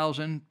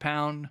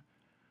 5,000-pound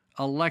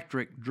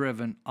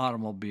electric-driven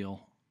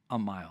automobile a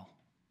mile.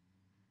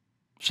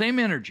 Same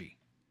energy.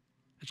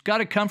 It's got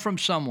to come from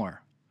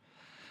somewhere.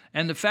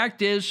 And the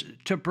fact is,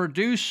 to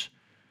produce,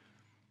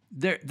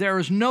 there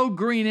is no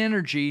green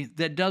energy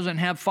that doesn't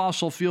have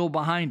fossil fuel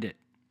behind it.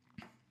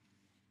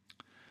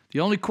 The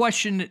only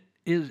question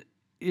is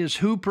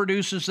who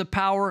produces the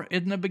power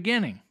in the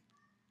beginning?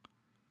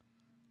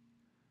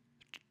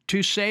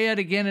 To say it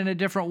again in a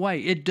different way,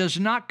 it does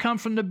not come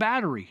from the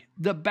battery.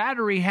 The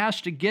battery has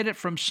to get it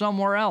from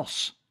somewhere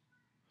else.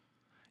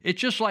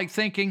 It's just like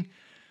thinking,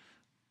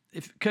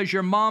 because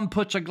your mom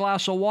puts a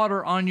glass of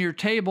water on your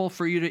table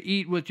for you to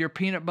eat with your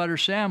peanut butter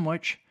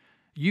sandwich,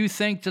 you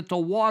think that the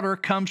water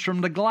comes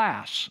from the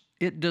glass.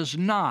 It does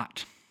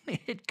not.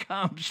 It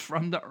comes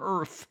from the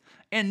earth,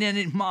 and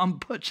then mom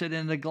puts it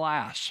in the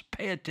glass.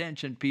 Pay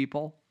attention,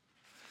 people.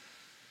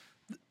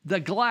 The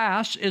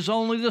glass is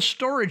only the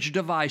storage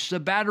device.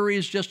 The battery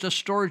is just a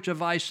storage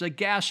device. The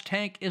gas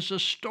tank is a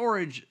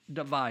storage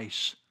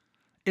device.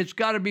 It's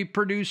got to be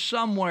produced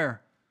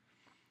somewhere.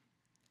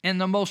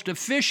 And the most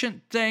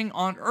efficient thing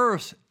on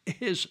earth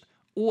is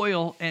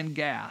oil and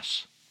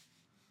gas.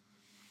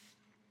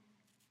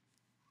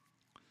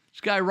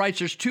 This guy writes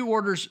there's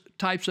two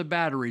types of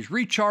batteries,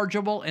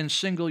 rechargeable and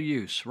single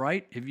use,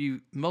 right?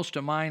 Most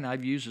of mine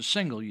I've used as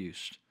single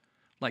use,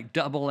 like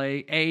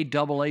AA,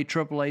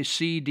 AAA,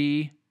 C,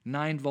 D,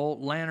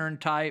 9-volt, lantern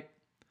type.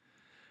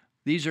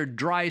 These are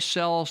dry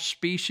cell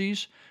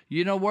species.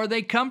 You know where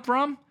they come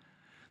from?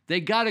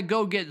 They got to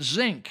go get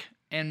zinc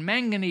and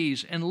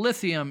manganese and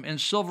lithium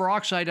and silver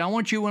oxide. I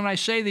want you, when I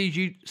say these,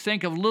 you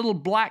think of little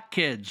black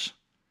kids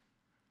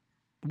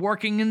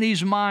working in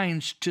these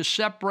mines to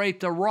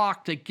separate the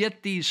rock to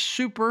get these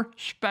super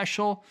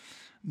special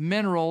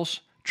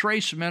minerals,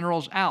 trace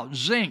minerals out.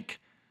 Zinc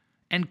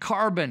and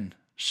carbon,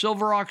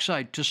 silver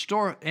oxide to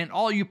store, and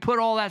you put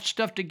all that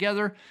stuff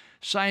together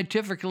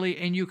scientifically,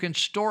 and you can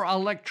store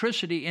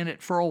electricity in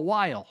it for a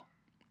while.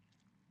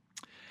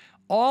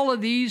 All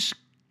of these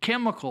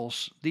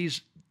chemicals,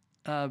 these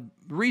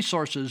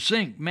resources,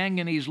 zinc,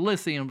 manganese,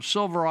 lithium,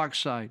 silver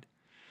oxide,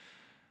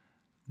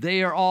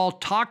 they are all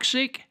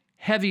toxic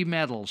heavy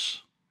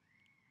metals.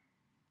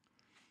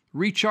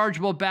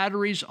 Rechargeable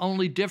batteries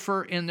only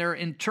differ in their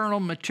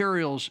internal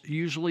materials,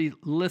 usually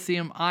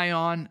lithium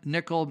ion,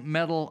 nickel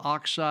metal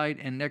oxide,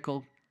 and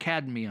nickel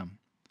cadmium.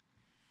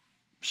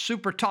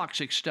 Super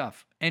toxic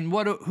stuff. And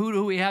who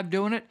do we have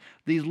doing it?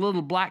 These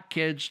little black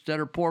kids that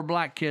are poor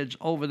black kids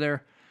over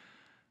there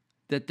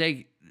that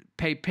they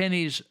pay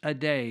pennies a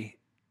day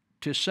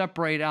to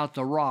separate out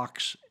the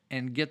rocks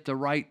and get the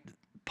right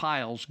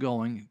piles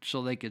going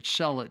so they could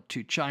sell it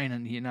to China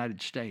and the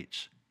United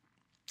States.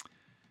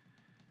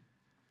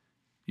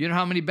 You know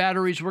how many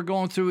batteries we're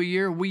going through a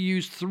year? We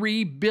use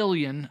 3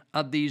 billion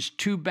of these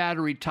two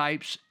battery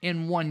types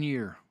in 1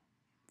 year.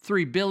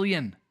 3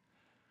 billion.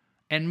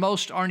 And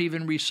most aren't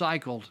even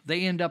recycled.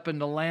 They end up in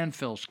the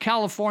landfills.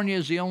 California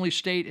is the only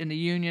state in the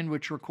union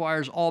which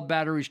requires all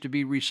batteries to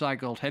be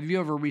recycled. Have you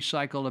ever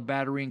recycled a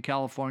battery in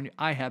California?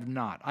 I have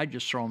not. I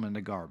just throw them in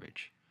the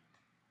garbage.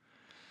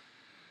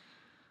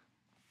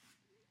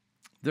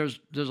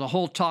 There's a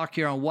whole talk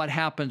here on what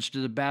happens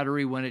to the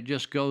battery when it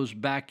just goes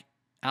back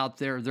out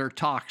there. They're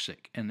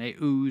toxic, and they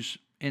ooze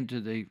into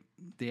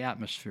the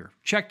atmosphere.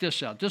 Check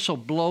this out. This will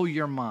blow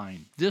your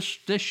mind. This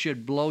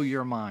should blow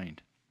your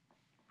mind.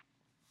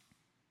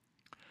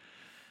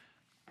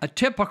 A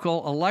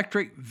typical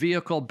electric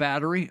vehicle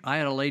battery, I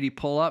had a lady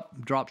pull up,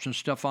 drop some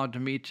stuff onto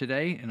me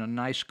today in a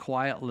nice,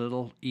 quiet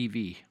little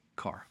EV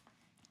car.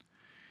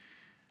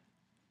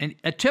 And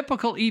a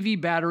typical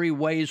EV battery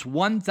weighs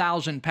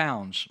 1,000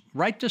 pounds.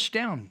 Write this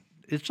down.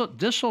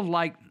 This will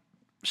like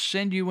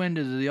send you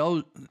into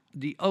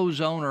the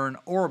ozone or an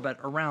orbit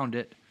around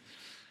it.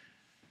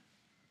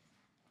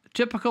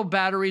 Typical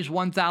batteries,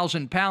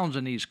 1,000 pounds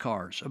in these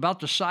cars, about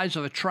the size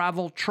of a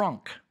travel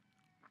trunk.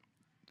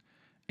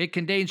 It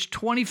contains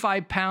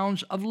 25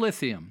 pounds of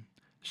lithium,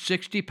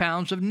 60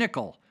 pounds of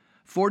nickel,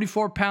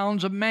 44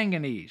 pounds of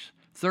manganese,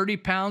 30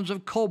 pounds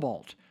of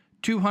cobalt,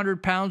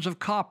 200 pounds of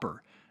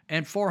copper,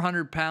 and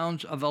 400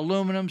 pounds of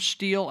aluminum,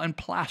 steel, and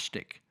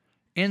plastic.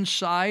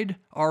 Inside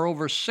are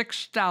over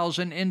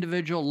 6,000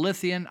 individual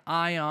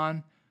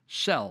lithium-ion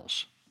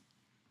cells.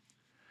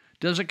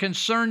 Does it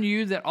concern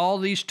you that all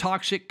these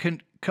toxic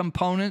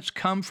components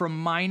come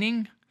from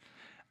mining?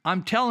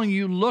 I'm telling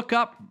you, look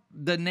up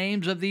the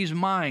names of these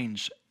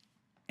mines,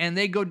 and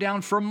they go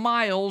down for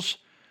miles,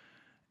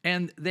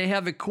 and they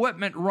have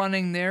equipment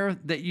running there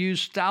that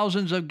use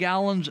thousands of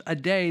gallons a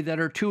day that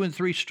are 2 and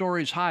 3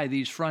 stories high,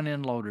 these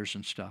front-end loaders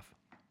and stuff.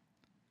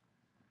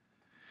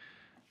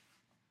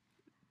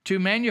 To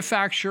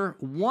manufacture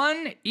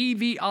one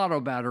EV auto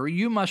battery,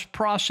 you must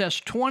process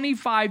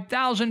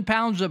 25,000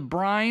 pounds of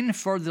brine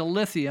for the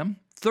lithium,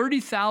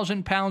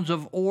 30,000 pounds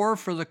of ore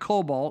for the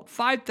cobalt,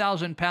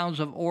 5,000 pounds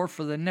of ore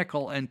for the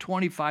nickel, and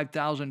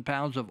 25,000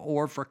 pounds of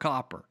ore for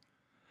copper.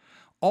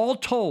 All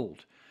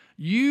told,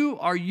 you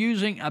are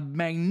using a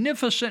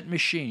magnificent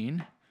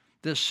machine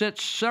that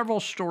sits several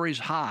stories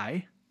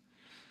high.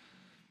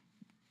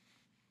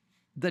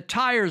 The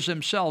tires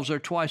themselves are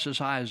twice as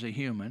high as a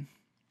human.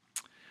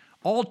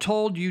 All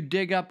told, you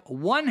dig up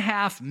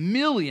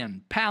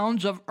 500,000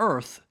 pounds of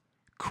earth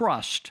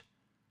crust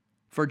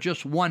for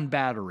just one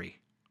battery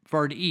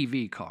for an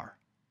EV car,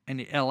 an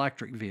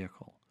electric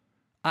vehicle.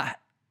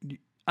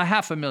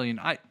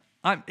 500,000.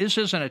 This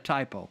isn't a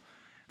typo.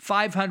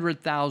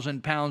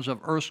 500,000 pounds of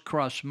earth's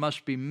crust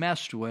must be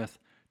messed with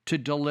to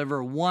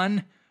deliver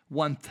one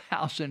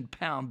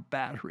 1,000-pound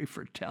battery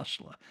for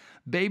Tesla.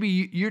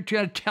 Baby, you're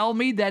going to tell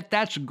me that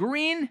that's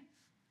green?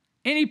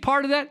 Any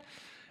part of that?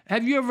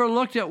 Have you ever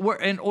looked at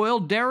an oil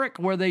derrick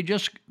where they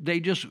just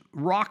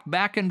rock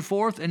back and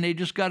forth and they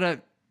just got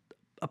a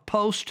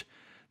post?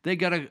 They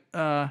got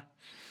a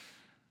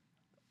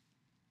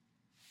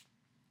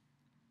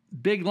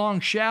big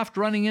long shaft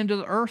running into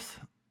the earth,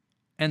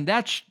 and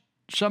that's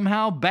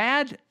somehow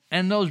bad?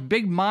 And those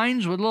big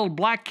mines with little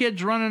black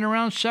kids running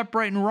around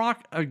separating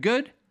rock are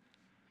good?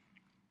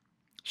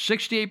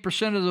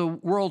 68% of the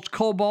world's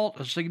cobalt,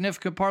 a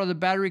significant part of the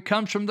battery,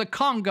 comes from the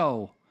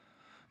Congo.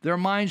 Their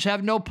mines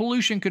have no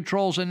pollution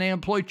controls, and they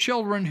employ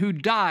children who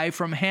die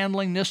from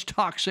handling this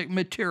toxic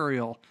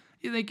material.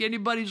 You think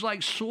anybody's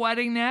like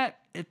sweating that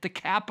at the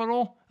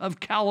capital of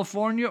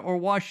California or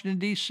Washington,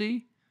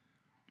 D.C.?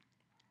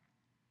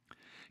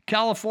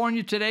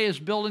 California today is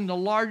building the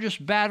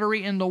largest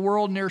battery in the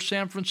world near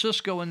San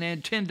Francisco, and they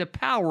intend to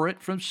power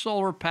it from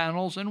solar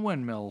panels and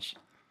windmills.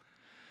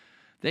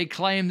 They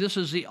claim this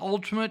is the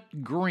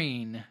ultimate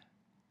green.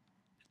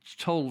 It's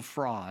total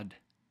fraud.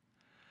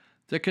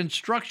 The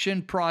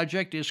construction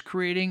project is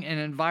creating an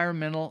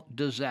environmental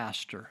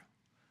disaster.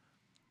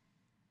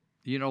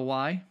 You know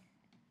why?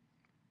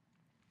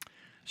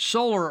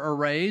 Solar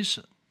arrays,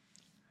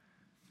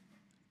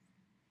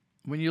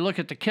 when you look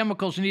at the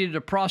chemicals needed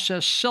to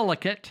process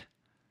silicate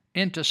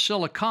into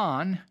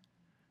silicon,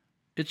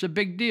 it's a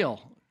big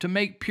deal. To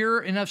make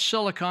pure enough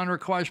silicon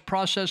requires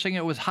processing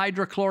it with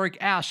hydrochloric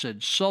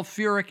acid,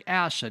 sulfuric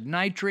acid,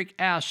 nitric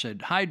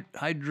acid,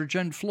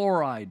 hydrogen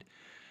fluoride,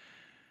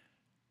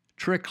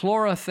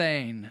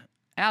 trichloroethane,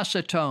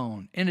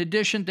 acetone. In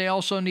addition, they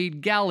also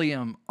need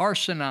gallium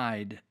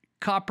arsenide,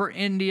 copper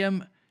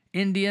indium,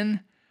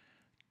 gallium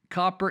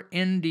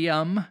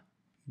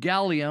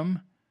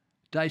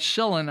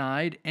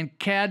diselenide, and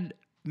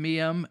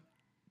cadmium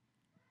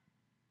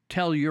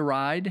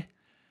telluride,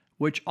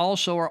 which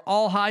also are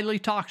all highly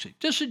toxic.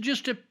 This is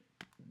just to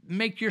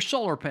make your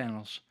solar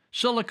panels.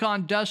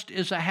 Silicon dust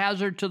is a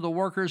hazard to the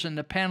workers, and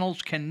the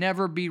panels can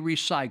never be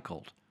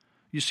recycled.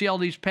 You see all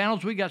these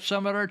panels? We got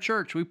some at our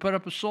church. We put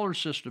up a solar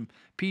system.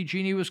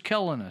 PG&E was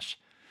killing us.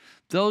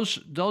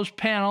 Those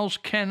panels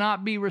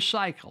cannot be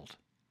recycled.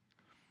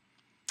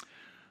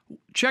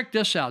 Check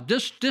this out.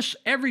 This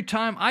every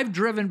time I've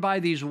driven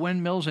by these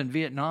windmills in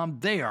Vietnam,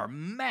 they are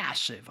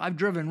massive. I've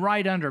driven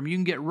right under them. You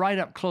can get right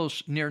up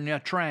close near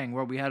Nha Trang,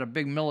 where we had a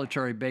big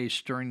military base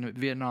during the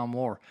Vietnam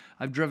War.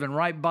 I've driven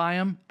right by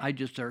them.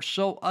 They're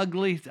so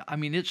ugly. I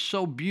mean, it's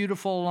so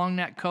beautiful along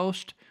that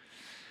coast.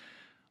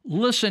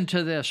 Listen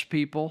to this,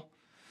 people.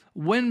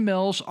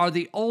 Windmills are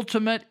the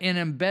ultimate in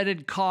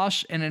embedded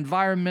costs and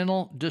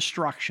environmental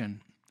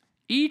destruction.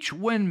 Each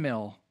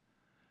windmill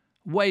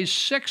weighs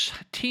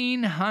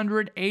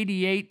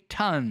 1,688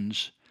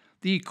 tons,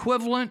 the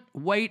equivalent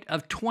weight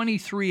of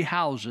 23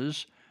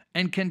 houses,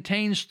 and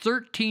contains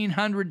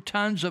 1,300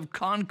 tons of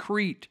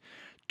concrete,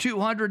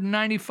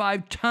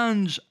 295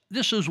 tons,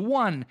 this is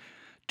one,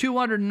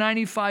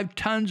 295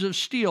 tons of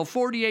steel,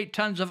 48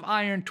 tons of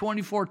iron,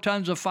 24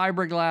 tons of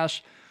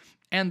fiberglass,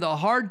 and the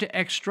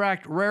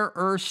hard-to-extract rare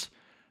earth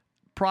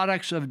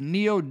products of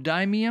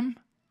neodymium,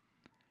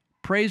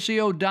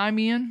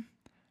 praseodymium,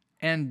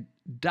 and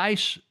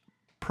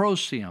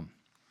dysprosium.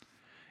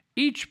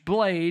 Each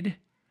blade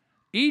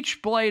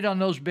on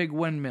those big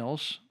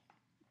windmills,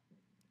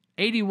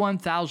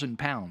 81,000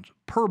 pounds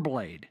per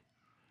blade.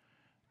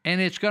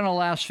 And it's going to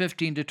last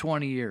 15 to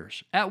 20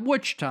 years, at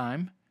which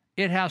time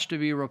it has to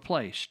be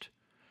replaced.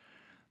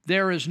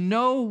 There is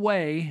no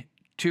way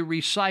to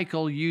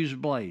recycle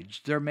used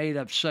blades. They're made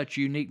of such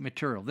unique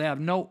material. They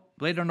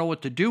don't know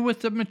what to do with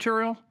the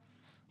material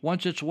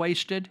once it's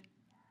wasted,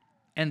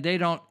 and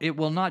it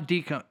will not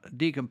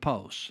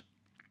decompose.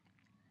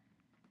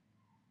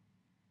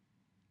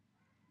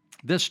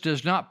 This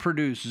does not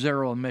produce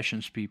zero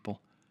emissions, people.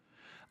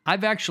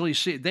 I've actually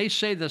seen, they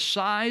say the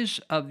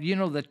size of,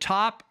 the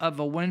top of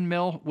a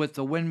windmill with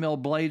the windmill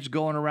blades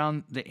going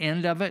around the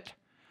end of it,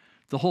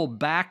 the whole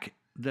back,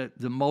 the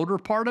motor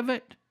part of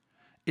it,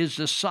 is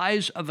the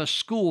size of a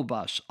school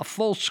bus, a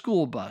full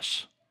school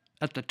bus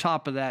at the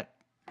top of that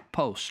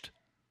post.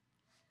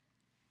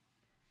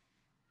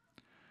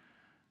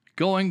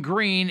 Going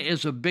green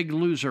is a big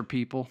loser,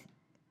 people.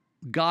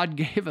 God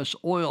gave us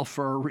oil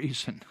for a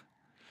reason.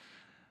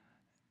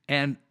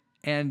 And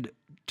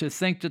to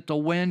think that the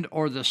wind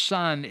or the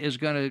sun is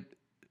going to,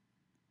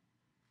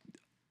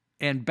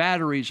 and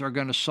batteries are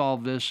going to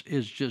solve this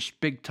is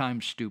just big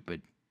time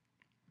stupid.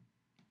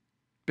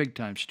 Big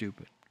time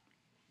stupid.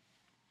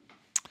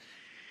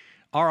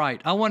 All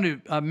right, I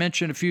want to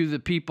mention a few of the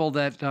people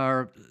that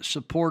are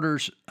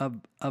supporters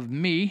of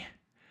me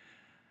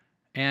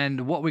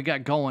and what we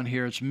got going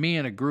here. It's me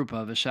and a group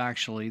of us,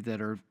 actually,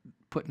 that are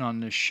putting on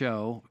this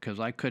show because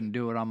I couldn't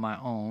do it on my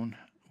own,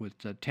 with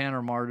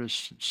Tanner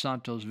Martis,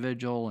 Santos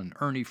Vigil, and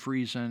Ernie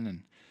Friesen,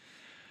 and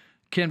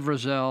Ken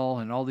Vrizel,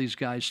 and all these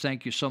guys.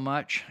 Thank you so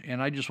much.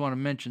 And I just want to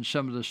mention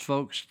some of those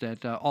folks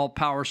that All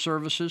Power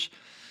Services.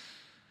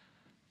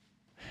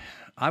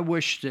 I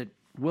wish that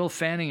Will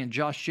Fanning and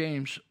Josh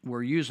James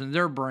were using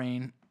their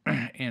brain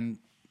and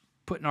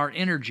putting our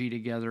energy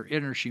together,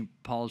 energy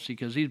policy,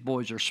 because these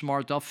boys are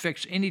smart. They'll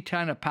fix any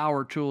kind of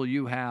power tool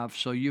you have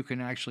so you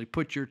can actually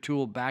put your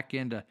tool back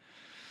into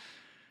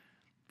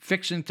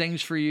fixing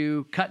things for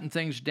you, cutting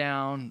things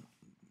down,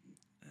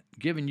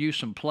 giving you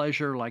some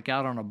pleasure like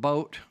out on a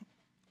boat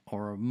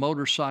or a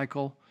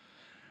motorcycle.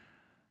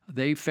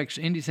 They fix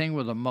anything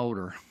with a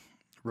motor,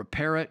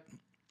 repair it,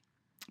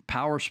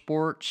 power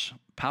sports,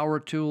 power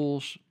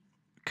tools,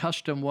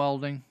 custom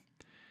welding.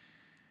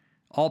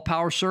 All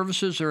Power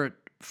Services are at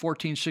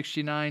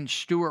 1469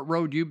 Stewart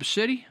Road, Yuba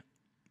City,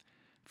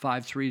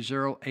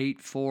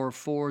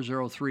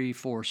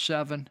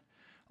 530-844-0347.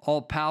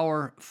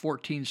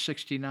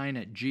 allpower1469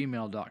 at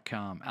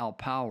gmail.com.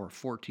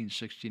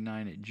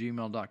 allpower1469 at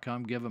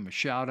gmail.com. Give them a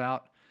shout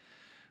out.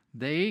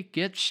 They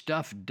get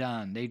stuff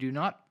done. They do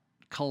not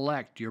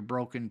collect your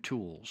broken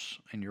tools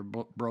and your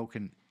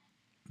broken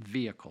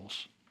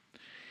vehicles.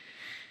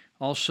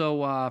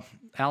 Also,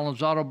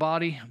 Allen's Auto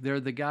Body, they're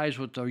the guys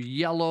with the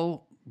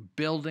yellow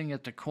building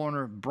at the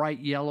corner, bright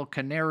yellow,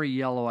 canary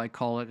yellow I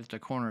call it, at the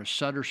corner of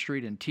Sutter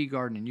Street and Tea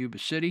Garden in Yuba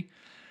City.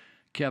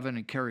 Kevin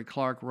and Kerry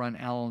Clark run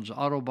Allen's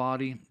Auto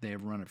Body. They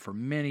have run it for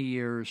many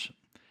years,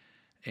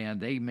 and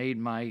they made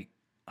my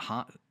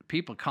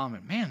people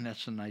comment, man,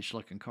 that's a nice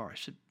looking car. I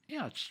said,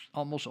 yeah, it's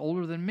almost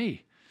older than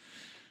me.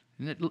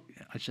 And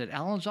I said,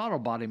 Allen's Auto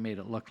Body made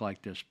it look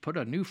like this. Put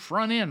a new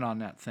front end on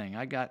that thing.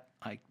 I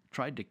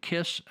tried to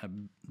kiss a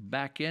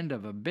back end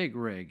of a big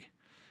rig,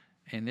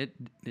 and it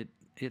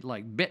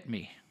like bit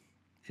me.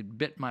 It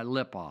bit my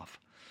lip off.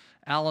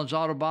 Allen's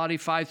Auto Body,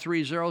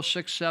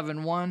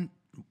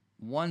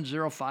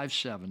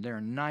 530-671-1057.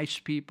 They're nice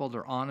people.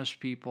 They're honest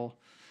people,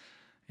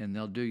 and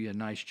they'll do you a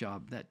nice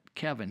job. That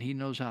Kevin, he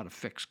knows how to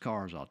fix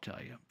cars, I'll tell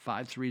you.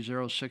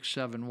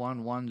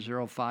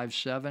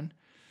 530-671-1057.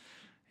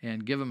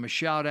 And give them a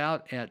shout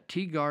out at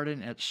Tea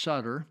Garden at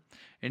Sutter.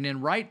 And then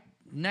right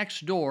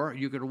next door,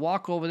 you could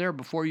walk over there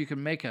before you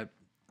can make a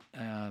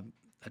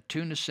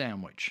tuna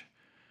sandwich.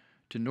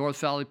 To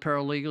North Valley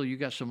Paralegal, you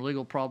got some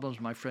legal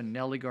problems, my friend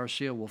Nellie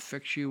Garcia will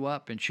fix you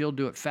up, and she'll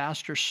do it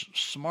faster,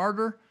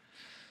 smarter,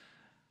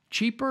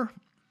 cheaper,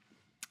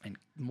 and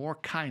more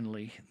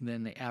kindly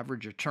than the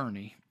average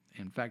attorney.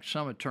 In fact,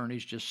 some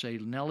attorneys just say,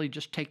 Nellie,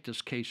 just take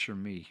this case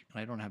from me.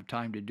 I don't have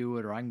time to do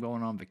it, or I'm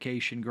going on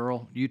vacation,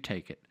 girl. You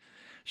take it.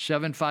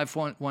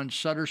 7511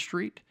 Sutter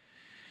Street,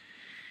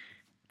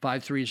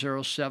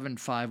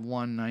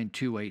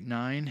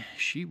 530-751-9289.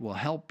 She will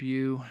help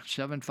you,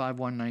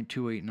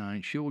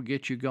 751-9289. She will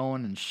get you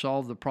going and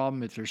solve the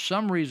problem. If there's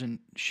some reason,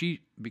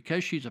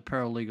 because she's a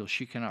paralegal,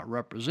 she cannot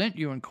represent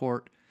you in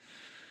court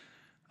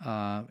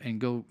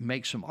and go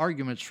make some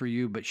arguments for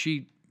you, but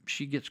she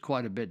gets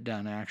quite a bit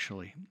done,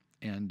 actually.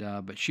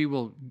 But she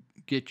will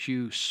get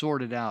you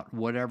sorted out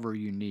whatever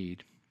you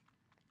need.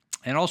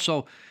 And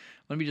also,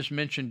 let me just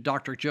mention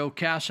Dr. Joe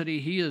Cassidy.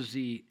 He is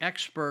the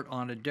expert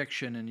on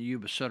addiction in the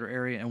Yuba Sutter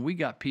area, and we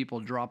got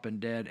people dropping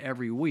dead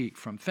every week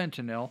from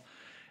fentanyl.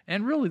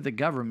 And really, the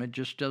government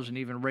just doesn't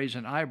even raise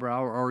an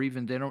eyebrow, or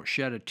even they don't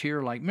shed a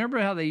tear. Like, remember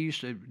how they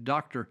used to,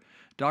 Dr.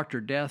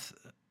 Death,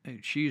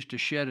 she used to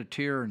shed a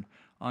tear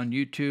on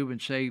YouTube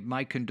and say,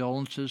 my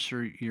condolences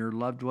for your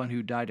loved one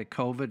who died of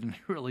COVID, and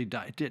really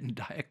didn't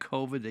die of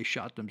COVID. They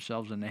shot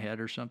themselves in the head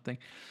or something.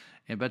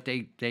 But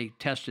they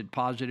tested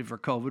positive for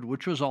COVID,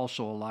 which was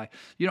also a lie.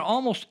 You know,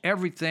 almost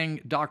everything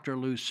Dr.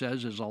 Lou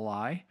says is a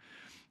lie.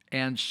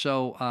 And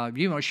so,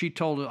 she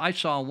told, I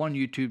saw one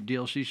YouTube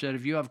deal, she said,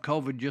 if you have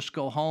COVID, just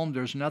go home.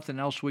 There's nothing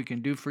else we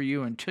can do for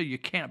you until you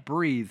can't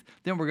breathe.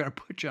 Then we're going to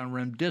put you on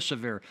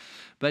remdesivir.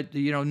 But,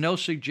 no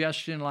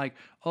suggestion like,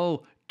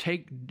 oh,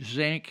 take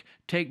zinc,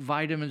 take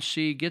vitamin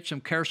C, get some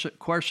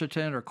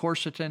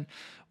quercetin.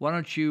 Why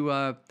don't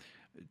you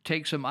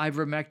take some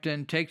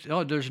ivermectin,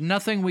 there's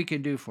nothing we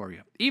can do for you.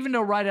 Even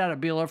though right out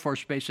of Beale Air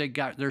Force Base, they're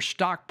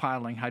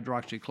stockpiling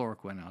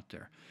hydroxychloroquine out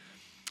there.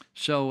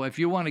 So if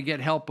you want to get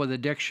help with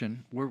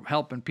addiction, we're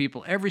helping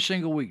people every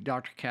single week,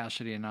 Dr.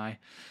 Cassidy and I.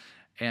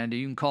 And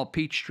you can call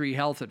Peachtree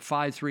Health at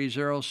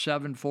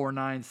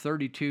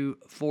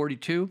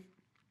 530-749-3242.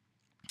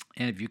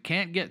 And if you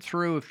can't get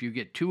through, if you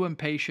get too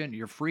impatient,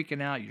 you're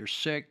freaking out, you're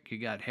sick, you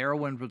got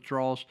heroin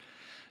withdrawals,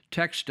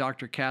 text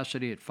Dr.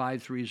 Cassidy at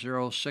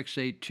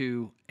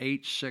 530-682-8648,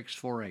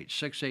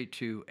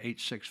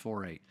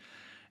 682-8648.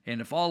 And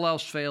if all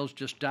else fails,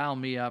 just dial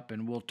me up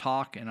and we'll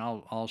talk, and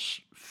I'll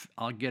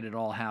get it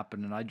all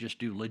happening. I just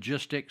do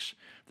logistics.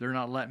 They're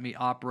not letting me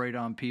operate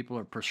on people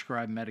or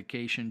prescribe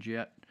medications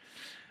yet.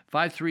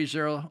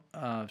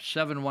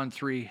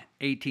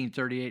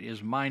 530-713-1838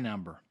 is my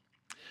number.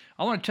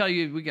 I want to tell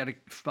you, we got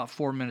about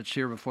 4 minutes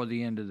here before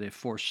the end of the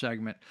fourth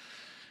segment.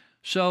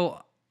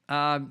 So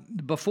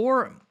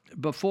before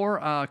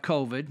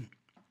COVID,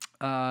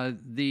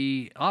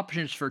 the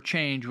Options for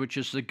Change, which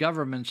is the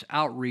government's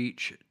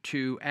outreach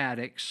to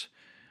addicts,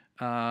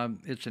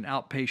 it's an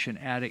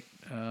outpatient addict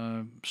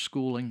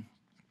schooling,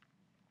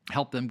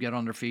 help them get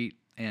on their feet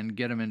and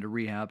get them into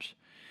rehabs.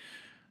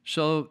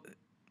 So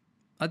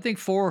I think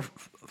four,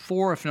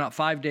 if not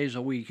 5 days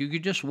a week. You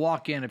could just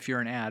walk in if you're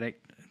an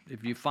addict.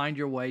 If you find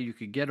your way, you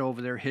could get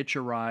over there, hitch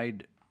a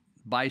ride,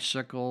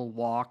 bicycle,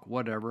 walk,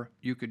 whatever.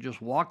 You could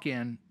just walk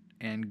in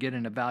and get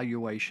an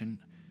evaluation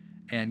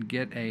and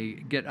get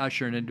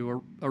ushered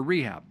into a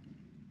rehab.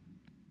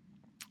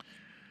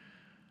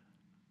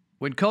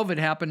 When COVID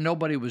happened,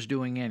 nobody was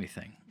doing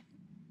anything.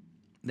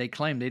 They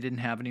claimed they didn't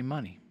have any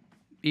money.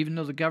 Even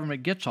though the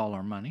government gets all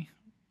our money,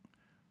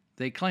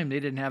 they claimed they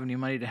didn't have any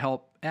money to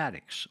help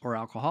addicts or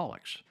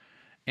alcoholics.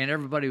 And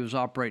everybody was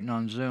operating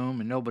on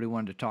Zoom and nobody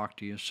wanted to talk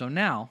to you. So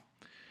now,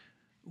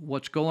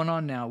 what's going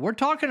on now? We're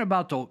talking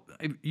about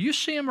you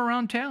see them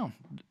around town.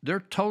 They're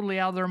totally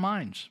out of their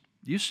minds.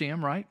 You see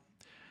them, right?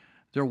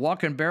 They're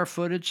walking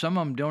barefooted. Some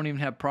of them don't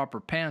even have proper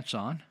pants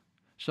on.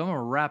 Some of them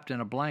are wrapped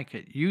in a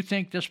blanket. You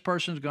think this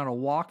person's going to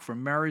walk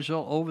from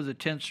Marysville over the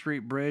 10th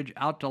Street Bridge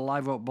out to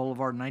Live Oak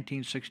Boulevard,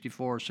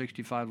 1964 or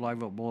 65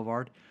 Live Oak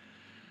Boulevard,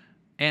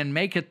 and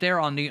make it there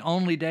on the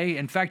only day?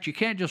 In fact, you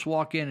can't just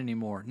walk in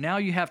anymore. Now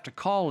you have to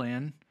call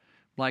in,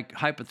 like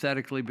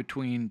hypothetically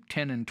between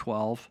 10 and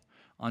 12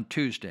 on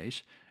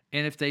Tuesdays.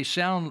 And if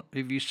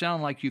you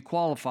sound like you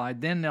qualified,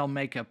 then they'll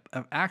make an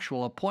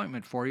actual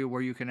appointment for you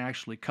where you can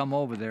actually come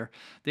over there.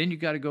 Then you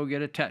got to go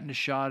get a tetanus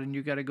shot, and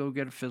you got to go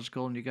get a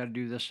physical, and you got to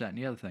do this, that, and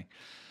the other thing.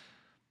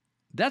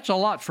 That's a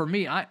lot for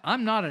me.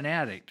 I'm not an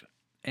addict,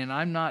 and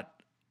I'm not.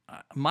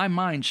 My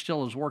mind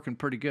still is working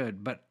pretty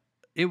good, but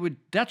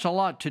that's a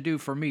lot to do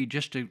for me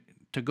just to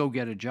go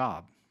get a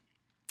job.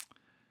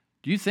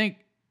 Do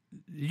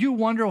you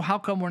wonder how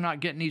come we're not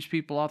getting these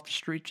people off the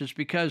streets? It's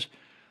because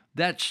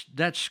that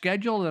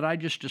schedule that I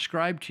just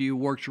described to you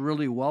works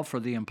really well for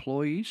the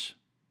employees,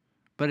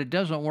 but it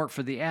doesn't work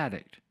for the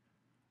addict.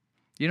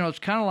 You know, it's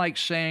kind of like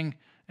saying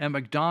at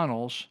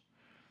McDonald's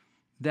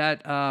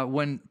that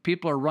when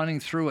people are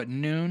running through at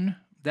noon,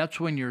 that's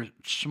when your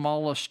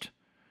smallest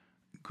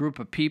group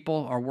of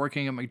people are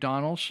working at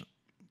McDonald's.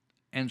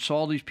 And so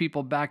all these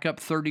people back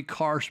up, 30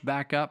 cars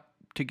back up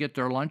to get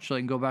their lunch so they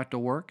can go back to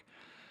work.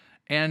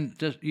 And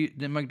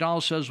the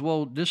McDonald's says,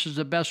 well, this is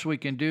the best we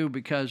can do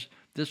because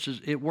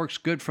it works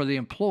good for the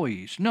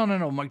employees. No.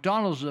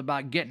 McDonald's is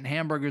about getting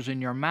hamburgers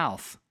in your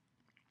mouth.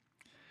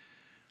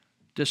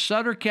 The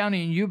Sutter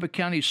County and Yuba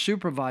County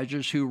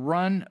supervisors who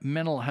run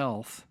mental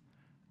health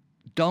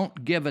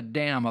don't give a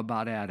damn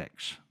about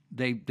addicts.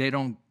 They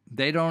don't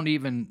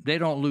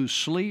lose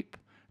sleep.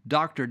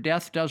 Dr.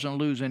 Death doesn't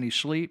lose any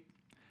sleep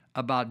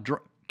about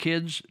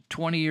kids,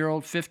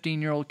 20-year-old,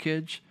 15-year-old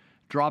kids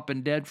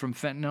dropping dead from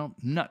fentanyl,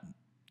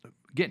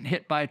 getting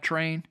hit by a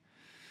train,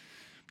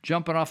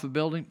 jumping off a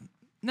building,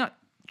 not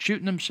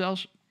shooting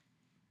themselves.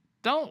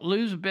 Don't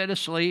lose a bit of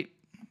sleep.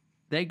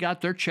 They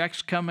got their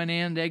checks coming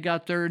in. They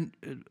got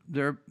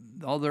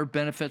all their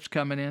benefits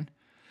coming in.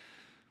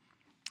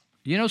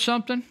 You know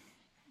something?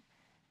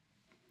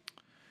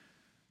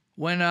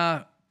 When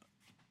some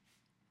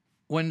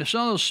of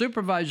those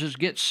supervisors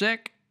get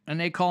sick and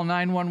they call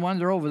 911,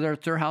 they're over there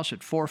at their house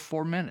at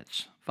 5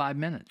 minutes,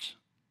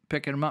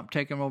 picking them up,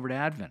 taking them over to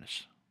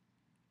Adventist.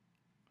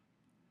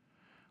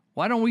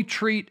 Why don't we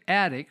treat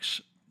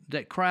addicts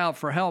that cry out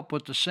for help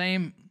with the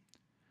same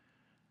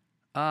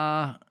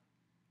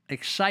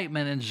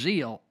excitement and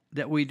zeal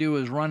that we do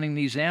as running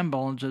these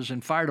ambulances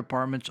and fire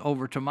departments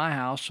over to my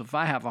house if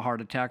I have a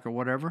heart attack or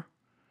whatever?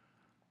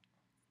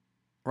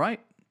 Right?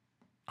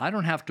 I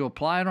don't have to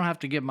apply. I don't have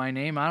to give my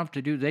name. I don't have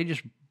to do. They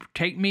just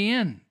take me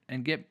in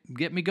and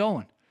get me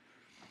going.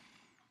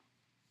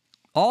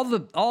 All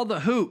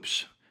the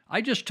hoops.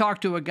 I just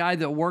talked to a guy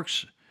that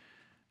works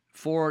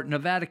for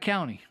Nevada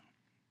County,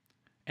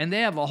 and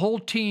they have a whole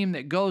team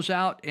that goes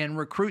out and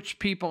recruits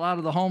people out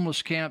of the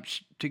homeless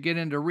camps to get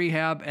into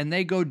rehab, and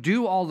they go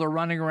do all the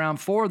running around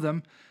for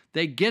them.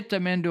 They get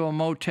them into a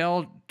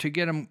motel to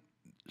get them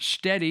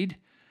steadied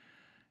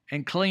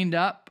and cleaned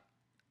up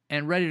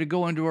and ready to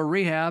go into a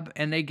rehab,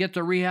 and they get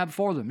the rehab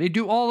for them. They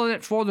do all of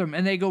it for them,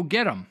 and they go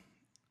get them.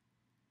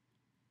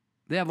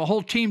 They have a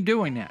whole team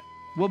doing that.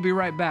 We'll be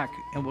right back,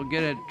 and we'll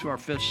get into our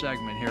fifth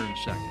segment here in a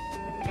second.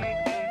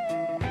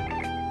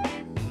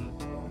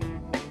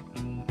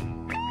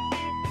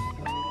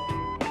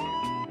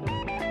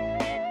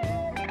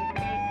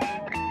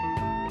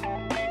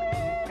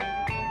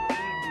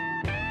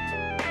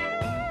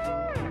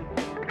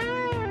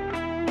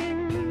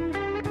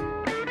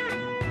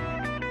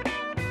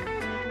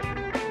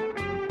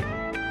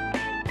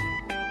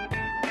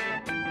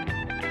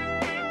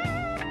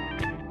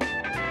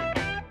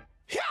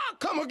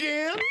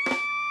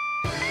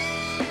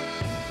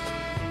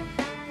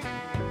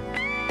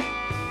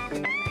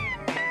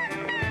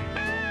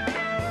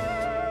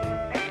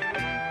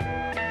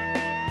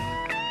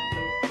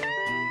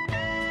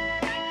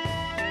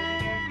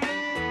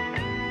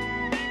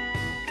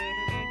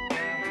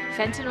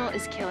 Fentanyl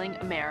is killing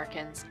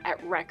Americans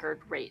at record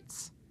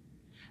rates.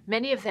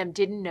 Many of them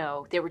didn't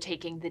know they were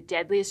taking the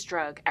deadliest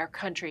drug our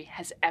country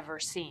has ever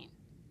seen.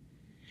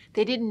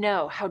 They didn't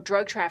know how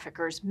drug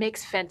traffickers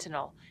mix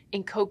fentanyl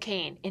in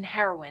cocaine, in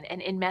heroin,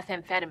 and in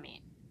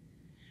methamphetamine.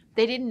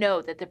 They didn't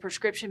know that the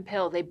prescription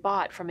pill they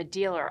bought from a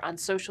dealer on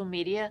social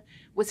media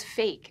was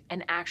fake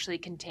and actually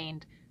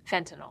contained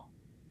fentanyl.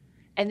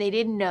 And they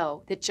didn't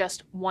know that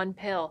just one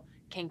pill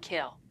can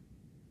kill.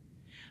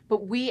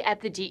 But we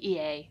at the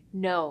DEA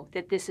know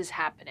that this is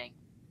happening.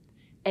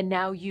 And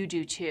now you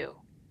do too.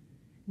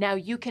 Now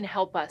you can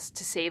help us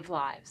to save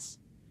lives.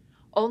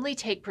 Only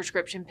take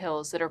prescription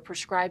pills that are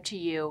prescribed to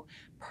you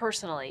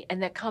personally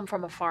and that come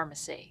from a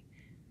pharmacy.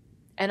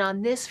 And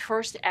on this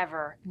first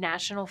ever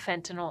National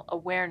Fentanyl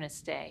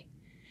Awareness Day,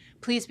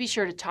 please be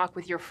sure to talk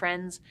with your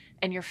friends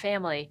and your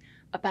family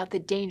about the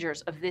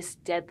dangers of this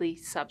deadly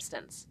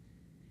substance.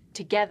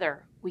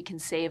 Together, we can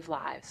save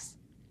lives.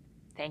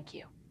 Thank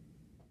you.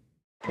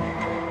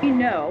 We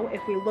know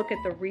if we look at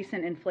the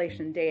recent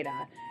inflation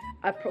data,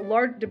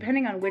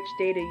 depending on which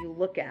data you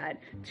look at,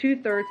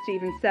 2/3 to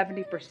even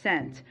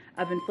 70%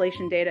 of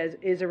inflation data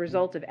is a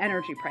result of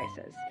energy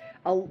prices.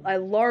 A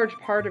large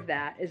part of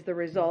that is the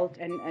result,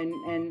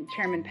 and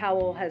Chairman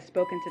Powell has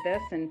spoken to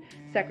this, and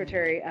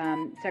Secretary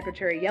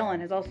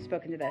Yellen has also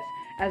spoken to this,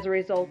 as a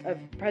result of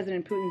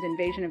President Putin's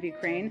invasion of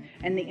Ukraine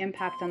and the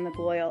impact on the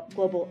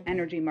global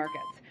energy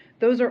markets.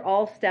 Those are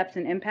all steps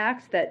and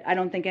impacts that I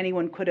don't think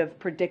anyone could have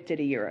predicted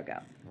a year ago.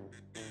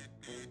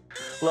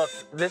 Look,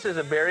 this is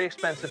a very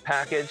expensive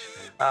package.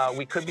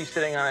 We could be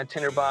sitting on a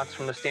tinderbox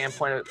from the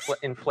standpoint of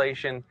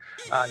inflation.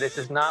 This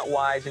is not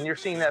wise, and you're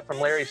seeing that from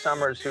Larry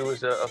Summers, who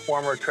was a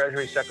former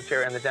Treasury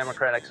Secretary on the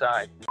Democratic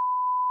side.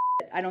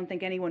 I don't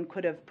think anyone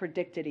could have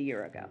predicted a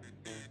year ago.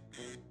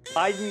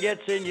 Biden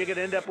gets in, you're going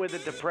to end up with a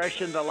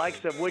depression, the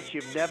likes of which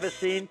you've never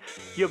seen.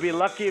 You'll be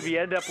lucky if you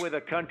end up with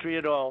a country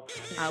at all.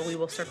 We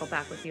will circle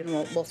back with you.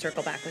 We'll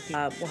circle back with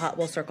you.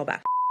 We'll circle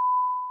back.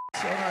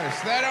 So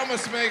nice. That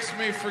almost makes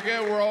me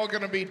forget we're all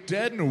going to be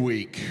dead in a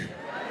week.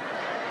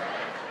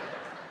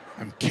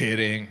 I'm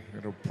kidding.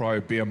 It'll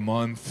probably be a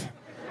month.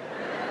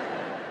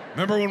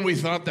 Remember when we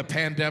thought the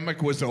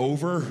pandemic was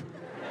over?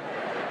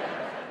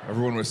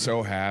 Everyone was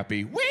so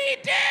happy. We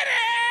did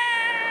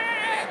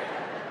it!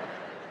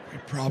 We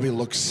probably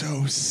looked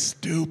so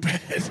stupid.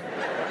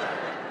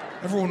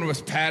 Everyone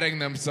was patting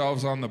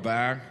themselves on the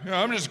back.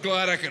 I'm just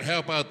glad I could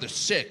help out the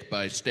sick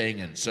by staying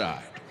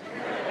inside.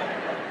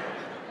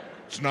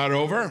 It's not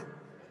over?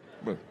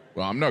 Well,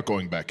 I'm not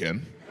going back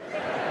in.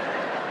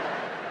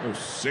 Those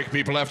sick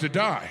people have to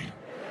die.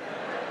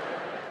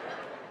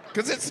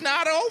 Because it's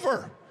not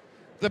over.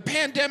 The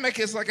pandemic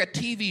is like a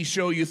TV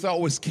show you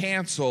thought was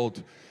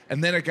canceled,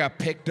 and then it got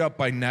picked up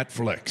by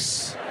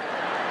Netflix.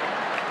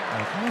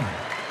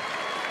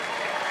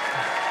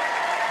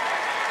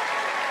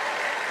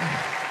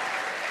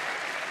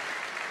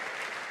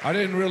 I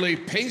didn't really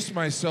pace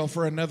myself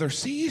for another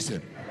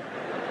season.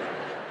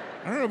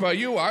 I don't know about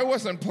you, I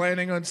wasn't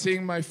planning on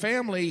seeing my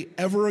family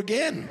ever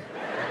again.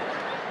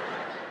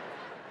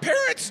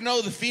 Parents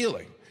know the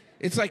feeling.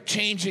 It's like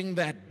changing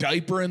that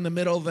diaper in the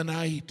middle of the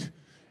night.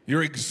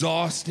 You're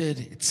exhausted,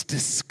 it's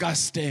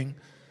disgusting,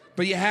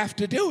 but you have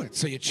to do it.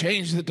 So you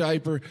change the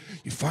diaper,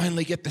 you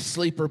finally get the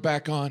sleeper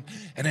back on,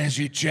 and as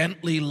you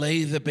gently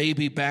lay the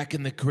baby back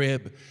in the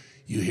crib,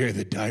 you hear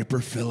the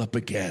diaper fill up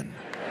again.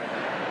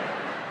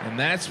 And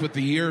that's what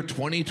the year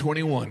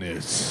 2021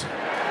 is.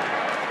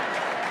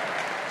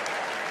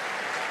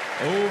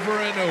 Over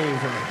and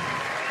over.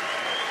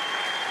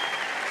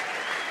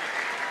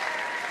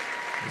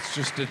 It's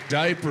just a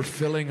diaper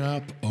filling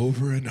up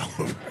over and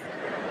over.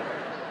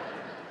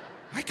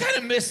 I kind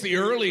of miss the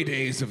early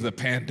days of the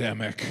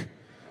pandemic.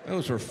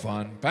 Those were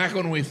fun. Back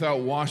when we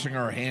thought washing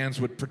our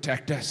hands would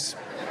protect us.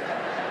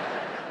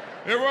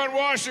 Everyone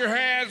wash your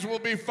hands, we'll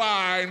be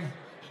fine.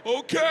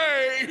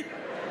 Okay.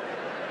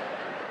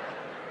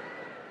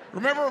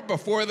 Remember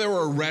before there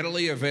were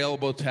readily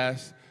available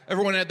tests?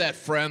 Everyone had that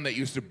friend that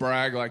used to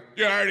brag like,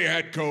 yeah, I already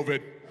had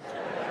COVID.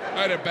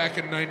 I had it back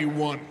in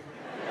 91.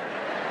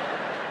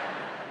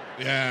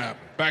 Yeah,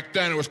 back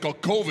then it was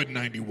called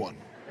COVID-91.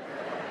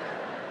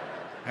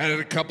 Had it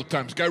a couple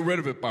times. Got rid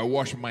of it by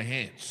washing my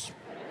hands.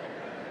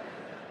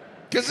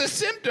 Because the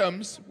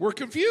symptoms were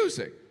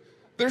confusing.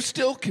 They're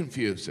still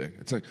confusing.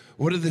 It's like,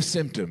 what are the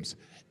symptoms?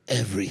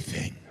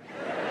 Everything.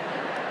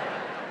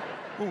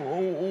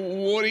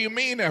 What do you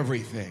mean,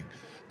 everything?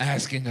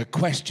 Asking a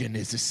question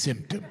is a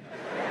symptom.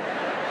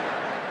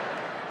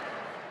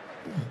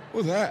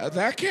 Well,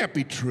 that can't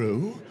be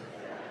true.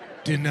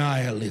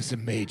 Denial is a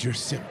major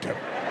symptom.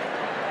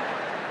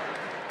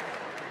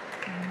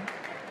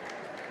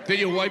 Did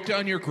you wipe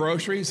down your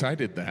groceries? I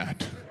did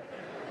that.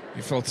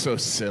 You felt so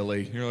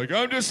silly. You're like,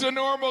 I'm just a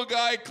normal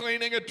guy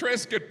cleaning a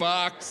Triscuit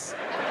box.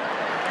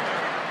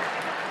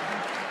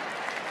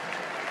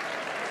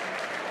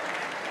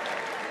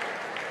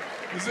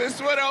 Is this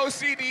what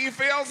OCD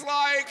feels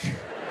like?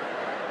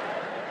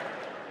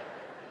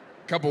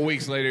 A couple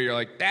weeks later, you're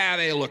like,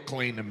 they look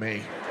clean to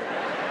me.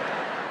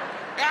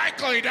 I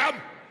cleaned them.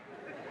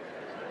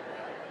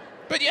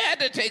 But you had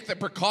to take the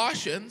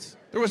precautions.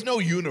 There was no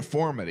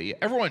uniformity.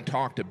 Everyone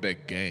talked a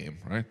big game,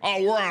 right?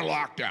 Oh, we're on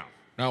lockdown.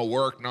 No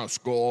work, no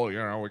school, we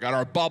got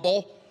our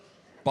bubble.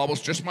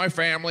 Bubble's just my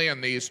family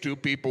and these two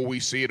people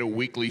we see at a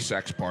weekly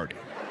sex party.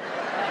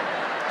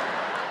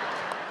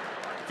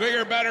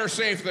 Figure better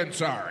safe than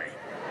sorry.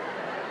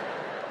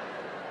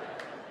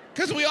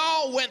 Because we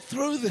all went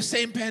through the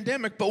same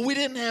pandemic, but we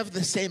didn't have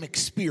the same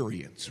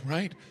experience,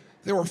 right?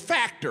 There were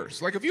factors.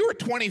 Like if you were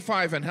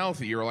 25 and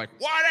healthy, you were like,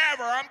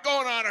 whatever, I'm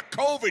going on a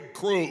COVID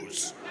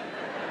cruise.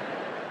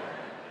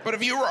 But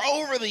if you were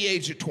over the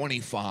age of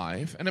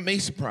 25, and it may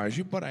surprise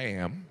you, but I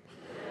am,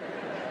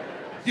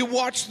 you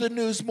watch the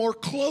news more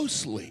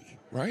closely,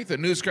 right? The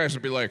news guys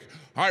would be like,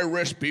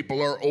 high-risk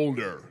people are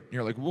older. And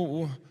you're like,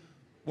 well,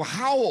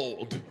 how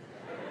old?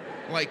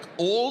 Like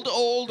old,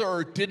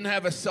 or didn't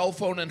have a cell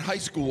phone in high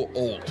school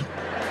old?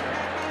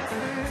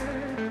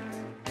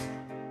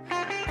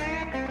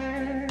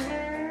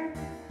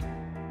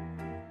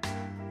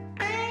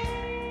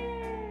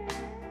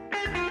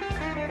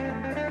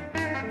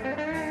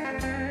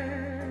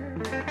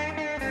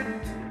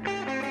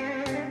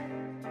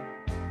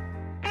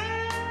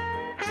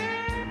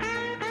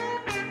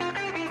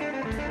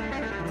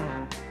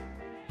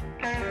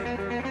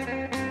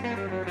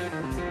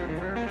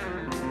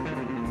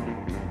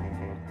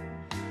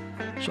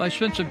 So I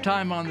spent some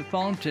time on the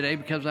phone today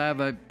because I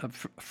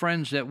have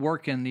friends that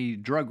work in the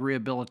drug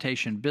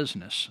rehabilitation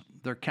business.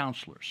 They're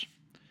counselors.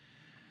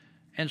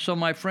 And so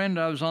my friend,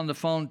 I was on the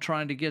phone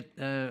trying to get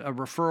a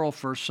referral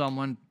for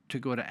someone to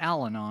go to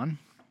Al-Anon.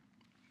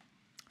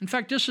 In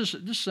fact, this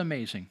is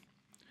amazing.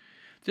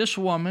 This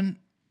woman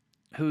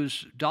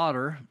whose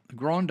daughter, a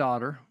grown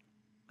daughter,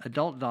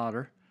 adult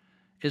daughter,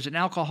 is an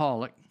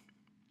alcoholic.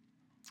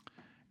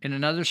 In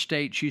another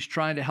state, she's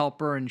trying to help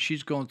her, and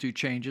she's going through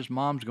changes.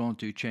 Mom's going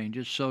through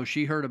changes. So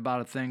she heard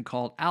about a thing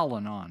called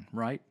Al-Anon,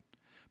 right?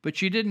 But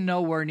she didn't know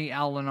where any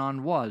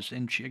Al-Anon was.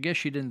 And I guess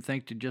she didn't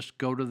think to just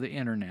go to the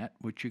internet,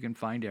 which you can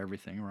find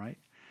everything, right?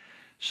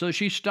 So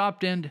she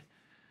stopped in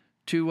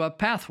to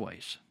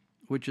Pathways,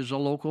 which is a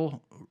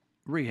local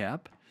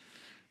rehab.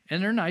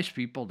 And they're nice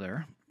people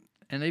there.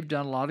 And they've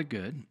done a lot of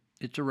good.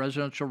 It's a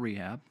residential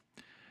rehab.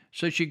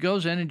 So she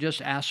goes in and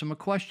just asks them a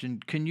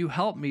question. Can you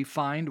help me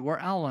find where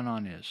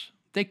Al-Anon is?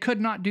 They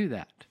could not do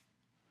that.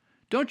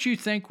 Don't you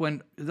think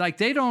when, like,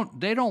 they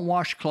don't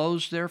wash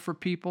clothes there for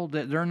people?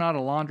 They're not a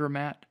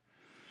laundromat.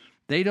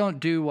 They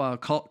don't do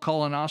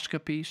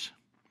colonoscopies.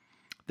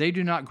 They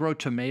do not grow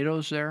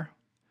tomatoes there.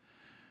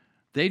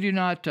 They do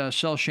not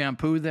sell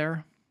shampoo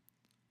there.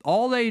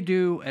 All they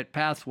do at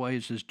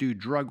Pathways is do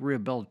drug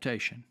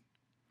rehabilitation.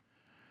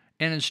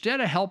 And instead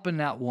of helping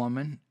that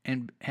woman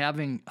and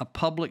having a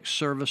public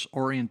service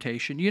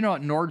orientation, you know,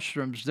 at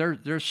Nordstrom's,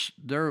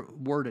 their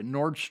word at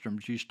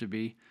Nordstrom's used to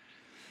be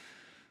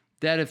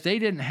that if they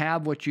didn't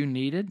have what you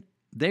needed,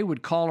 they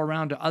would call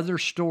around to other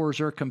stores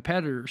or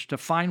competitors to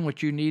find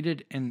what you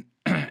needed and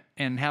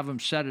and have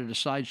them set it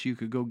aside so you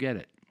could go get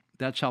it.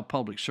 That's how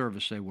public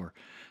service they were.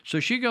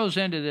 So she goes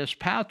into this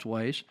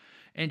Pathways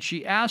and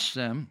she asks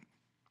them,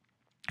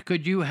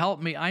 could you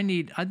help me? I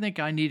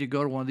think I need to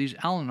go to one of these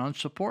Al-Anon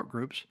support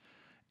groups.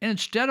 And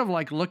instead of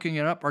like looking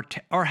it up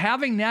or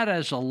having that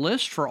as a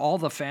list for all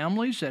the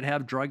families that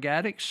have drug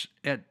addicts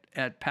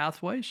at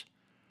Pathways,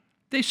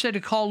 they said to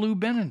call Lou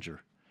Benninger.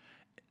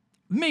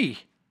 Me.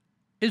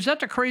 Is that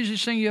the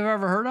craziest thing you've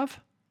ever heard of?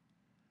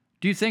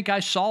 Do you think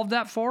I solved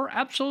that for her?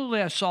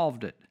 Absolutely, I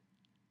solved it.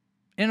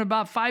 In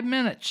about 5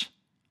 minutes,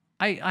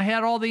 I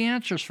had all the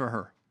answers for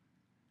her.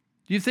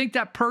 Do you think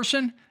that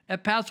person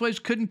at Pathways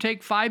couldn't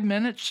take 5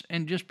 minutes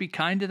and just be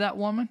kind to that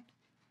woman?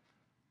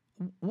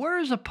 Where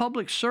is the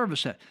public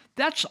service at?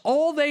 That's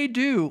all they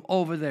do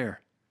over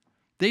there.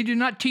 They do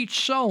not teach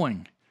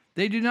sewing.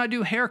 They do not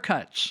do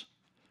haircuts.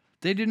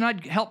 They do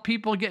not help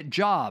people get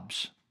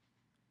jobs.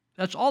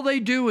 That's all they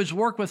do is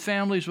work with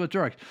families with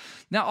drugs.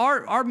 Now,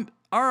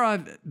 our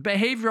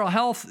behavioral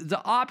health,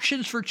 the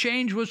Options for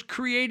Change was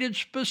created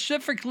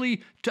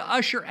specifically to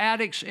usher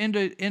addicts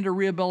into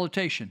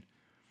rehabilitation.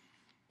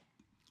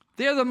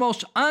 They're the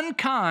most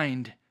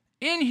unkind,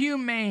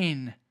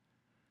 inhumane,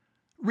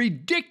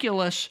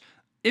 ridiculous.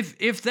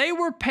 If they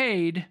were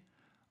paid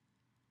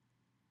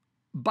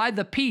by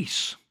the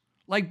piece,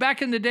 like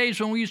back in the days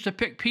when we used to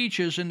pick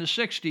peaches in the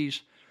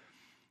 60s,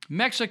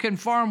 Mexican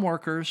farm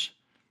workers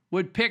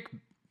would pick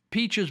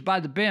peaches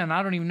by the bin.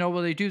 I don't even know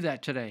where they do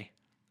that today.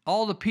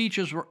 All the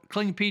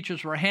clean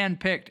peaches were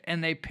hand-picked,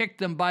 and they picked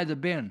them by the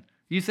bin.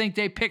 You think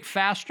they pick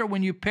faster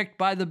when you picked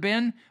by the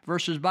bin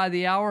versus by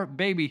the hour?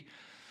 Baby,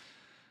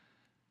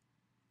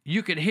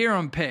 you could hear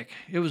them pick.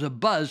 It was a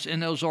buzz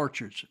in those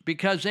orchards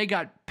because they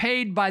got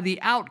paid by the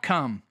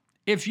outcome.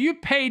 If you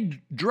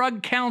paid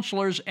drug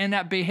counselors and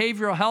that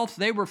behavioral health,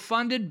 they were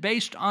funded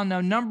based on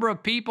the number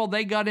of people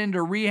they got into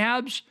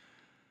rehabs,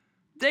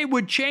 they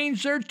would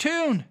change their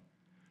tune.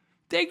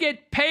 They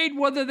get paid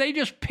whether they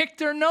just pick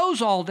their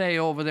nose all day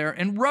over there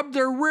and rub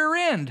their rear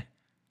end.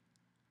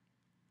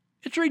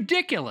 It's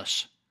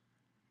ridiculous.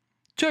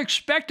 To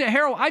expect a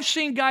heroin, I've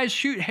seen guys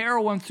shoot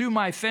heroin through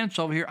my fence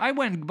over here. I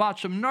went and bought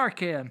some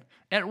Narcan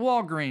at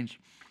Walgreens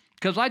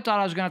because I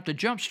thought I was going to have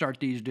to jumpstart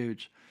these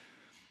dudes.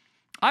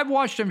 I've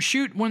watched them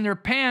shoot when their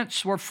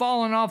pants were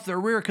falling off their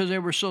rear because they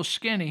were so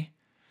skinny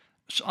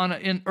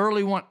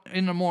early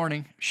in the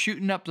morning,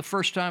 shooting up the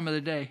first time of the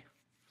day.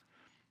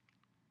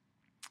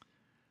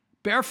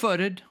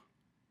 barefooted,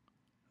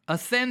 a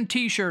thin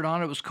T-shirt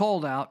on, it was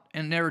cold out,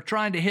 and they were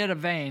trying to hit a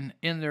vein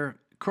in their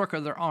crook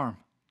of their arm.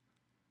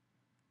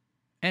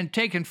 And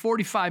taking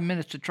 45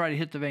 minutes to try to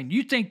hit the vein.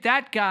 You think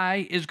that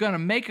guy is going to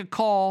make a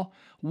call,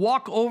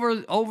 walk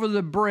over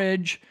the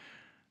bridge,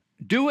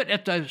 do it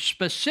at the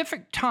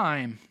specific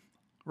time,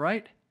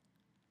 right?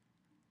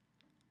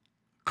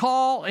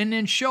 Call and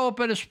then show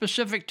up at a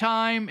specific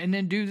time and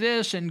then do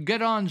this and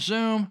get on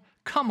Zoom?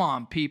 Come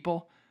on,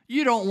 people.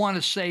 You don't want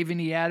to save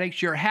any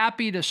addicts. You're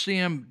happy to see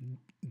them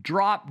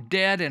drop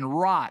dead and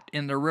rot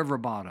in the river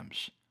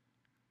bottoms.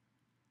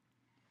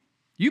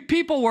 You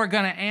people are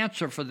going to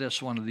answer for this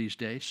one of these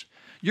days.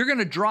 You're going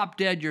to drop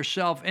dead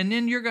yourself, and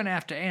then you're going to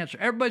have to answer.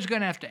 Everybody's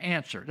going to have to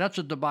answer. That's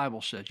what the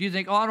Bible says. You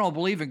think, oh, I don't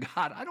believe in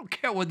God. I don't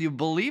care whether you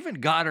believe in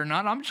God or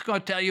not. I'm just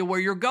going to tell you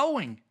where you're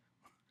going.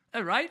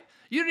 Right?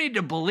 You need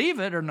to believe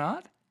it or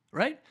not.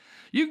 Right?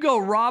 You go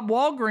rob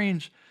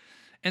Walgreens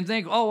and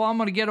think, oh, I'm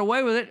going to get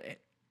away with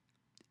it.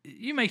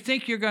 You may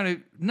think you're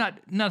going to,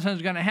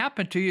 nothing's going to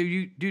happen to you.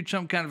 You do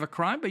some kind of a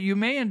crime, but you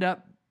may end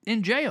up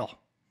in jail.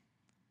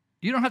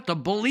 You don't have to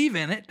believe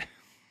in it.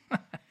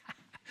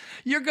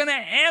 You're going to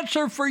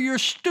answer for your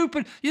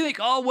stupid... You think,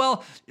 oh,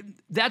 well,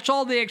 that's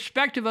all they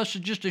expect of us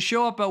is just to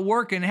show up at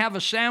work and have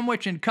a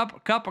sandwich and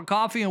cup of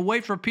coffee and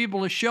wait for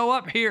people to show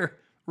up here,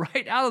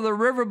 right out of the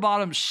river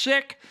bottom,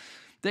 sick.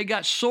 They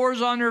got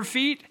sores on their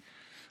feet,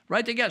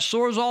 right? They got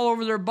sores all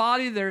over their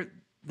body. They're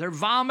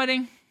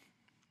vomiting.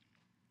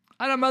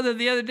 I had a mother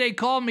the other day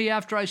called me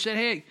after I said,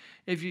 hey,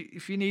 if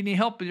you need any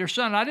help with your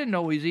son, I didn't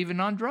know he's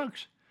even on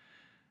drugs.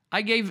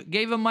 I gave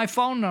him my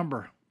phone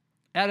number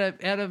at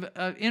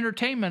a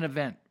entertainment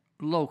event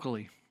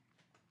locally.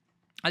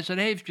 I said,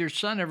 hey, if your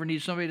son ever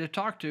needs somebody to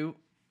talk to,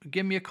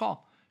 give me a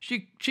call.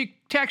 She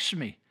texted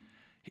me.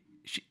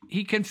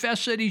 He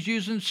confessed that he's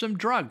using some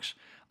drugs.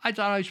 I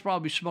thought he's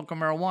probably smoking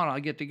marijuana. I'll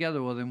get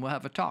together with him. We'll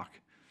have a talk.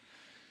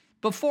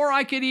 Before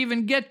I could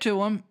even get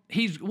to him,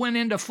 he went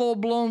into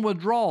full-blown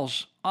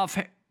withdrawals off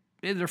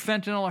either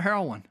fentanyl or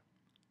heroin.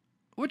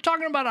 We're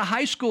talking about a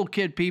high school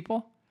kid,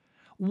 people.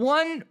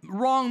 One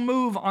wrong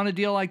move on a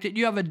deal like that,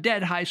 you have a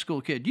dead high school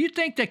kid. Do you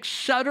think that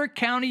Sutter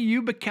County,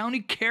 Yuba County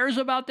cares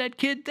about that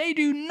kid? They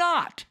do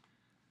not.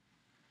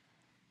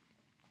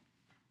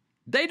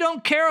 They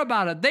don't care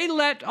about it. They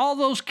let all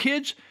those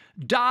kids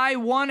die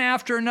one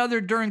after another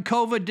during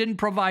COVID, didn't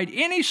provide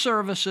any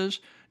services,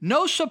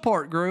 no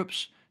support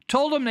groups,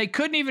 told them they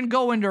couldn't even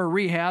go into a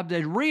rehab.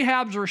 The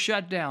rehabs were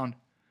shut down.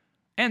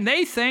 And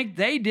they think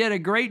they did a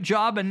great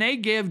job, and they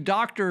give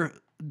Dr.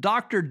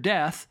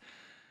 Death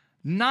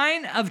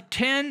 9 of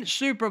 10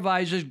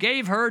 supervisors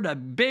gave her the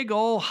big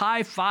old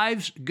high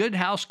fives, good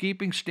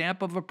housekeeping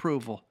stamp of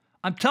approval.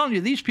 I'm telling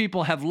you, these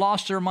people have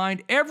lost their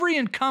mind. Every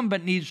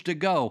incumbent needs to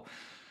go.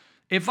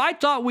 If I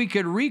thought we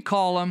could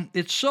recall them,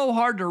 it's so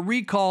hard to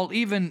recall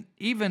even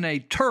a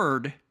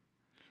turd.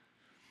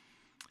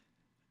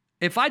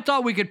 If I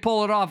thought we could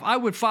pull it off, I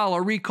would file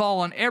a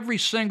recall on every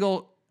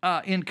single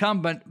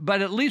incumbent,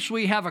 but at least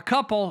we have a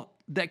couple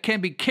that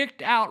can be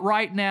kicked out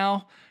right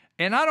now.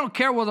 And I don't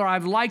care whether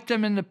I've liked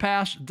them in the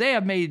past. They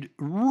have made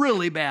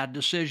really bad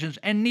decisions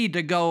and need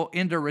to go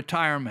into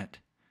retirement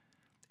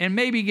and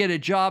maybe get a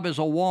job as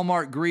a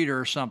Walmart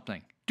greeter or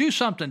something. Do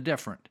something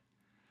different.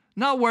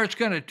 Not where it's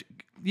going to,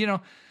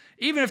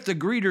 even if the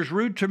greeter's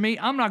rude to me,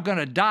 I'm not going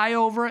to die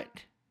over it.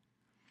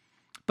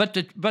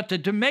 But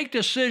to make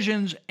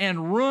decisions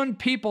and ruin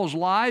people's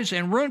lives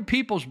and ruin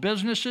people's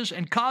businesses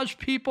and cause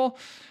people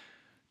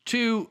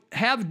to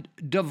have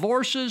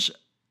divorces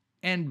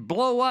and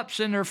blow-ups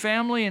in their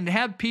family and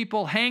have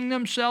people hang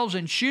themselves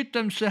and shoot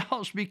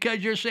themselves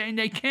because you're saying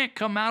they can't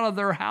come out of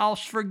their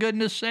house, for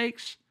goodness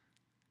sakes.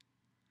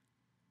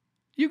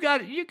 There's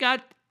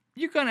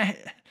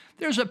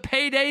a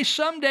payday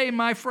someday,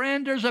 my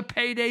friend. There's a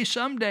payday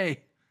someday.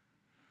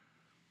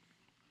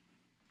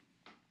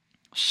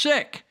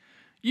 Sick.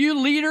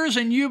 You leaders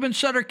in Yuba and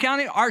Sutter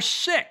County are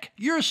sick.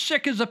 You're as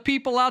sick as the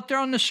people out there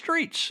on the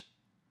streets.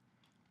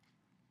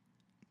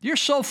 You're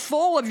so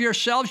full of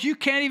yourselves, you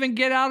can't even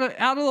get out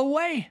of the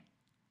way.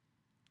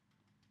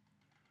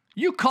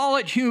 You call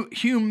it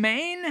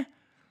humane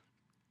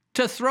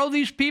to throw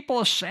these people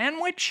a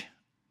sandwich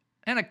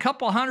and a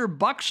couple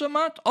 $100 a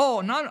month?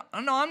 Oh, no,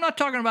 I'm not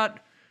talking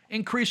about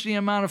increasing the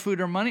amount of food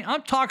or money.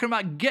 I'm talking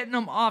about getting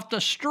them off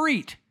the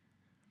street.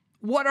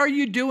 What are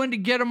you doing to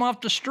get them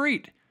off the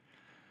street?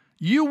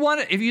 You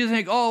want it, if you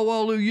think, oh,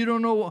 well, Lou, you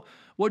don't know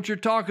what you're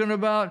talking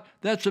about.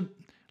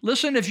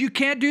 Listen, if you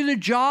can't do the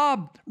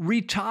job,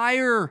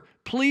 retire.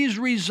 Please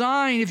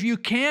resign. If you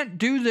can't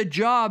do the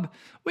job,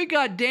 we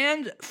got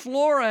Dan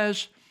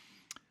Flores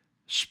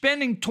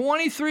spending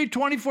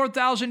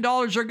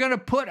 $24,000. They're going to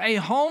put a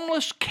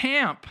homeless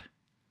camp,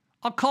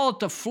 I'll call it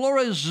the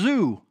Flores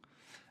Zoo,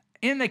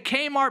 in the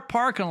Kmart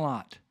parking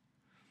lot.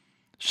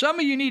 Some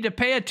of you need to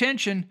pay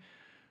attention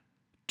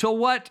to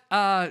what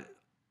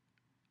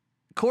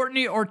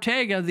Courtney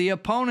Ortega, the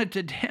opponent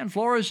to Dan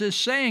Flores, is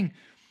saying.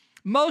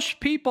 Most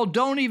people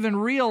don't even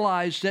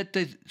realize that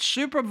the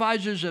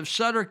supervisors of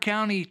Sutter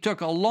County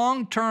took a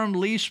long-term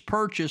lease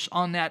purchase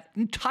on that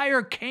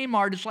entire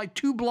Kmart. It's like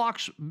 2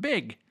 blocks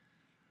big,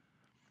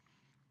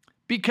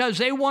 because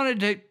they wanted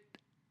to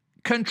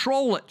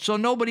control it so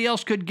nobody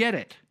else could get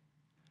it.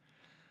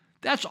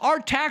 That's our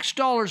tax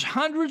dollars,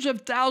 hundreds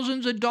of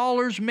thousands of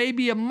dollars,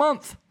 maybe a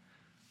month,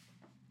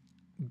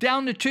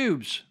 down the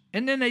tubes.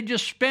 And then they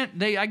just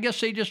I guess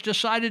they just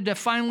decided to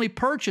finally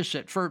purchase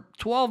it for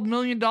 $12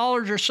 million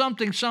or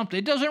something.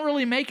 It doesn't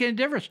really make any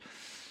difference.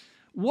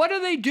 What are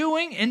they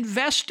doing?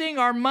 Investing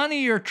our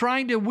money or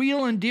trying to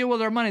wheel and deal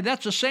with our money?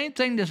 That's the same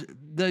thing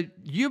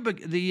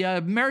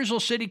the Marysville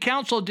City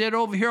Council did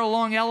over here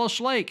along Ellis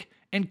Lake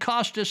and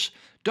cost us,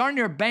 darn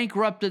near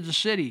bankrupted the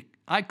city.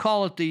 I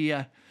call it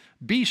the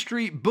B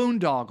Street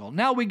boondoggle.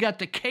 Now we got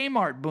the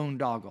Kmart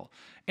boondoggle.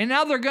 And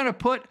now they're going to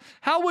put,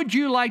 how would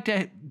you like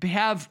to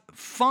have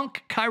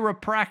Funk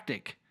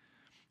Chiropractic,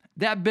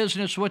 that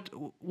business with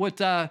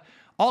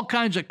all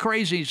kinds of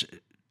crazies,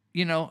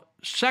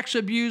 sex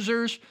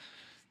abusers,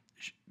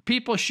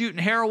 people shooting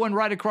heroin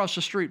right across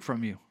the street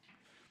from you?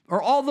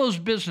 Or all those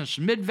businesses,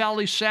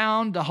 Mid-Valley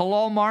Sound, the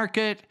Halal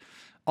Market,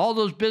 all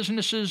those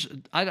businesses.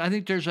 I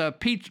think there's a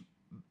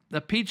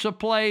pizza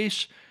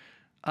place,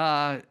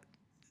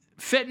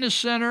 fitness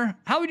center.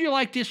 How would you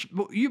like this?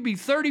 You'd be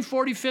 30,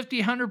 40, 50,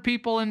 100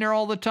 people in there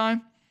all the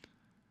time.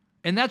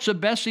 And that's the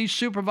best these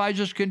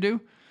supervisors can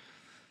do.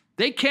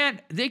 They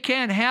can't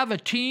have a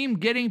team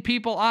getting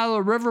people out of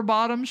the river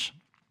bottoms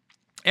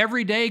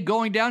every day,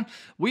 going down.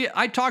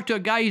 I talked to a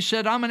guy, he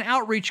said, I'm an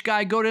outreach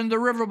guy, go into the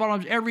river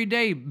bottoms every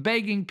day,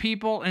 begging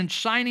people and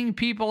signing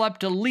people up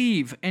to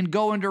leave and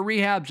go into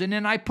rehabs. And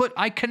then I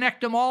connect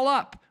them all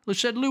up. I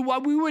said, Lou,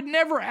 we would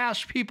never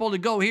ask people to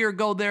go here,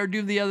 go there,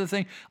 do the other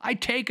thing. I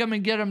take them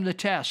and get them the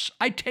tests.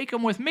 I take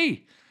them with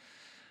me.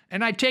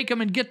 And I take them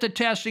and get the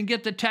test and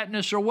get the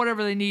tetanus or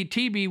whatever they need,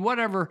 TB,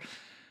 whatever,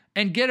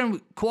 and get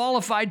them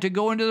qualified to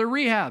go into the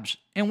rehabs.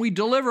 And we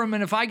deliver them,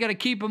 and if I got to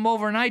keep them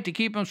overnight to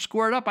keep them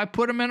squared up, I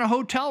put them in a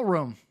hotel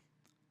room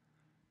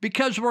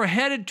because we're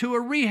headed to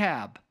a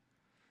rehab.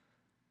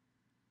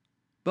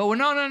 But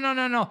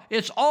no.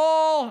 It's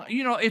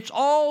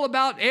all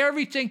about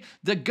everything.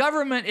 The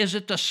government is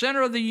at the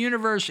center of the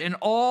universe, and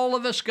all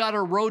of us got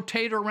to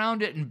rotate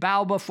around it and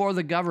bow before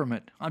the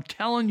government. I'm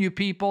telling you,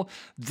 people,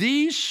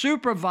 these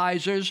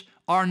supervisors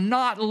are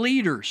not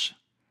leaders.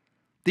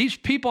 These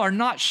people are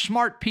not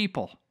smart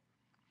people.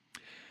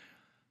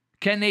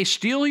 Can they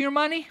steal your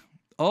money?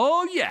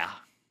 Oh, yeah.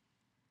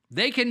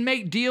 They can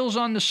make deals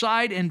on the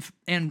side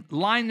and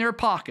line their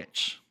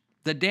pockets.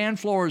 The Dan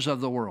Flores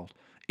of the world.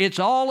 It's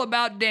all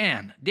about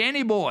Dan.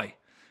 Danny boy.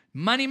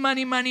 Money,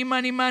 money, money,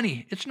 money,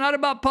 money. It's not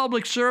about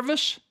public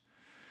service.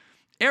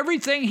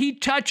 Everything he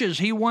touches,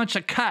 he wants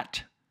a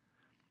cut.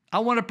 I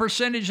want a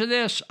percentage of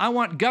this. I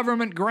want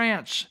government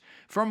grants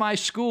for my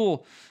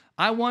school.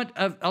 I want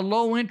a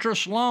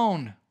low-interest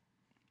loan.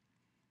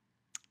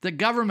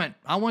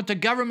 I want the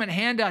government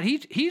handout.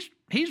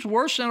 He's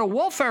worse than a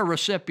welfare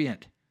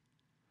recipient.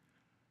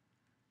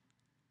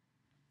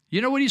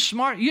 You know what he's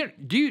smart?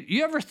 Do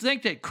you ever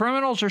think that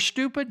criminals are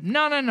stupid?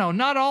 No,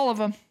 not all of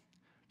them.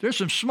 There's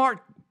some smart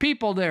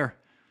people there.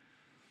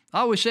 I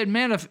always said,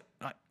 man, in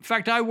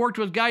fact, I worked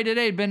with a guy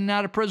today, been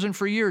out of prison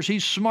for years.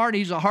 He's smart.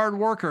 He's a hard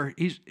worker.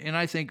 And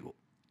I think,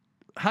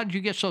 how did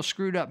you get so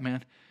screwed up,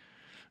 man?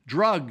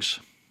 Drugs.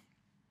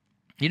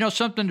 You know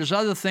something? There's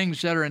other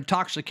things that are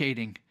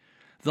intoxicating.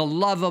 The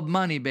love of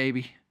money,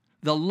 baby.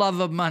 The love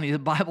of money. The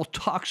Bible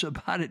talks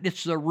about it.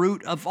 It's the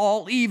root of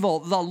all evil,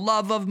 the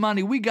love of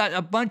money. We got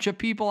a bunch of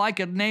people. I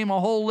could name a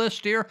whole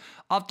list here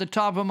off the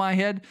top of my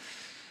head.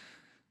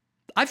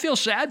 I feel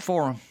sad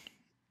for them.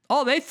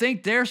 Oh, they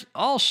think they're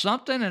all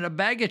something in a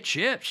bag of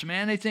chips,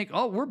 man. They think,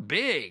 oh, we're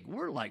big.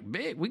 We're like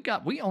big.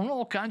 We own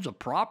all kinds of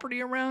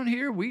property around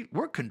here.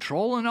 We're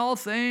controlling all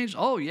things.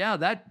 Oh, yeah,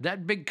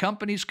 that big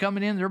company's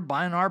coming in. They're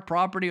buying our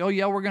property. Oh,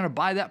 yeah, we're going to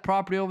buy that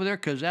property over there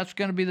because that's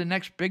going to be the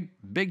next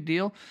big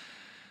deal.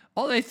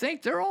 Oh, they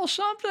think they're all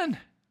something.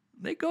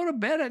 They go to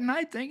bed at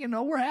night thinking,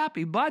 oh, we're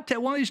happy. But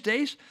one of these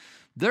days,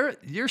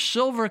 your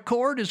silver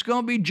cord is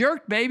going to be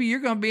jerked, baby. You're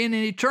going to be in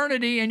an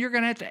eternity, and you're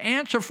going to have to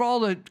answer for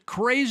all the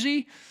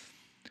crazy,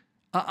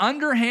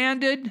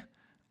 underhanded,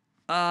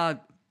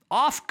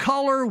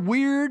 off-color,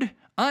 weird,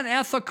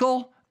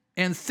 unethical,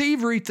 and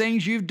thievery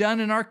things you've done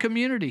in our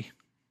community.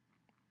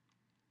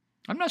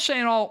 I'm not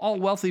saying all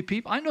wealthy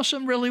people. I know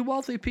some really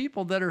wealthy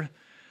people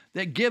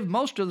that give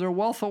most of their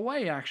wealth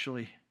away,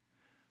 actually,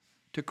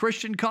 to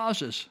Christian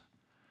causes.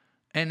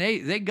 And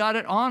they got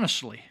it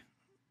honestly.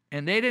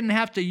 And they didn't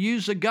have to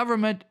use the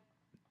government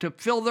to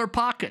fill their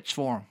pockets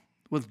for them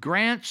with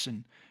grants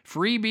and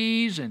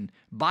freebies and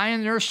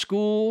buying their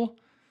school.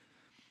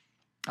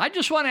 I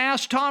just want to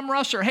ask Tom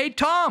Russer, hey,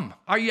 Tom,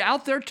 are you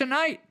out there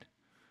tonight?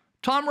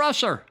 Tom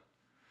Russer,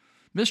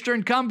 Mr.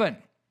 Incumbent,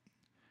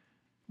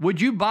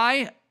 would you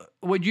buy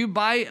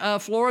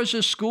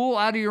Flores' school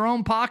out of your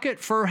own pocket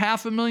for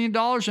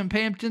 $500,000 and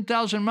pay him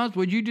 $10,000 a month?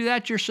 Would you do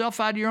that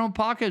yourself out of your own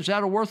pocket? Is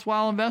that a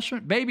worthwhile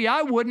investment? Baby,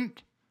 I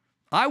wouldn't.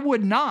 I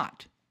would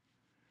not.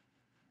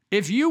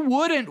 If you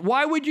wouldn't,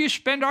 why would you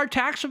spend our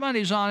tax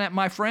monies on it,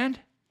 my friend?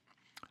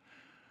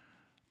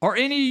 Or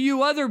any of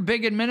you other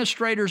big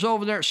administrators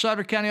over there at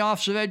Sutter County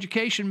Office of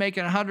Education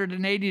making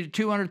 $180,000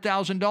 to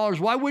 $200,000.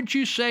 Why wouldn't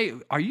you say,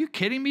 are you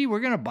kidding me? We're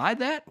going to buy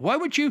that? Why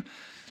would you?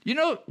 You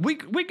know, we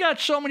got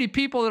so many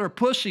people that are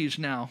pussies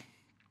now.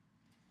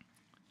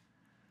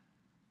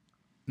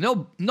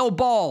 No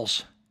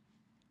balls.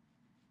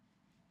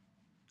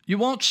 You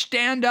won't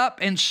stand up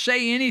and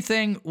say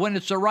anything when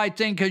it's the right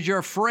thing because you're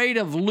afraid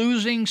of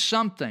losing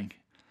something.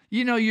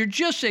 You know, you're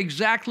just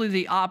exactly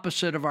the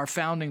opposite of our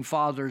founding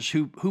fathers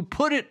who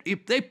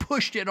they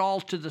pushed it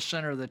all to the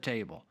center of the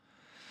table.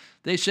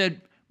 They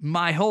said,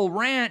 my whole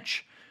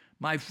ranch,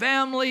 my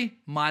family,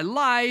 my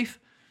life,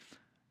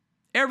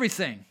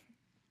 everything,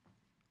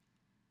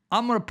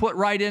 I'm going to put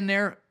right in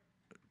there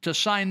to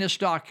sign this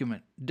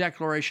document,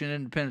 Declaration of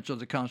Independence of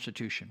the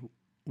Constitution,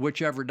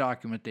 whichever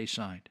document they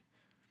signed.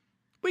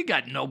 We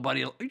got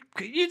nobody.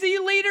 The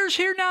leaders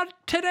here now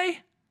today,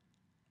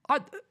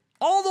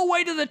 all the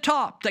way to the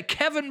top. The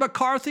Kevin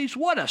McCarthy's,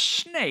 what a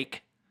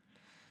snake.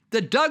 The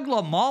Doug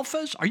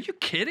LaMalfas, are you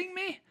kidding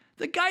me?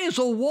 The guy is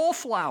a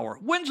wallflower.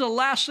 When's the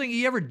last thing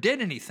he ever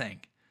did anything?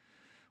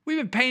 We've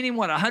been paying him,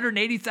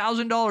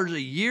 $180,000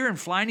 a year and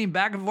flying him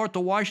back and forth to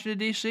Washington,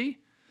 D.C.?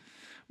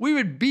 We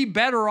would be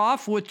better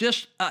off with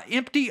just an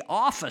empty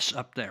office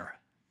up there.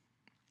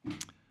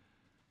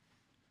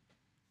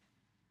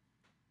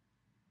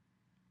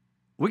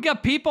 We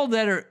got people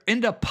that are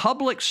into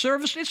public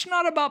service. It's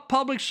not about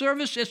public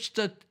service. It's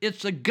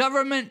the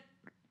government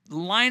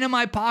lining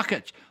my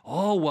pockets.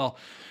 Oh, well,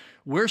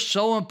 we're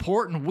so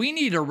important. We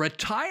need a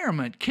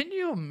retirement. Can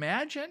you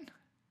imagine?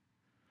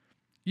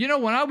 You know,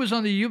 when I was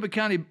on the Yuba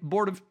County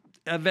Board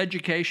of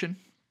Education,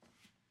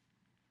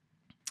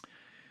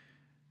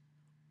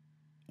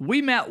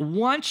 we met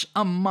once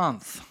a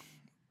month.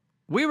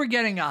 We were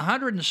getting a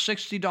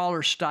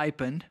 $160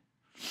 stipend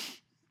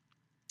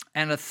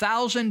and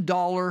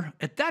 $1,000,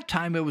 at that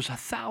time it was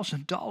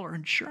 $1,000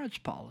 insurance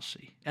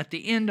policy at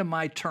the end of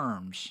my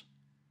terms.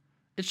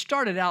 It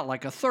started out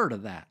like a third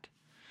of that.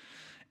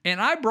 And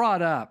I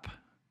brought up,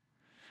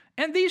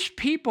 and these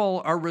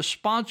people are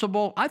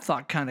responsible, I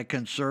thought kind of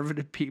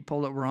conservative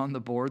people that were on the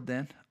board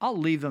then. I'll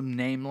leave them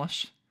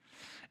nameless.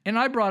 And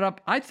I brought up,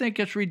 I think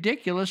it's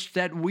ridiculous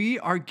that we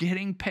are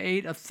getting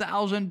paid a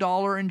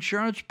 $1,000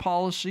 insurance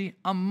policy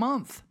a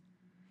month.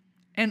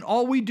 And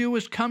all we do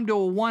is come to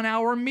a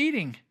 1-hour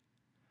meeting.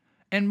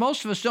 And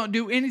most of us don't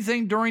do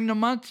anything during the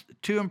month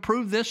to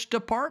improve this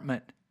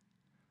department.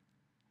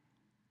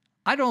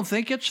 I don't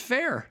think it's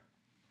fair.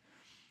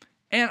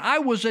 And I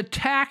was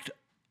attacked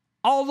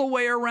all the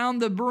way around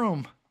the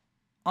room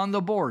on the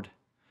board.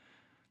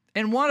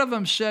 And one of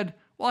them said,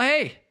 well,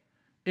 hey,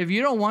 if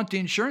you don't want the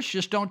insurance,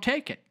 just don't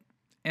take it.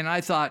 And I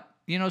thought,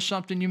 you know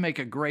something, you make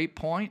a great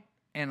point,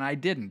 and I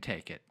didn't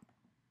take it.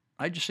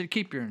 I just said,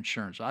 keep your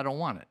insurance. I don't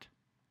want it.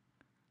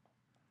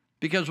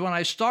 Because when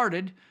I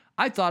started,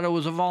 I thought it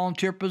was a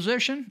volunteer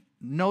position,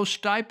 no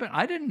stipend.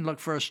 I didn't look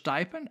for a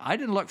stipend. I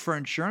didn't look for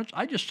insurance.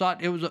 I just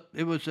thought it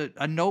was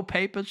a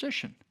no-pay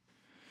position.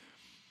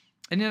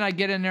 And then I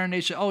get in there and they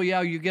say, oh,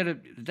 yeah, you get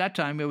it. At that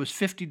time, it was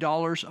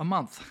 $50 a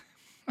month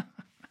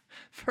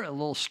for a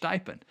little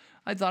stipend.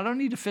 I thought, I don't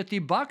need the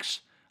 $50.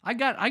 I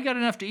got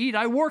enough to eat.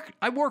 I work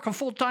a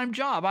full-time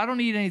job. I don't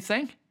need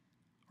anything,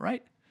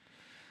 right?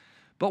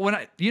 But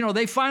when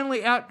they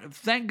finally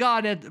thank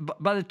God,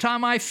 by the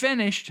time I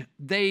finished,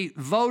 they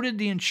voted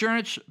the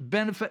insurance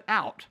benefit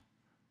out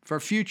for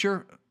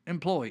future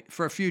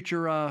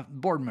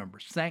board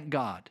members. Thank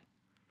God.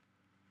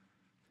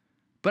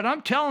 But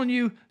I'm telling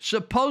you,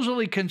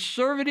 supposedly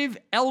conservative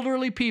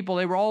elderly people,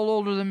 they were all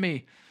older than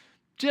me,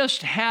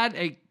 just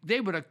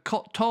they would have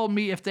told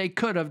me if they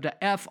could have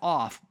to F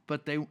off,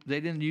 but they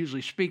didn't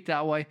usually speak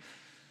that way.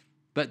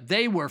 But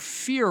they were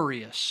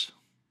furious.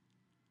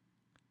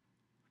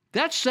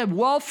 That's the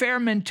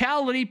welfare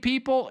mentality,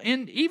 people,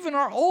 and even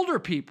our older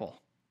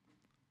people.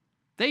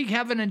 They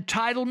have an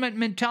entitlement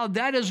mentality.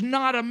 That is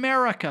not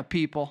America,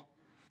 people.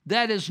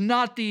 That is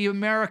not the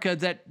America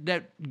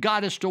that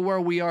got us to where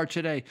we are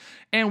today.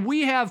 And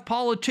we have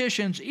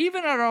politicians,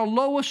 even at our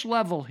lowest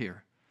level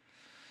here,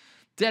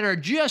 that are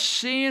just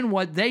seeing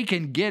what they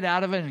can get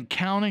out of it and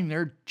counting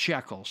their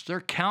shekels. They're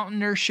counting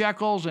their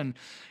shekels, and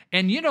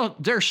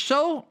they're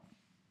so...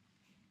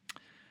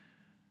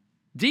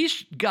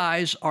 These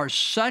guys are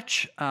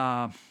such,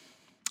 the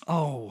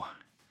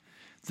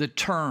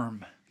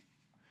term,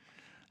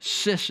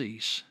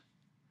 sissies.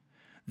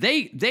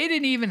 They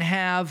didn't even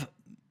have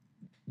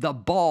the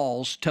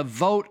balls to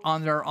vote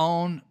on their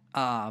own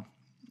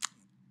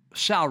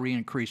salary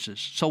increases.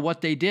 So what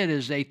they did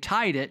is they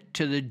tied it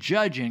to the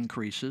judge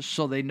increases,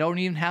 so they don't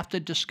even have to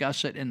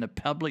discuss it, and the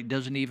public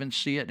doesn't even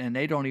see it, and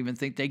they don't even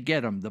think they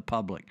get them, the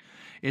public.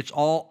 It's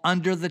all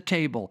under the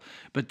table.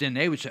 But then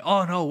they would say,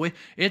 oh, no,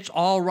 it's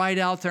all right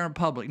out there in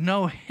public.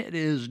 No, it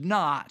is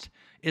not.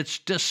 It's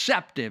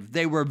deceptive.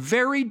 They were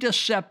very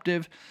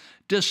deceptive.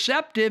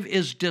 Deceptive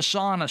is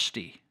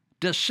dishonesty.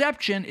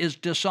 Deception is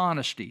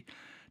dishonesty.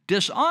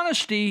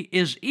 Dishonesty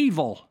is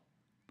evil.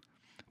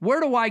 Where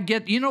do I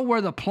get, you know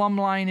where the plumb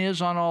line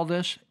is on all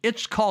this?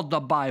 It's called the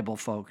Bible,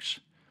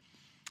 folks.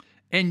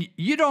 And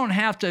you don't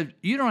have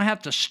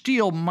to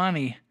steal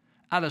money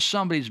out of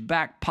somebody's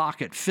back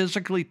pocket,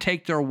 physically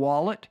take their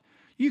wallet.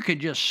 You could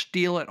just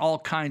steal it all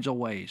kinds of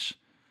ways.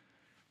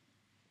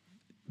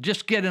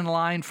 Just get in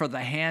line for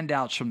the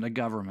handouts from the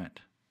government.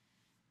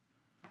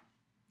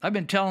 I've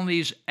been telling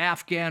these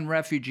Afghan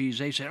refugees,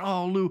 they said,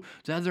 oh, Lou,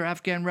 the other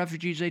Afghan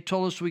refugees, they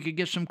told us we could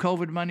get some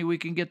COVID money, we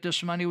can get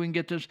this money, we can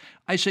get this.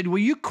 I said, will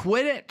you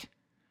quit it?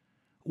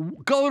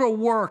 Go to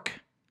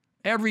work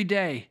every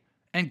day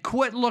and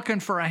quit looking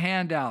for a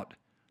handout.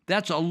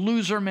 That's a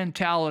loser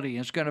mentality.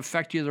 It's going to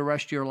affect you the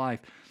rest of your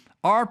life.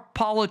 Our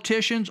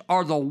politicians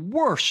are the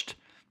worst.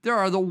 There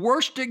are the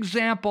worst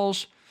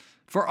examples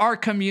for our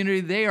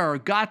community. They are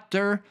got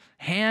their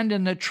hand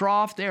in the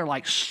trough. They are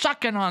like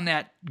sucking on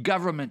that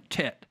government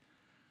tit.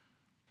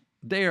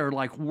 They are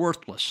like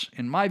worthless.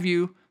 In my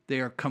view, they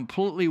are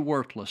completely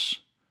worthless.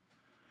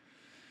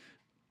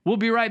 We'll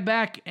be right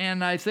back,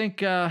 and I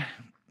think we're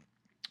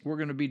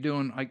going to be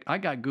doing, I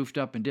got goofed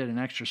up and did an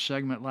extra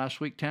segment last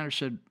week. Tanner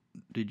said,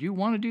 did you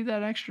want to do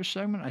that extra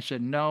segment? I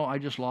said, no, I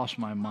just lost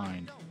my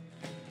mind.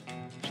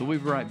 So we'll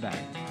be right back.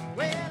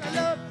 Well, I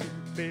love you,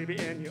 baby,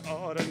 and you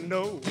ought to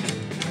know.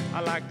 I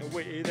like the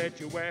way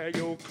that you wear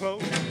your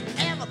clothes.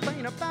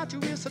 Everything about you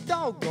is so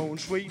doggone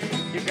sweet.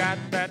 You got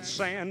that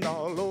sand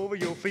all over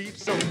your feet.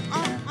 So,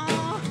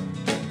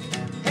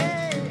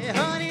 hey,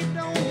 honey,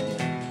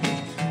 don't.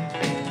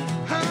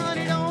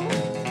 Honey, don't.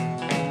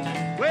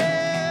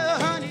 Well,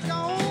 honey,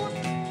 don't.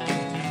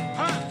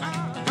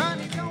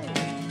 Honey, don't.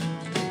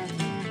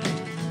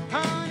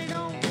 Honey,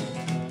 don't.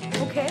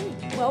 Okay,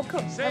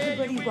 welcome,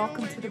 everybody.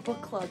 Welcome to the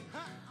book club.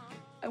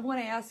 I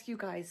want to ask you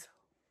guys,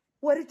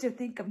 what did you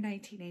think of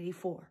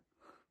 1984?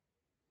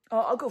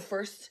 I'll go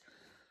first.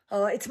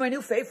 It's my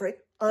new favorite.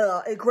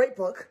 A great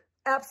book.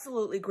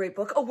 Absolutely great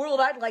book. A world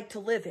I'd like to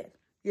live in.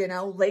 You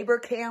know, labor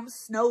camps,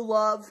 snow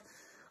love,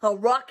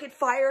 rocket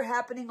fire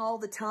happening all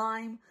the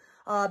time,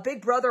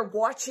 Big Brother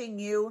watching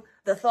you,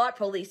 the Thought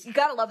Police. You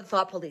gotta love the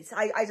Thought Police.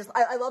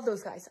 I love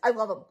those guys. I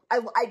love them. I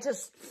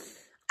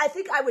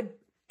think I would,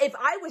 if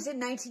I was in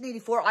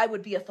 1984, I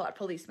would be a Thought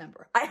Police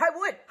member. I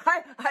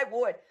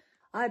would.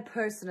 I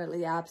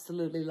personally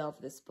absolutely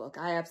love this book.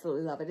 I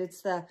absolutely love it.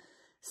 It's the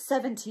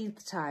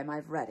 17th time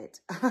I've read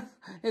it.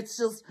 It's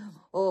just,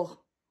 oh.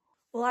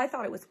 Well, I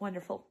thought it was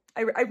wonderful.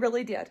 I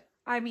really did.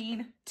 I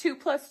mean, 2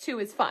 + 2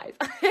 is 5.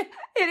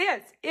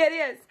 It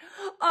is.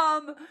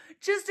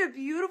 Just a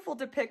beautiful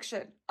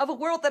depiction of a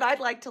world that I'd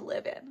like to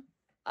live in.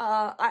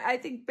 I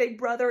think Big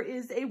Brother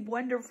is a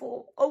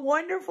wonderful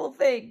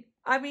thing.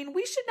 I mean,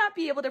 we should not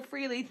be able to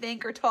freely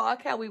think or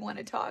talk how we want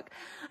to talk.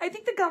 I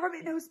think the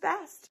government knows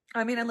best.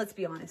 I mean, and let's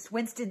be honest,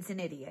 Winston's an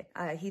idiot.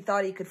 He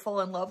thought he could fall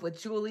in love with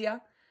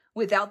Julia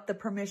without the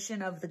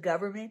permission of the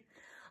government.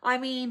 I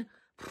mean,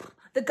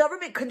 the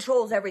government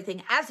controls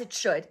everything, as it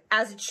should.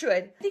 I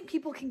think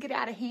people can get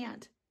out of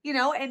hand, you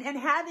know, and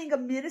having a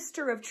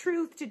minister of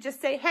truth to just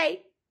say,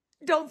 hey,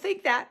 don't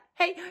think that.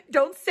 Hey,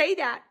 don't say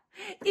that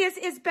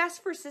is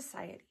best for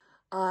society.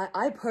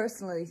 I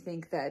personally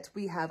think that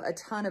we have a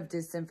ton of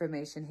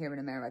disinformation here in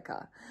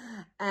America,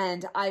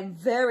 and I'm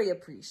very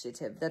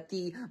appreciative that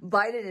the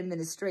Biden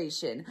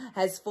administration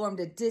has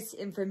formed a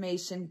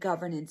disinformation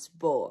governance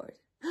board.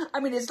 I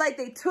mean, it's like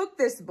they took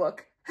this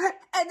book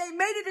and they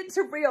made it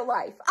into real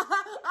life, and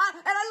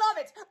I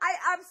love it.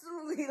 I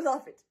absolutely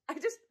love it.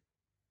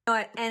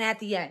 And at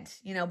the end,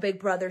 you know, Big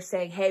Brother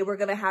saying, hey, we're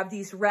going to have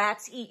these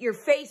rats eat your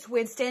face,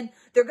 Winston.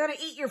 They're going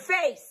to eat your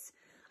face.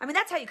 I mean,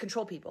 that's how you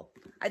control people.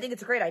 I think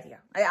it's a great idea.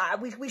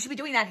 We should be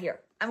doing that here.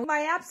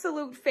 My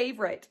absolute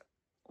favorite.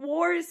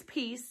 War is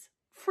peace.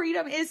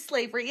 Freedom is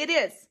slavery. It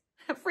is.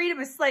 Freedom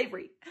is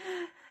slavery.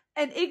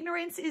 And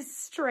ignorance is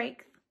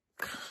strength.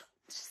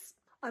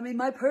 I mean,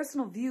 my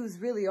personal views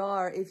really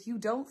are, if you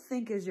don't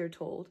think as you're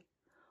told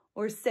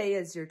or say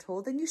as you're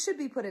told, then you should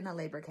be put in a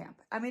labor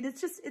camp. I mean,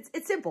 it's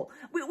simple.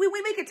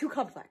 We make it too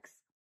complex.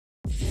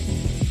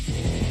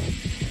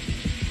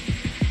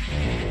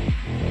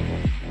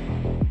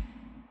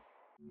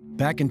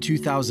 Back in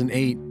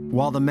 2008,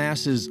 while the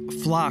masses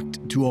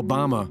flocked to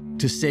Obama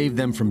to save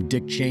them from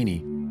Dick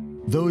Cheney,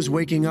 those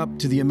waking up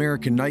to the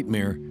American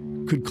nightmare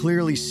could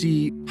clearly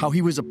see how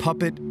he was a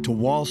puppet to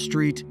Wall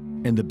Street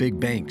and the big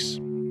banks,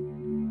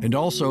 and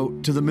also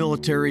to the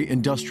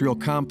military-industrial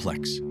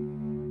complex.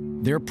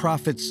 Their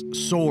profits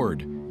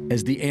soared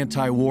as the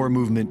anti-war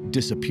movement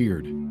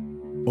disappeared.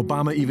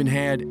 Obama even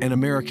had an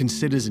American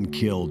citizen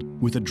killed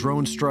with a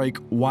drone strike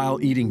while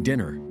eating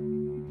dinner.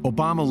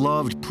 Obama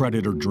loved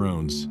Predator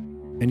drones,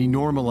 and he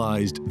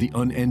normalized the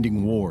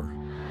unending war.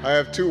 I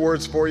have 2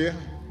 words for you: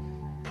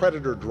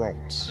 Predator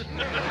drones.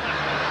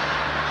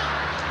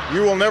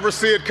 You will never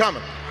see it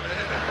coming.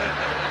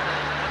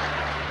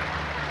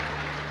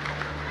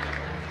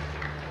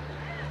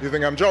 You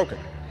think I'm joking?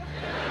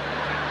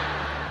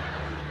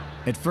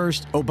 At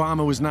first,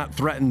 Obama was not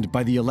threatened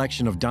by the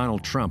election of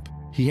Donald Trump.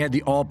 He had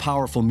the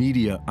all-powerful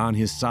media on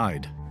his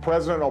side.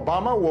 President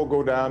Obama will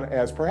go down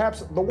as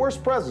perhaps the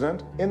worst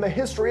president in the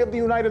history of the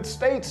United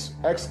States!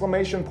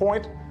 Exclamation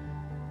point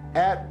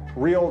at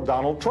real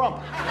Donald Trump.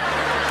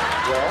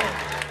 Well,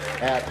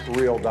 at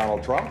real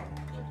Donald Trump,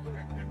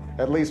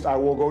 at least I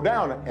will go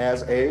down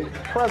as a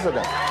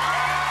president.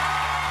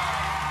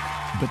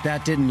 But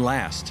that didn't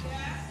last.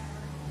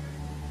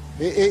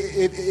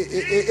 If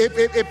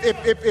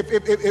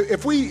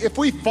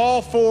we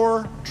fall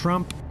for...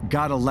 Trump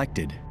got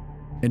elected,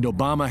 and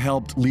Obama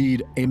helped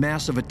lead a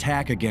massive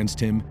attack against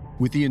him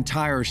with the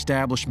entire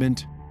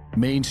establishment,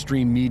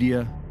 mainstream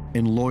media,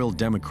 and loyal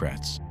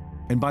Democrats.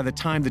 And by the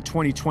time the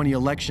 2020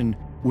 election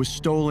was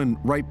stolen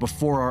right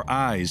before our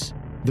eyes,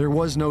 there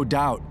was no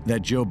doubt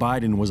that Joe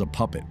Biden was a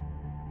puppet.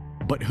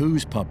 But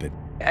whose puppet?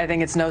 I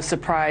think it's no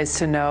surprise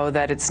to know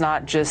that it's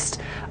not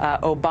just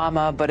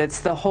Obama, but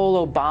it's the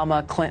whole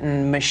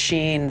Obama-Clinton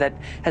machine that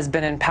has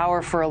been in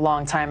power for a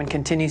long time and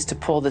continues to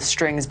pull the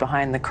strings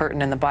behind the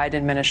curtain in the Biden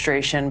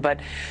administration.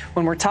 But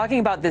when we're talking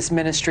about this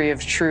Ministry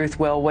of Truth,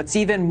 Will, what's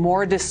even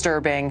more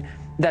disturbing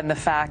than the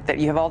fact that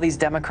you have all these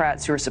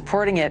Democrats who are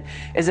supporting it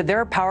is that there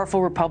are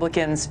powerful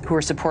Republicans who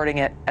are supporting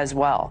it as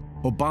well.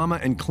 Obama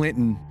and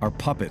Clinton are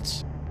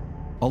puppets,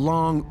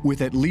 along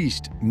with at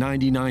least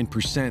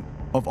 99%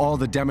 of all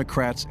the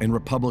Democrats and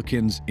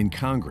Republicans in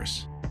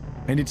Congress.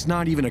 And it's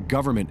not even a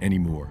government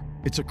anymore.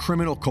 It's a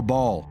criminal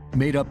cabal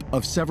made up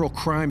of several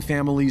crime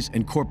families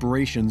and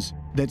corporations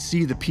that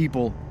see the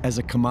people as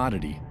a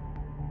commodity.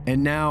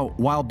 And now,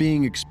 while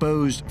being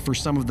exposed for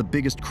some of the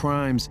biggest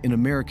crimes in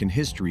American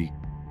history,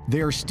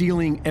 they are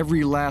stealing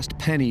every last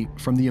penny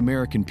from the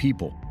American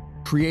people,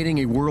 creating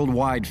a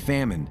worldwide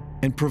famine,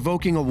 and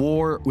provoking a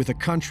war with a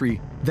country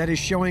that is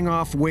showing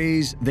off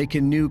ways they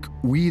can nuke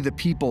we the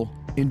people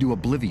into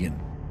oblivion.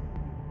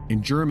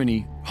 In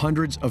Germany,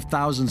 hundreds of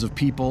thousands of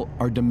people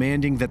are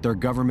demanding that their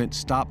government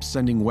stop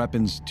sending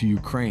weapons to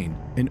Ukraine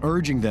and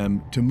urging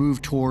them to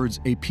move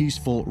towards a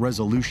peaceful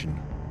resolution.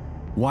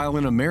 While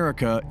in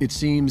America, it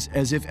seems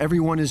as if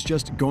everyone is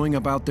just going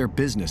about their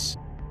business,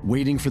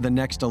 waiting for the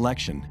next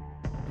election,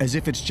 as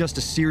if it's just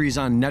a series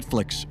on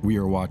Netflix we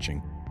are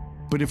watching.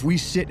 But if we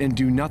sit and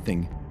do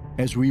nothing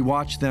as we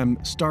watch them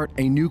start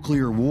a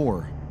nuclear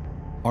war,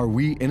 are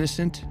we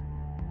innocent?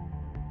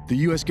 The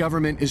US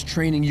government is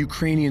training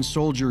Ukrainian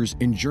soldiers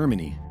in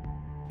Germany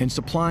and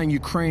supplying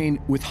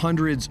Ukraine with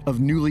hundreds of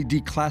newly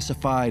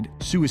declassified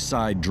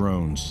suicide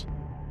drones.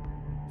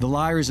 The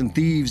liars and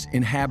thieves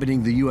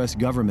inhabiting the US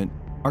government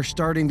are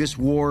starting this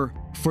war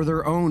for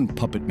their own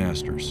puppet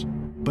masters.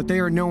 But they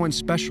are no one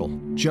special,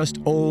 just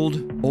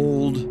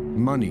old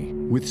money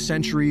with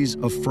centuries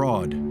of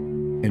fraud.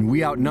 And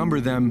we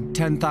outnumber them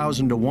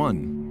 10,000 to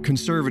 1,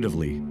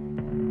 conservatively.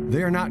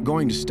 They are not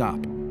going to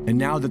stop. And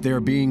now that they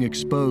are being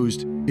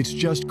exposed, it's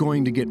just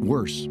going to get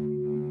worse.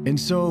 And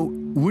so,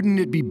 wouldn't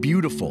it be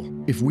beautiful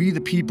if we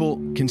the people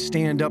can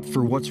stand up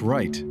for what's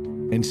right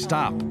and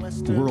stop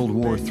World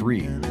War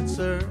III?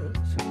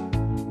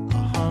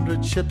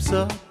 100 ships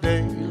a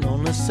day,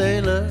 lonely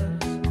sailors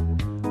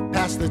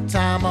pass the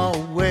time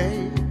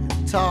away,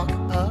 talk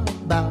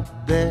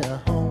about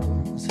their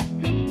homes.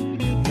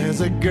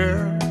 There's a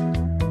girl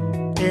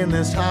in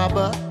this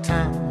harbor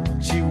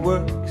town, she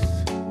works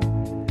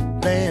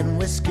laying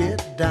whiskey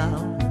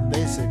down.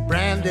 They say,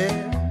 Brandy,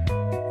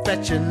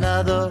 fetch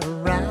another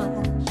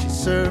round. She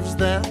serves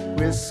them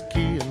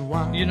whiskey and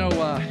wine. You know,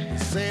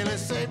 as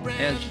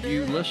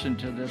you listen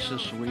to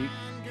this week,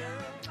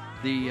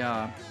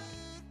 the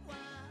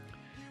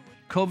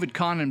COVID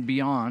Con and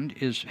Beyond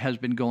has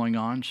been going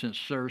on since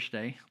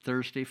Thursday,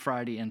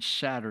 Friday, and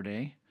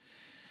Saturday.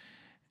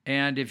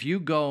 And if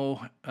you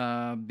go,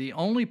 the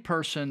only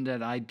person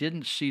that I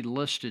didn't see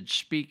listed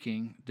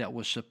speaking that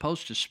was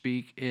supposed to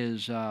speak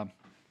is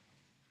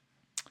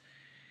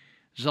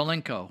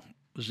Zelenko,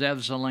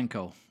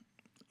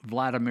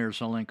 Vladimir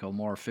Zelenko,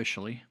 more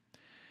officially.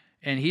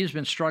 And he's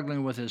been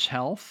struggling with his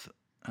health.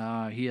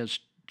 He has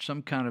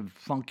some kind of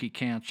funky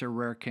cancer,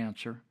 rare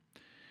cancer.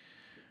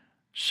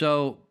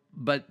 So,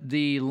 but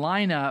the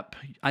lineup,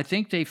 I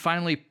think they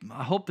finally,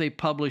 I hope they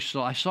published,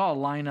 so I saw a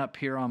lineup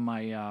here on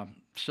my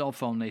cell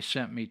phone they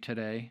sent me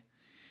today.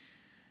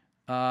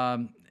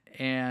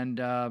 And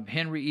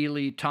Henry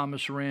Ely,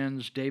 Thomas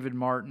Renz, David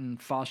Martin,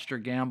 Foster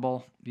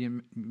Gamble.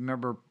 You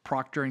remember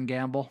Procter &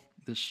 Gamble?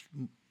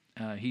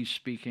 He's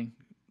speaking.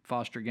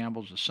 Foster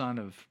Gamble's the son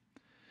of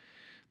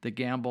the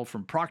Gamble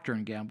from Procter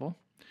 & Gamble.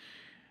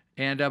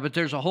 And but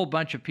there's a whole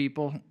bunch of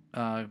people.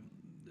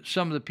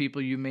 Some of the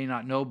people you may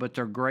not know, but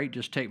they're great.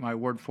 Just take my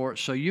word for it.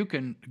 So you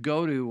can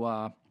go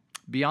to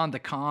Beyond the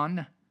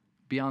Con,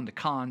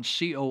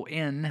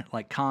 C-O-N,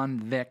 like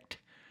convict,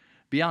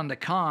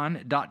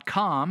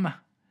 beyondthecon.com,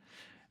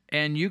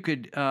 and you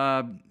could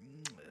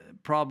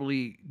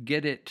probably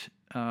get it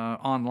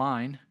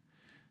online,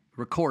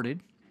 recorded.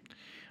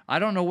 I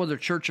don't know whether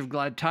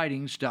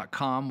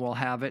churchofgladtidings.com will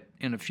have it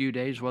in a few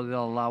days, whether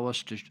they'll allow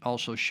us to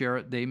also share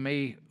it. They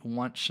may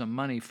want some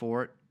money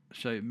for it,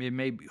 so it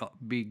may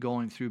be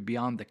going through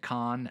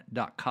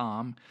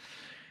beyondthecon.com.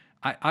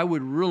 I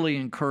would really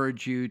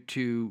encourage you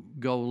to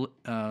go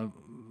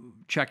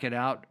check it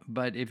out.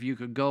 But if you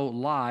could go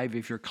live,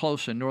 if you're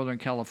close in Northern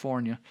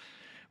California,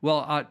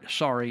 well,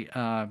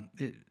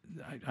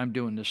 I'm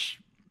doing this.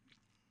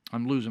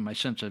 I'm losing my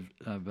sense of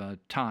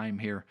time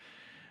here.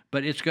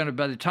 But it's going to,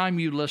 by the time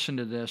you listen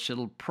to this,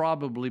 it'll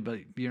probably, but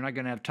you're not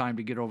going to have time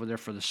to get over there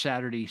for the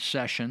Saturday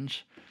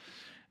sessions.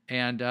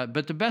 And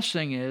but the best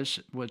thing is,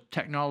 with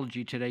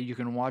technology today, you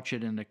can watch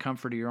it in the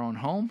comfort of your own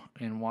home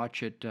and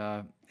watch it,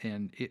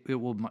 and it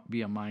will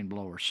be a mind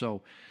blower.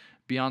 So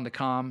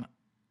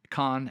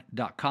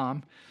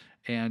beyondthecon.com,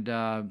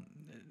 and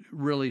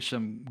really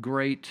some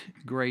great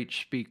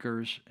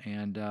speakers.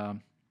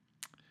 And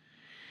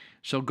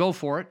so go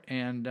for it,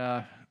 and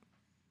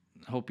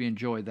hope you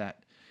enjoy that.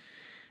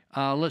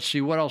 Let's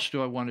see, what else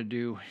do I want to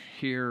do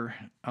here?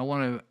 I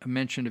want to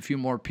mention a few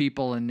more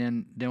people, and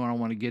then when I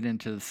want to get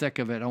into the thick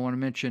of it, I want to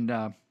mention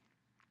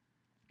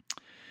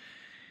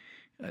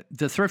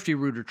the Thrifty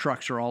Rooter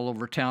trucks are all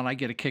over town. I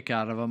get a kick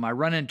out of them. I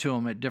run into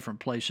them at different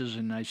places,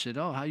 and I said,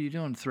 "Oh, how you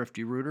doing,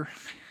 Thrifty Rooter?"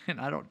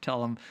 And I don't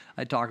tell them.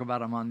 I talk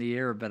about them on the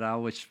air, but I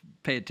always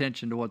pay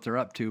attention to what they're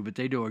up to. But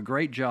they do a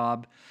great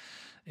job.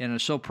 And I'm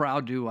so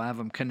proud to have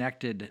them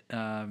connected,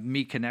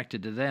 me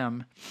connected to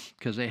them,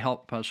 because they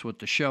help us with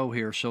the show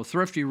here. So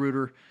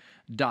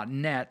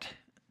thriftyRooter.net,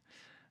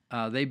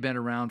 they've been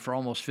around for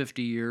almost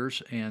 50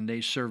 years, and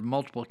they serve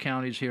multiple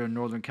counties here in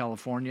Northern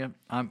California.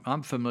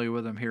 I'm familiar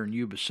with them here in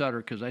Yuba Sutter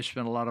because I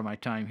spend a lot of my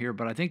time here,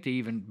 but I think they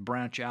even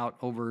branch out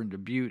over into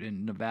Butte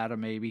in Nevada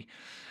maybe.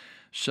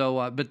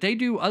 So, but they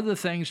do other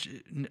things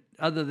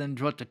other than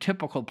what the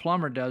typical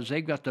plumber does.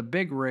 They've got the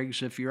big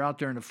rigs. If you're out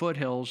there in the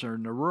foothills or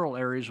in the rural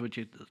areas with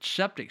the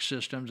septic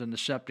systems and the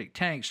septic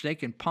tanks, they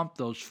can pump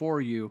those for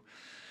you,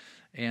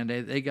 and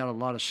they got a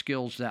lot of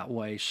skills that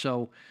way.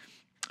 So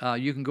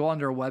you can go on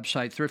their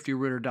website,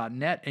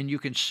 thriftyRooter.net, and you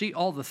can see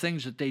all the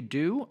things that they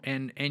do,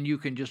 and you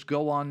can just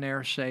go on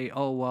there, say,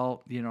 oh,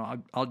 well,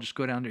 I'll just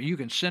go down there. You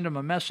can send them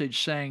a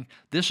message saying,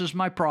 this is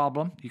my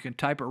problem. You can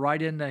type it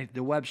right in the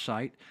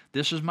website.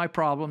 This is my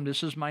problem.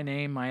 This is my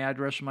name, my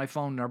address, my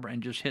phone number,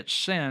 and just hit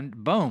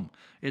send. Boom,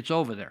 it's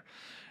over there.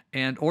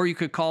 Or you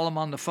could call them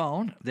on the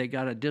phone. They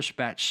got a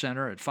dispatch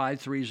center at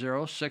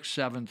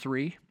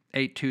 530-673-8201,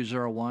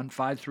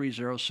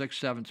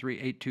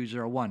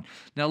 530-673-8201.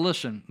 Now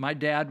listen, my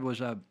dad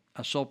was a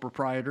sole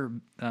proprietor.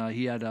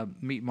 He had a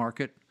meat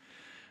market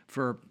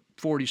for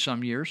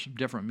 40-some years,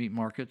 different meat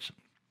markets.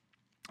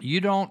 You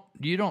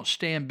don't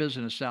stay in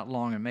business that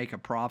long and make a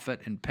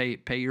profit and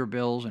pay your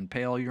bills and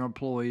pay all your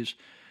employees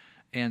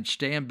and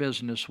stay in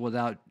business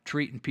without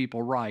treating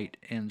people right.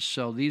 And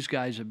so these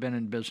guys have been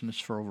in business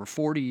for over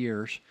 40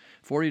 years,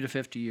 40 to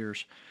 50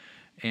 years.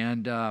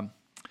 And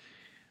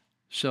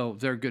so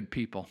they're good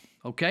people,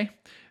 okay?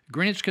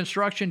 Greenitz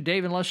Construction,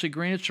 Dave and Leslie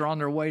Greenitz are on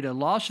their way to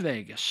Las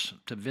Vegas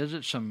to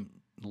visit some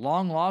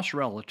long-lost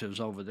relatives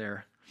over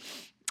there.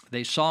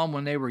 They saw them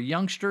when they were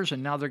youngsters,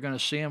 and now they're going to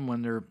see them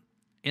when they're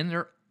in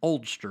their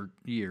oldster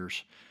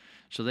years.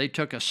 So they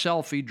took a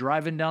selfie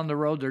driving down the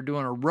road. They're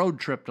doing a road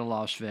trip to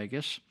Las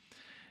Vegas.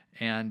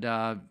 And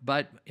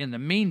but in the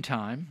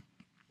meantime,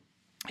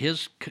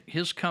 his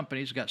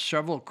company's got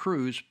several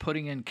crews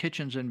putting in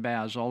kitchens and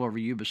baths all over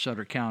Yuba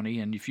Sutter County.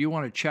 And if you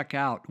want to check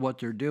out what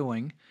they're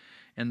doing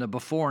and the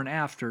before and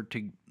after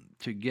to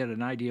get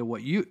an idea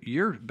what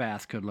your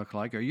bath could look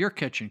like or your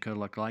kitchen could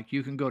look like,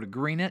 you can go to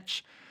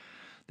Greenitz.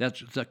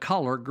 That's the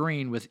color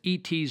green with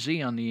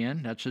ETZ on the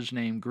end. That's his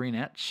name,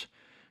 Greenitz.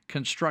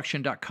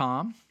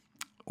 Construction.com.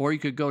 Or you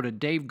could go to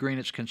Dave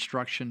Greenitz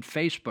Construction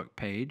Facebook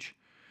page,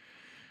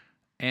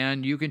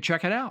 and you can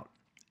check it out.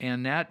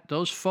 And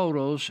those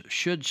photos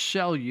should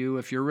sell you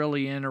if you're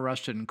really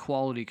interested in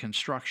quality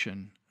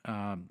construction.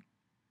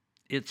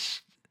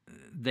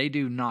 They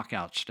do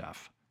knockout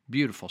stuff,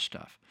 beautiful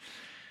stuff.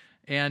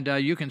 And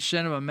you can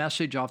send them a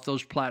message off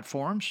those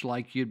platforms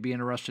like you'd be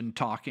interested in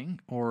talking,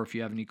 or if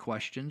you have any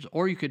questions.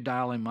 Or you could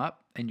dial him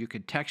up, and you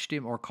could text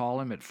him or call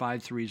him at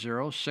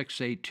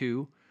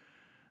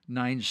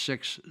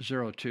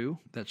 530-682-9602.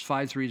 That's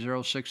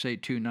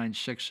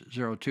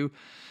 530-682-9602.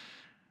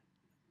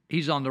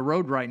 He's on the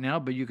road right now,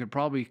 but you could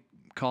probably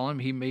call him.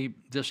 He may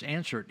just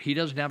answer it. He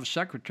doesn't have a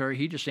secretary.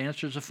 He just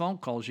answers the phone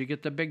calls. You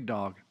get the big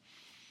dog.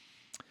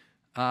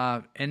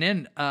 And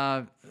then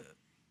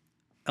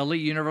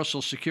Elite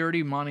Universal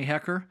Security, Monty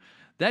Hecker.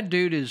 That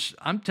dude is,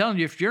 I'm telling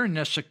you, if you're in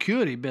the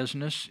security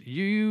business,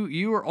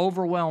 you are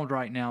overwhelmed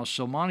right now.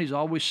 So Monty's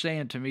always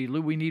saying to me,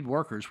 Lou, we need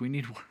workers. We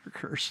need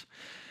workers.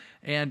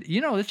 And,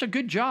 it's a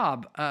good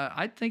job.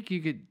 I think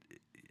you could...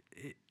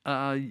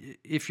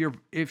 if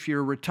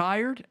you're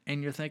retired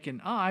and you're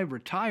thinking, I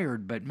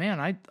retired, but man,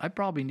 I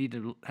probably need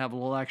to have a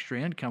little extra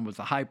income with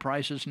the high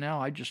prices now.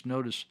 I just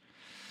notice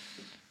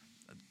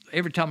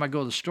every time I go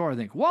to the store, I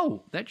think,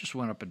 whoa, that just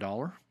went up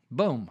 $1.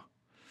 Boom.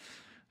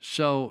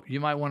 So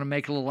you might want to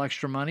make a little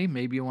extra money.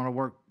 Maybe you want to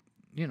work,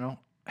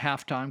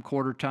 half-time,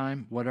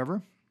 quarter-time,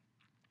 whatever.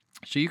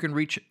 So you can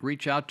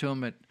reach out to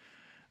them at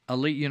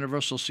Elite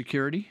Universal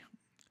Security,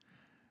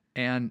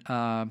 and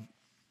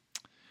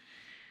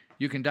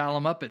you can dial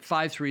them up at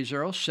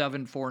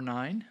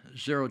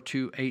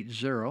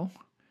 530-749-0280.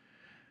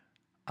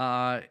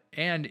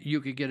 And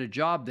you could get a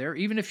job there,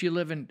 even if you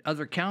live in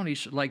other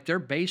counties. Like they're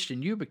based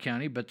in Yuba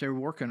County, but they're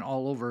working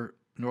all over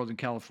Northern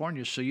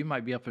California. So you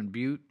might be up in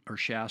Butte or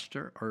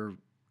Shasta or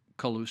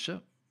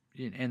Colusa,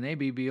 and they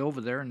may be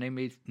over there, and they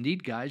may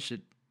need guys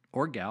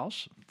or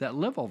gals that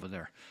live over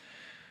there.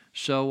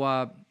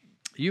 So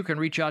you can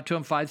reach out to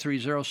them,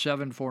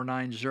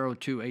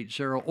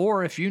 530-749-0280.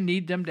 Or if you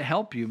need them to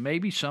help you,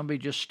 maybe somebody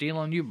just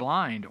stealing you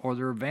blind, or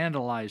they're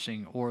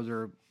vandalizing, or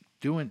they're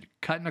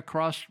cutting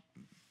across,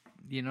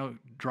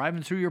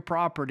 driving through your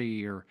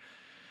property, or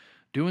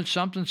doing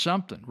something,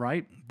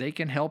 right? They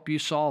can help you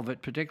solve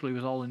it, particularly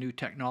with all the new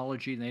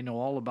technology. They know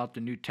all about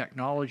the new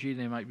technology.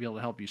 They might be able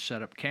to help you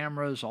set up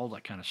cameras, all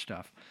that kind of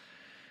stuff.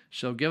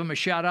 So give them a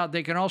shout out.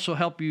 They can also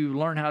help you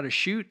learn how to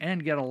shoot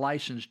and get a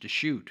license to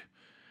shoot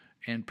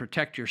and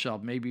protect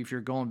yourself. Maybe if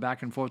you're going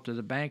back and forth to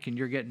the bank and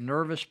you're getting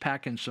nervous,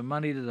 packing some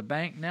money to the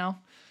bank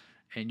now,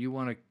 and you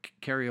want to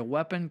carry a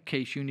weapon in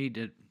case you need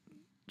to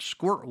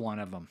squirt one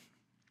of them.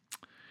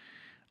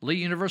 Elite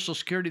Universal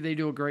Security, they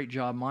do a great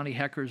job. Monty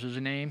Hecker is his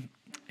name.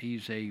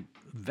 He's a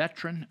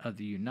veteran of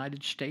the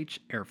United States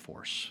Air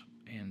Force.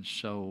 And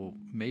so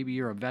maybe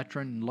you're a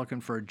veteran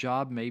looking for a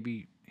job.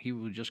 Maybe he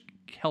will just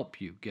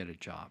help you get a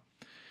job.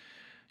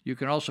 You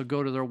can also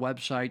go to their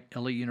website,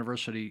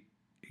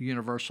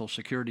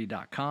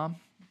 eliteuniversalsecurity.com,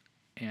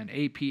 and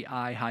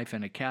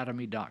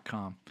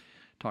API-academy.com.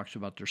 Talks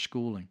about their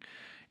schooling.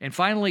 And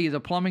finally, the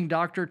plumbing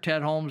doctor,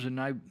 Ted Holmes, and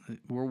I,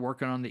 we're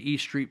working on the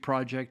East Street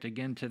project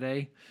again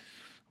today.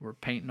 We're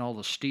painting all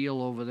the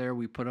steel over there.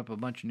 We put up a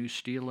bunch of new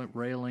steel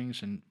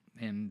railings, and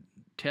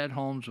Ted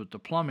Holmes with the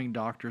plumbing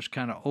doctor is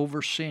kind of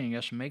overseeing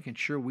us, making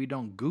sure we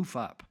don't goof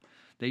up.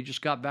 They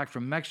just got back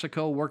from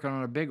Mexico working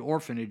on a big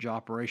orphanage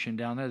operation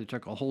down there. They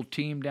took a whole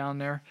team down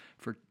there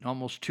for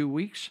almost 2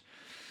 weeks.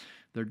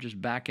 They're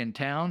just back in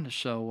town,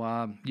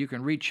 so you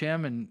can reach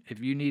him, and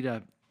if you need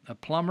a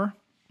plumber,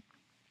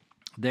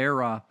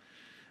 they're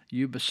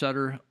Yuba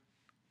Sutter.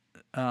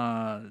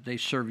 They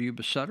serve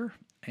Yuba Sutter,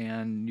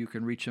 and you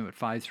can reach them at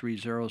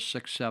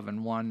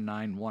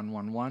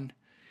 530-671-9111.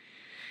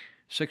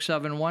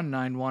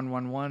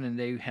 671-9111, and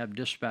they have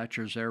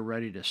dispatchers there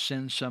ready to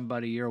send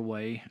somebody your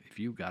way if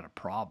you've got a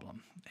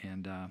problem.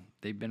 And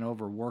they've been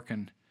over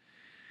working,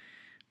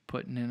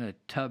 putting in a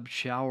tub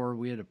shower.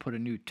 We had to put a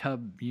new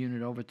tub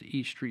unit over at the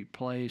East Street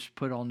place,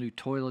 put all new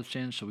toilets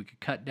in so we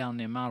could cut down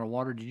the amount of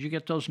water. Did you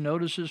get those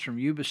notices from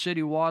Yuba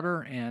City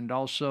Water and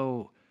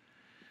also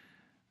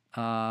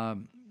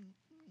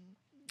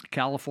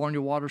California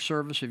Water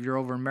Service? If you're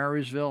over in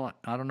Marysville,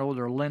 I don't know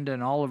whether Linda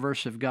and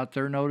Olivers have got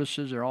their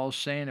notices. They're all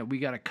saying that we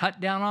got to cut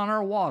down on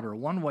our water.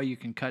 One way you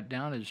can cut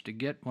down is to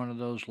get one of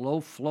those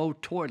low-flow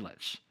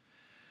toilets.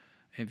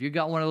 If you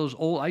got one of those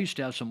old, I used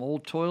to have some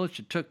old toilets.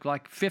 It took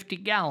like 50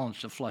 gallons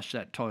to flush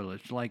that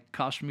toilet. It's like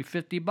cost me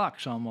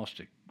 $50 almost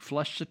to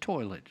flush the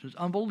toilet. It was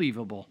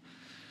unbelievable.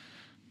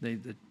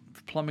 The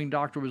plumbing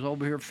doctor was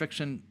over here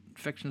fixing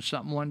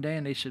something one day,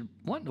 and they said,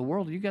 "What in the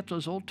world do you got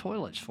those old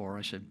toilets for?"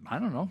 I said, "I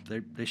don't know.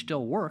 They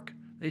still work."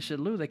 They said,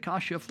 "Lou, they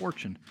cost you a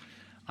fortune."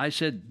 I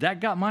said,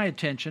 "That got my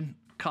attention.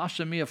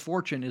 Costing me a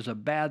fortune is a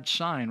bad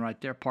sign right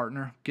there,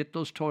 partner. Get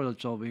those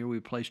toilets over here." We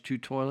placed 2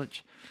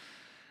 toilets.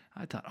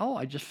 I thought,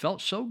 I just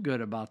felt so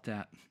good about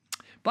that.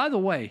 By the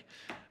way,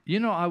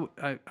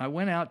 I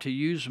went out to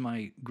use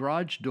my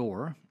garage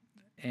door,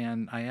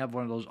 and I have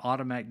one of those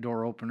automatic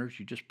door openers.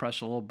 You just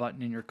press a little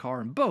button in your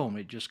car, and boom,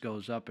 it just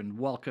goes up and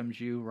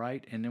welcomes you,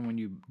 right? And then when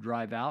you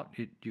drive out,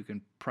 you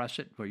can press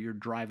it, but you're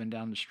driving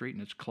down the street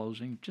and it's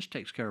closing. It just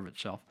takes care of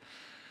itself.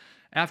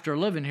 After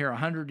living here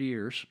 100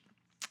 years,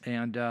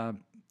 and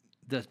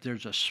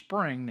there's a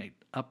spring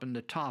up in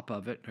the top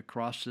of it,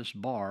 across this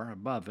bar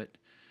above it,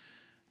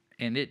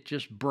 and it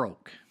just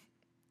broke.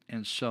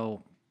 And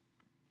so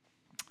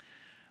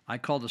I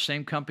called the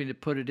same company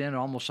that put it in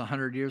almost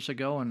 100 years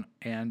ago,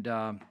 and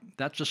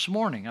that's this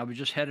morning. I was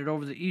just headed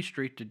over to East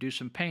Street to do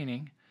some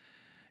painting,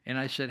 and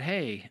I said,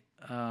 "Hey,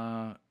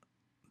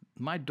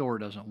 my door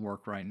doesn't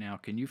work right now.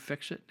 Can you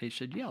fix it?" They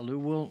said, "Yeah,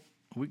 Lou,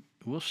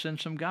 we'll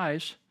send some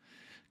guys."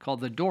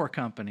 Called the Door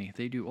Company.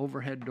 They do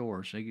overhead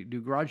doors. They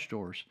do garage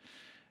doors.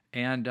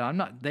 And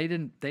they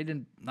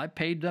didn't, I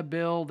paid the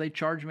bill. They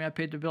charged me. I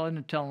paid the bill. I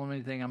didn't tell them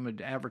anything I'm going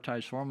to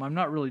advertise for them.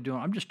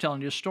 I'm just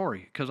telling you a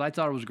story because I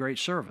thought it was great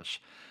service.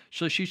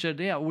 So she said,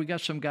 "Yeah, we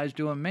got some guys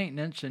doing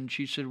maintenance." And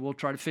she said, "We'll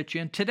try to fit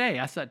you in today."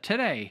 I thought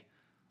today.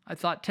 I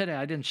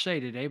didn't say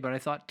today, but I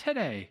thought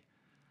today.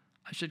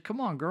 I said, "Come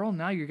on, girl.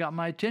 Now you got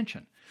my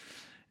attention."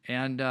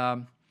 And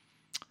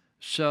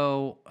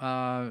so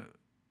all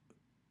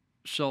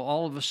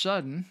of a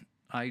sudden,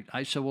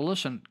 I said, "Well,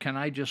 listen, can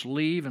I just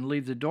leave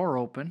the door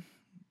open,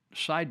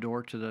 side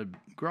door to the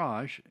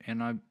garage,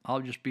 and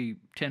I'll just be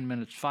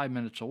 5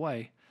 minutes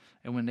away,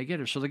 and when they get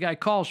here." So the guy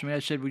calls me. I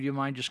said, "Would you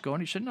mind just going?"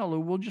 He said, "No,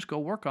 Lou, we'll just go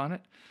work on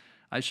it."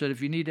 I said,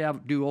 "If you need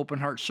to do open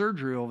heart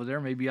surgery over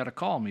there, maybe you ought to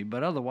call me,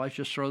 but otherwise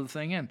just throw the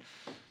thing in."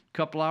 A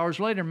couple hours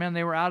later, man,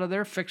 they were out of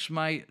there, fixed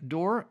my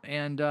door,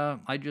 and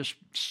I just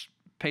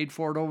paid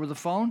for it over the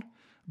phone.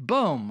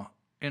 Boom.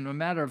 In a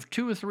matter of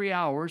 2 or 3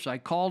 hours, I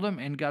called them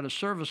and got a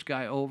service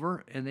guy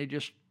over, and they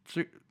just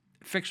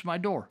fixed my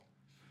door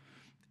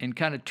and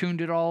kind of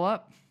tuned it all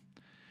up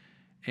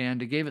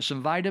and gave it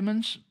some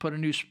vitamins, put a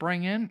new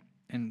spring in,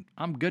 and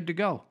I'm good to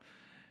go.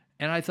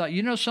 And I thought,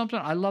 you know something?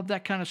 I love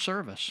that kind of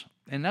service.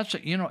 And that's,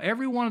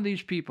 every one of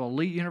these people,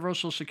 Elite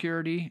Universal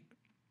Security,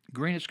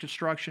 Greenwich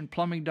Construction,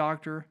 Plumbing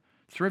Doctor,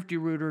 Thrifty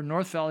Rooter,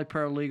 North Valley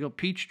Paralegal,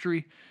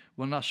 Peachtree,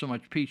 well, not so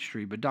much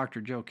Peachtree, but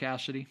Dr. Joe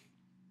Cassidy,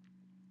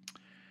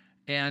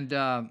 and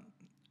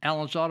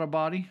Allen's Auto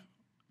Body,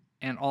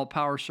 and All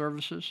Power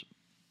Services.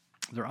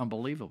 They're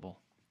unbelievable.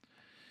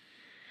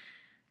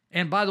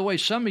 And by the way,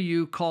 some of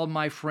you called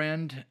my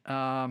friend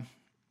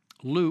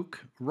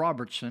Luke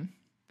Robertson,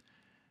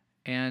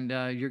 and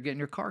you're getting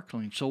your car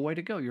cleaned. So way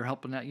to go. You're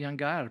helping that young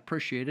guy. I'd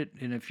appreciate it.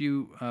 And if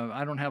you,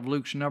 I don't have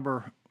Luke's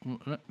number.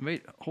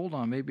 Hold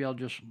on. Maybe I'll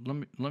just,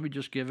 let me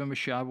just give him a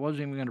shout. I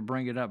wasn't even going to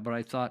bring it up, but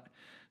I thought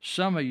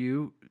some of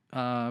you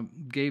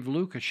gave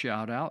Luke a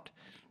shout out.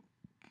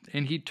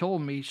 And he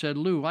told me, he said,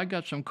 Lou, I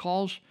got some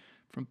calls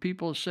from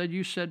people that said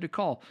you said to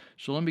call.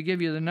 So let me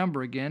give you the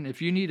number again.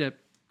 If you need a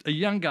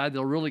young guy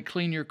that'll really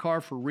clean your car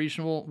for a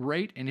reasonable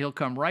rate, and he'll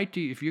come right to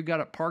you. If you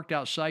got it parked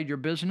outside your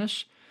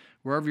business,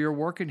 wherever you're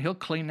working, he'll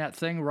clean that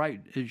thing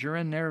right as you're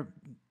in there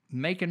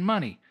making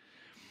money.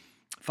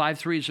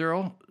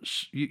 530,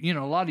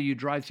 a lot of you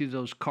drive through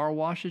those car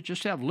washes.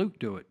 Just have Luke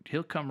do it.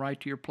 He'll come right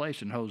to your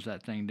place and hose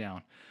that thing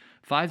down.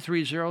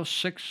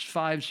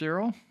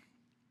 530-650-3631.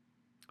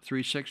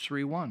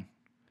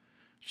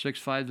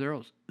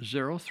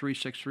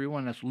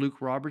 650-3631. That's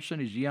Luke Robertson.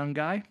 He's a young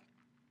guy,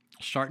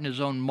 starting his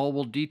own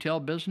mobile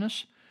detail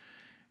business,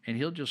 and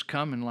he'll just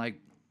come and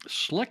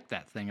slick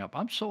that thing up.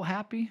 I'm so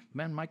happy,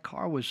 man. My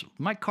car was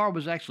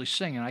actually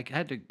singing. I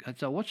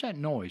thought, what's that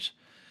noise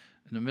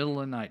in the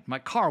middle of the night? My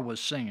car was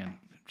singing.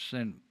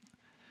 Saying,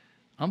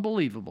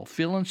 unbelievable,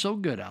 feeling so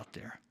good out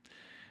there.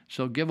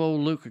 So give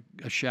old Luke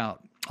a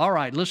shout. All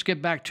right, let's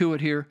get back to it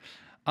here.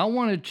 I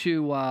wanted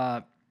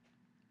to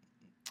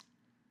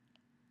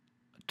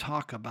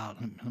talk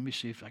about, let me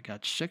see if I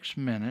got 6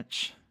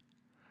 minutes.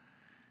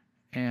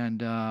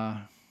 And, oh,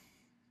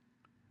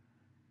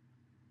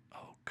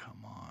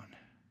 come on.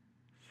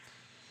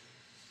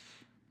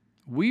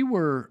 We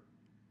were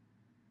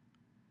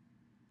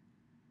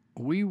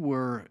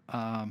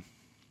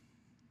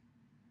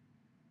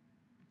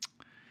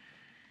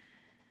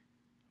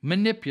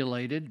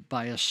manipulated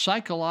by a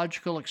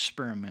psychological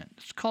experiment.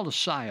 It's called a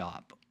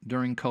PSYOP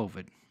during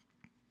COVID.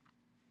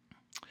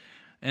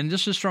 And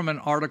this is from an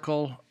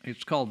article.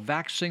 It's called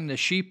Vaxing the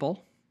Sheeple.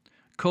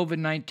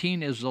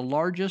 COVID-19 is the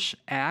largest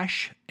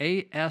ASH,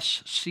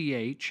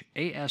 ASCH,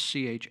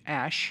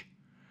 ASH,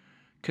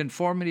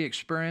 conformity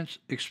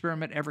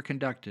experiment ever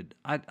conducted.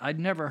 I'd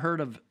never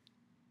heard of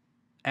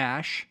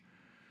ASH,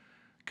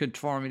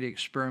 conformity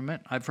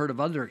experiment. I've heard of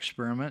other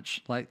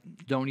experiments, like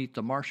Don't Eat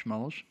the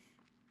Marshmallows,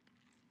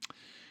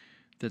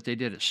 that they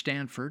did at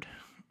Stanford.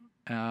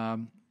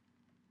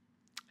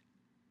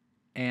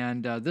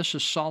 This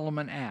is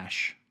Solomon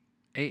Asch,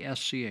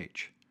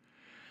 ASCH.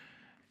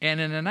 And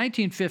in the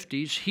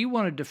 1950s, he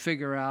wanted to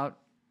figure out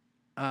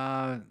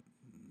the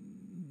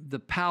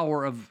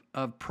power of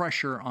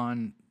pressure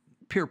on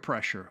peer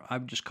pressure. I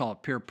would just call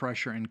it peer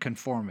pressure and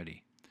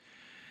conformity.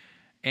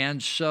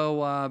 And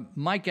so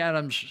Mike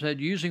Adams said,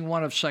 using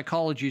one of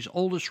psychology's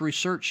oldest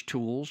research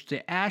tools,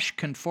 the Asch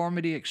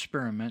conformity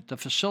experiment, the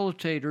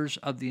facilitators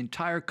of the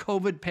entire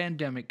COVID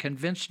pandemic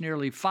convinced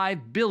nearly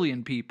 5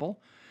 billion people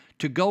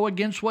to go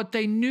against what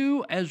they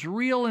knew as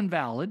real and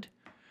valid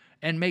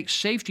and make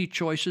safety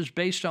choices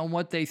based on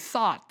what they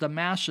thought the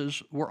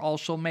masses were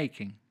also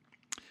making.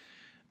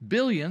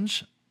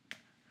 Billions,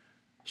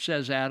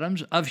 says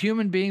Adams, of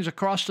human beings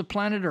across the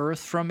planet Earth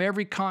from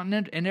every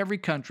continent and every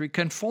country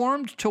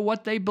conformed to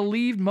what they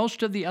believed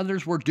most of the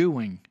others were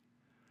doing.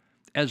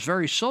 As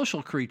very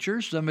social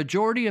creatures, the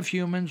majority of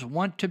humans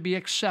want to be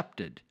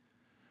accepted,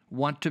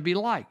 want to be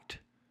liked,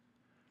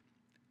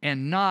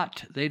 and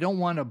they don't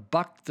want to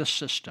buck the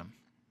system.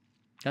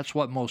 That's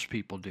what most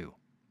people do.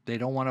 They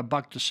don't want to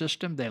buck the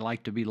system. They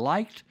like to be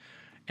liked,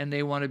 and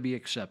they want to be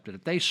accepted.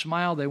 If they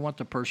smile, they want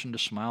the person to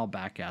smile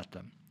back at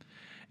them.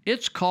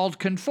 It's called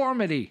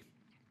conformity.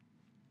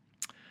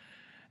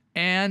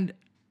 And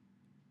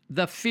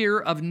the fear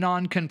of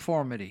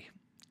nonconformity.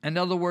 In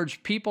other words,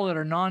 people that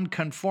are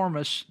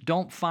nonconformists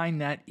don't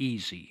find that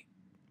easy.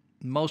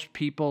 Most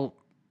people,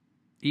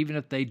 even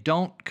if they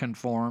don't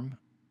conform,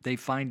 they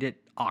find it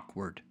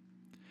awkward.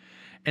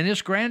 And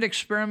this grand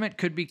experiment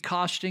could be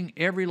costing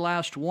every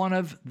last one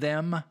of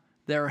them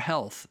their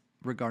health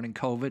regarding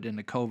COVID and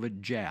the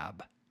COVID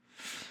jab.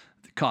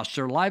 It costs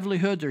their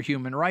livelihood, their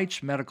human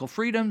rights, medical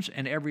freedoms,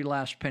 and every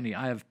last penny.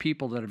 I have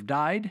people that have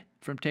died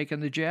from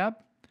taking the jab,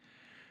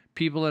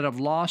 people that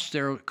have lost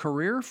their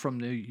career from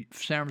the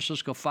San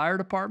Francisco Fire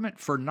Department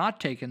for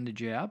not taking the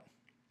jab,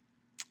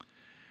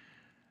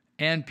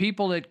 and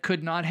people that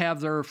could not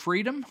have their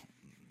freedom.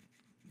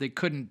 They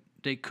couldn't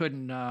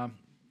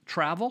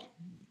travel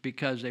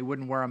because they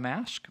wouldn't wear a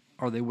mask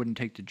or they wouldn't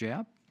take the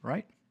jab,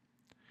 right?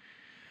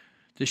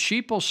 The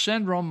sheeple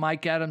syndrome,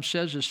 Mike Adams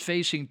says, is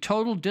facing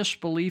total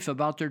disbelief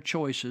about their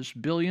choices.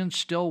 Billions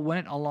still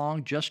went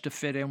along just to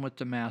fit in with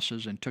the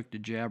masses and took the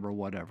jab or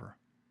whatever.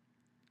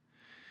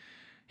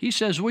 He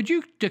says, would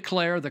you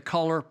declare the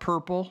color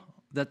purple,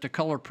 that the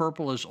color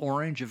purple is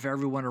orange if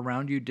everyone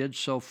around you did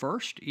so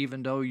first,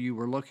 even though you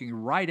were looking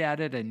right at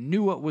it and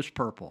knew it was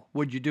purple?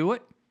 Would you do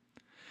it?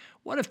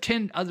 What if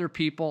 10 other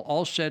people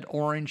all said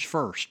orange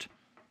first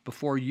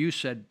before you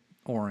said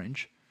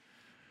orange,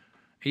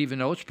 even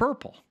though it's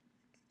purple?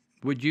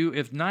 Would you,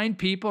 if 9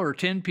 people or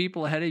 10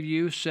 people ahead of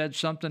you said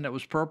something that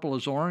was purple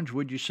as orange,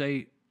 would you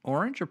say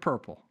orange or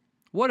purple?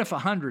 What if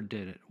 100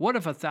 did it? What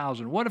if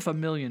 1,000? What if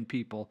 1,000,000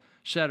 people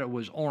said it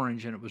was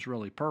orange and it was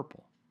really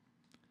purple?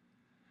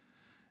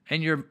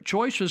 And your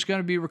choice was going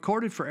to be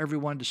recorded for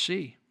everyone to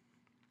see.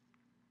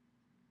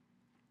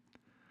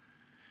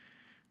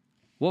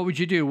 What would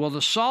you do? Well,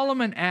 the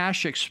Solomon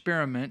Asch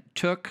experiment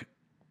took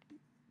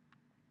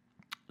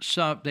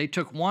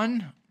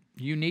one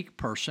unique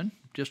person,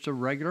 just a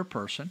regular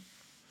person,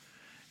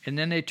 and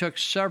then they took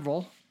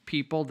several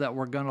people that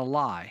were going to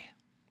lie.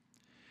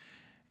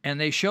 And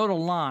they showed a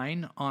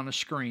line on a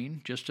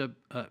screen, just a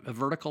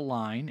vertical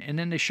line, and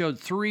then they showed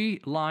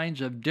 3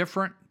 lines of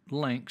different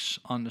lengths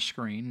on the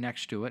screen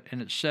next to it,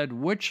 and it said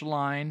which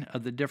line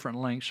of the different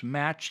lengths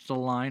matched the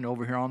line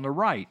over here on the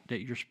right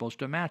that you're supposed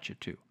to match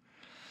it to.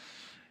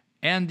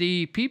 And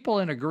the people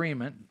in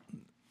agreement,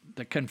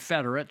 the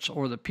Confederates,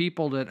 or the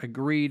people that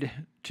agreed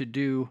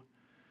to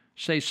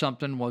say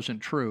something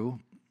wasn't true,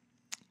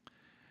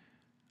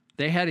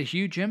 they had a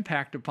huge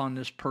impact upon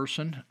this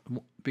person,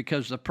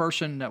 because the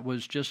person that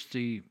was just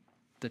the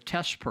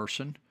test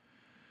person,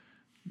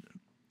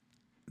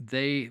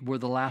 they were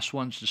the last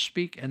ones to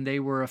speak, and they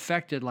were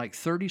affected like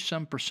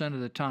 30-some% of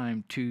the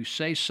time to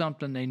say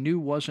something they knew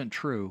wasn't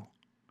true.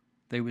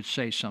 They would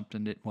say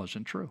something that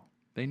wasn't true.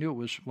 They knew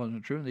it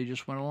wasn't true, and they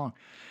just went along.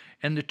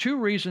 And the 2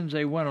 reasons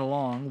they went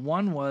along,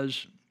 one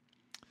was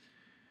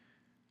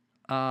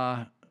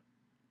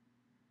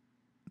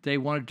they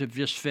wanted to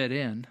just fit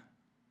in.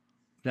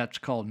 That's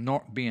called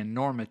being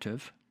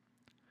normative.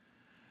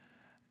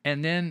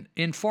 And then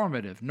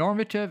informative.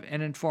 Normative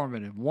and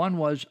informative. One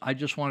was, I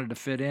just wanted to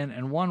fit in,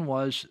 and one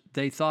was,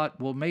 they thought,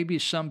 well, maybe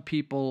some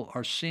people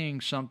are seeing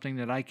something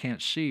that I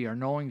can't see, or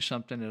knowing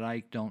something that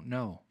I don't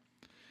know.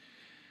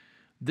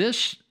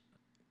 This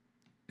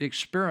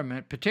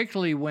experiment,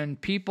 particularly when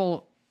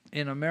people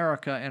in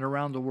America and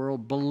around the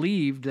world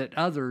believed that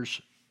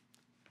others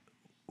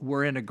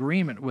were in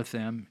agreement with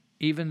them,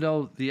 even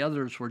though the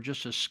others were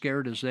just as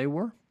scared as they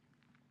were.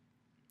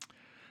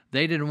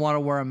 They didn't want to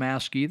wear a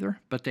mask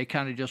either, but they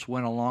kind of just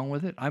went along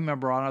with it. I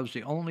remember I was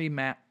the only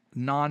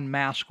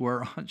non-mask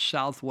wearer on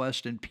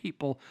Southwest, and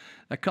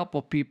a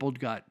couple people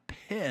got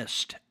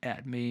pissed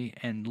at me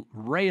and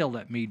railed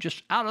at me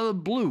just out of the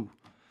blue.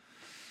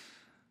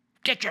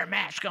 Get your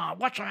mask on.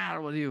 What's the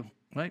matter with you?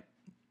 Right?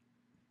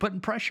 Putting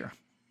pressure.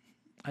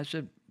 I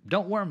said,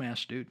 don't wear a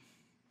mask, dude.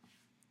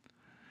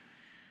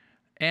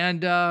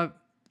 And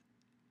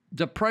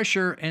the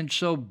pressure, and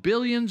so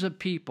billions of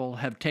people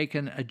have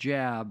taken a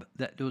jab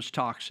that was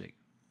toxic.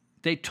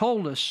 They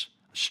told us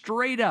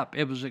straight up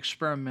it was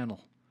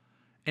experimental,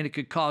 and it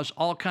could cause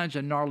all kinds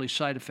of gnarly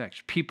side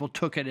effects. People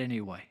took it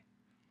anyway.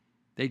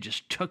 They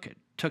just took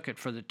it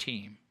for the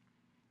team.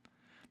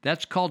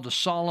 That's called the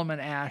Solomon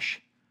Asch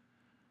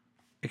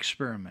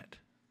experiment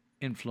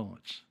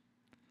influence.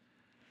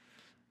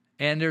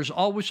 And there's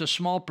always a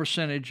small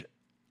percentage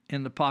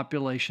in the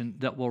population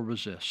that will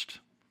resist,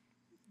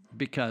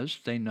 because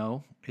they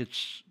know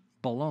it's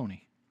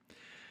baloney.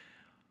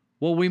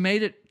 Well, we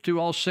made it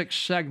through all 6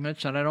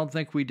 segments, and I don't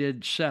think we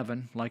did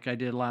 7 like I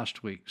did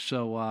last week.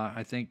 So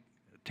I think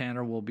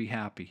Tanner will be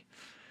happy.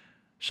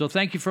 So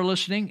thank you for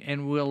listening,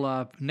 and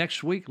we'll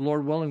next week,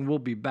 Lord willing, we'll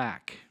be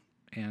back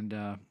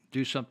and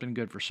do something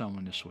good for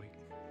someone this week.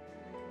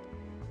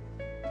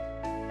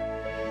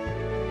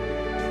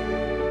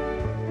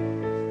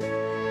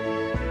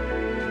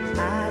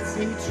 I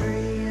see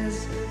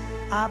trees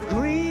of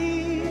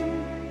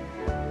green,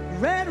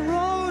 red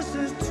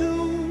roses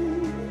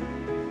too.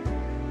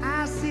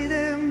 I see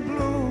them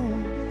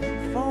bloom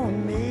for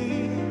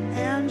me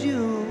and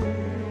you.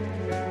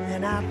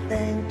 And I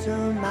think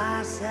to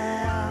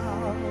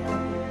myself,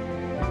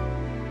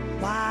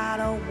 what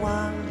a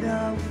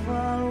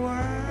wonderful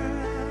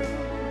world.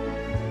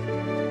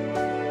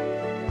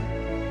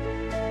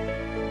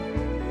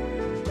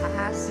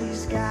 I see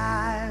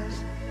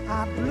skies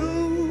are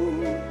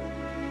blue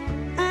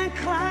and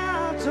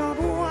clouds of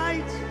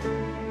white,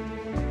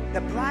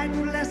 the bright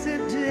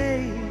blessed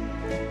day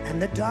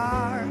and the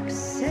dark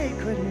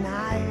sacred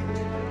night.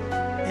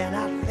 And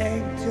I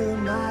think to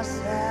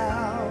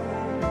myself,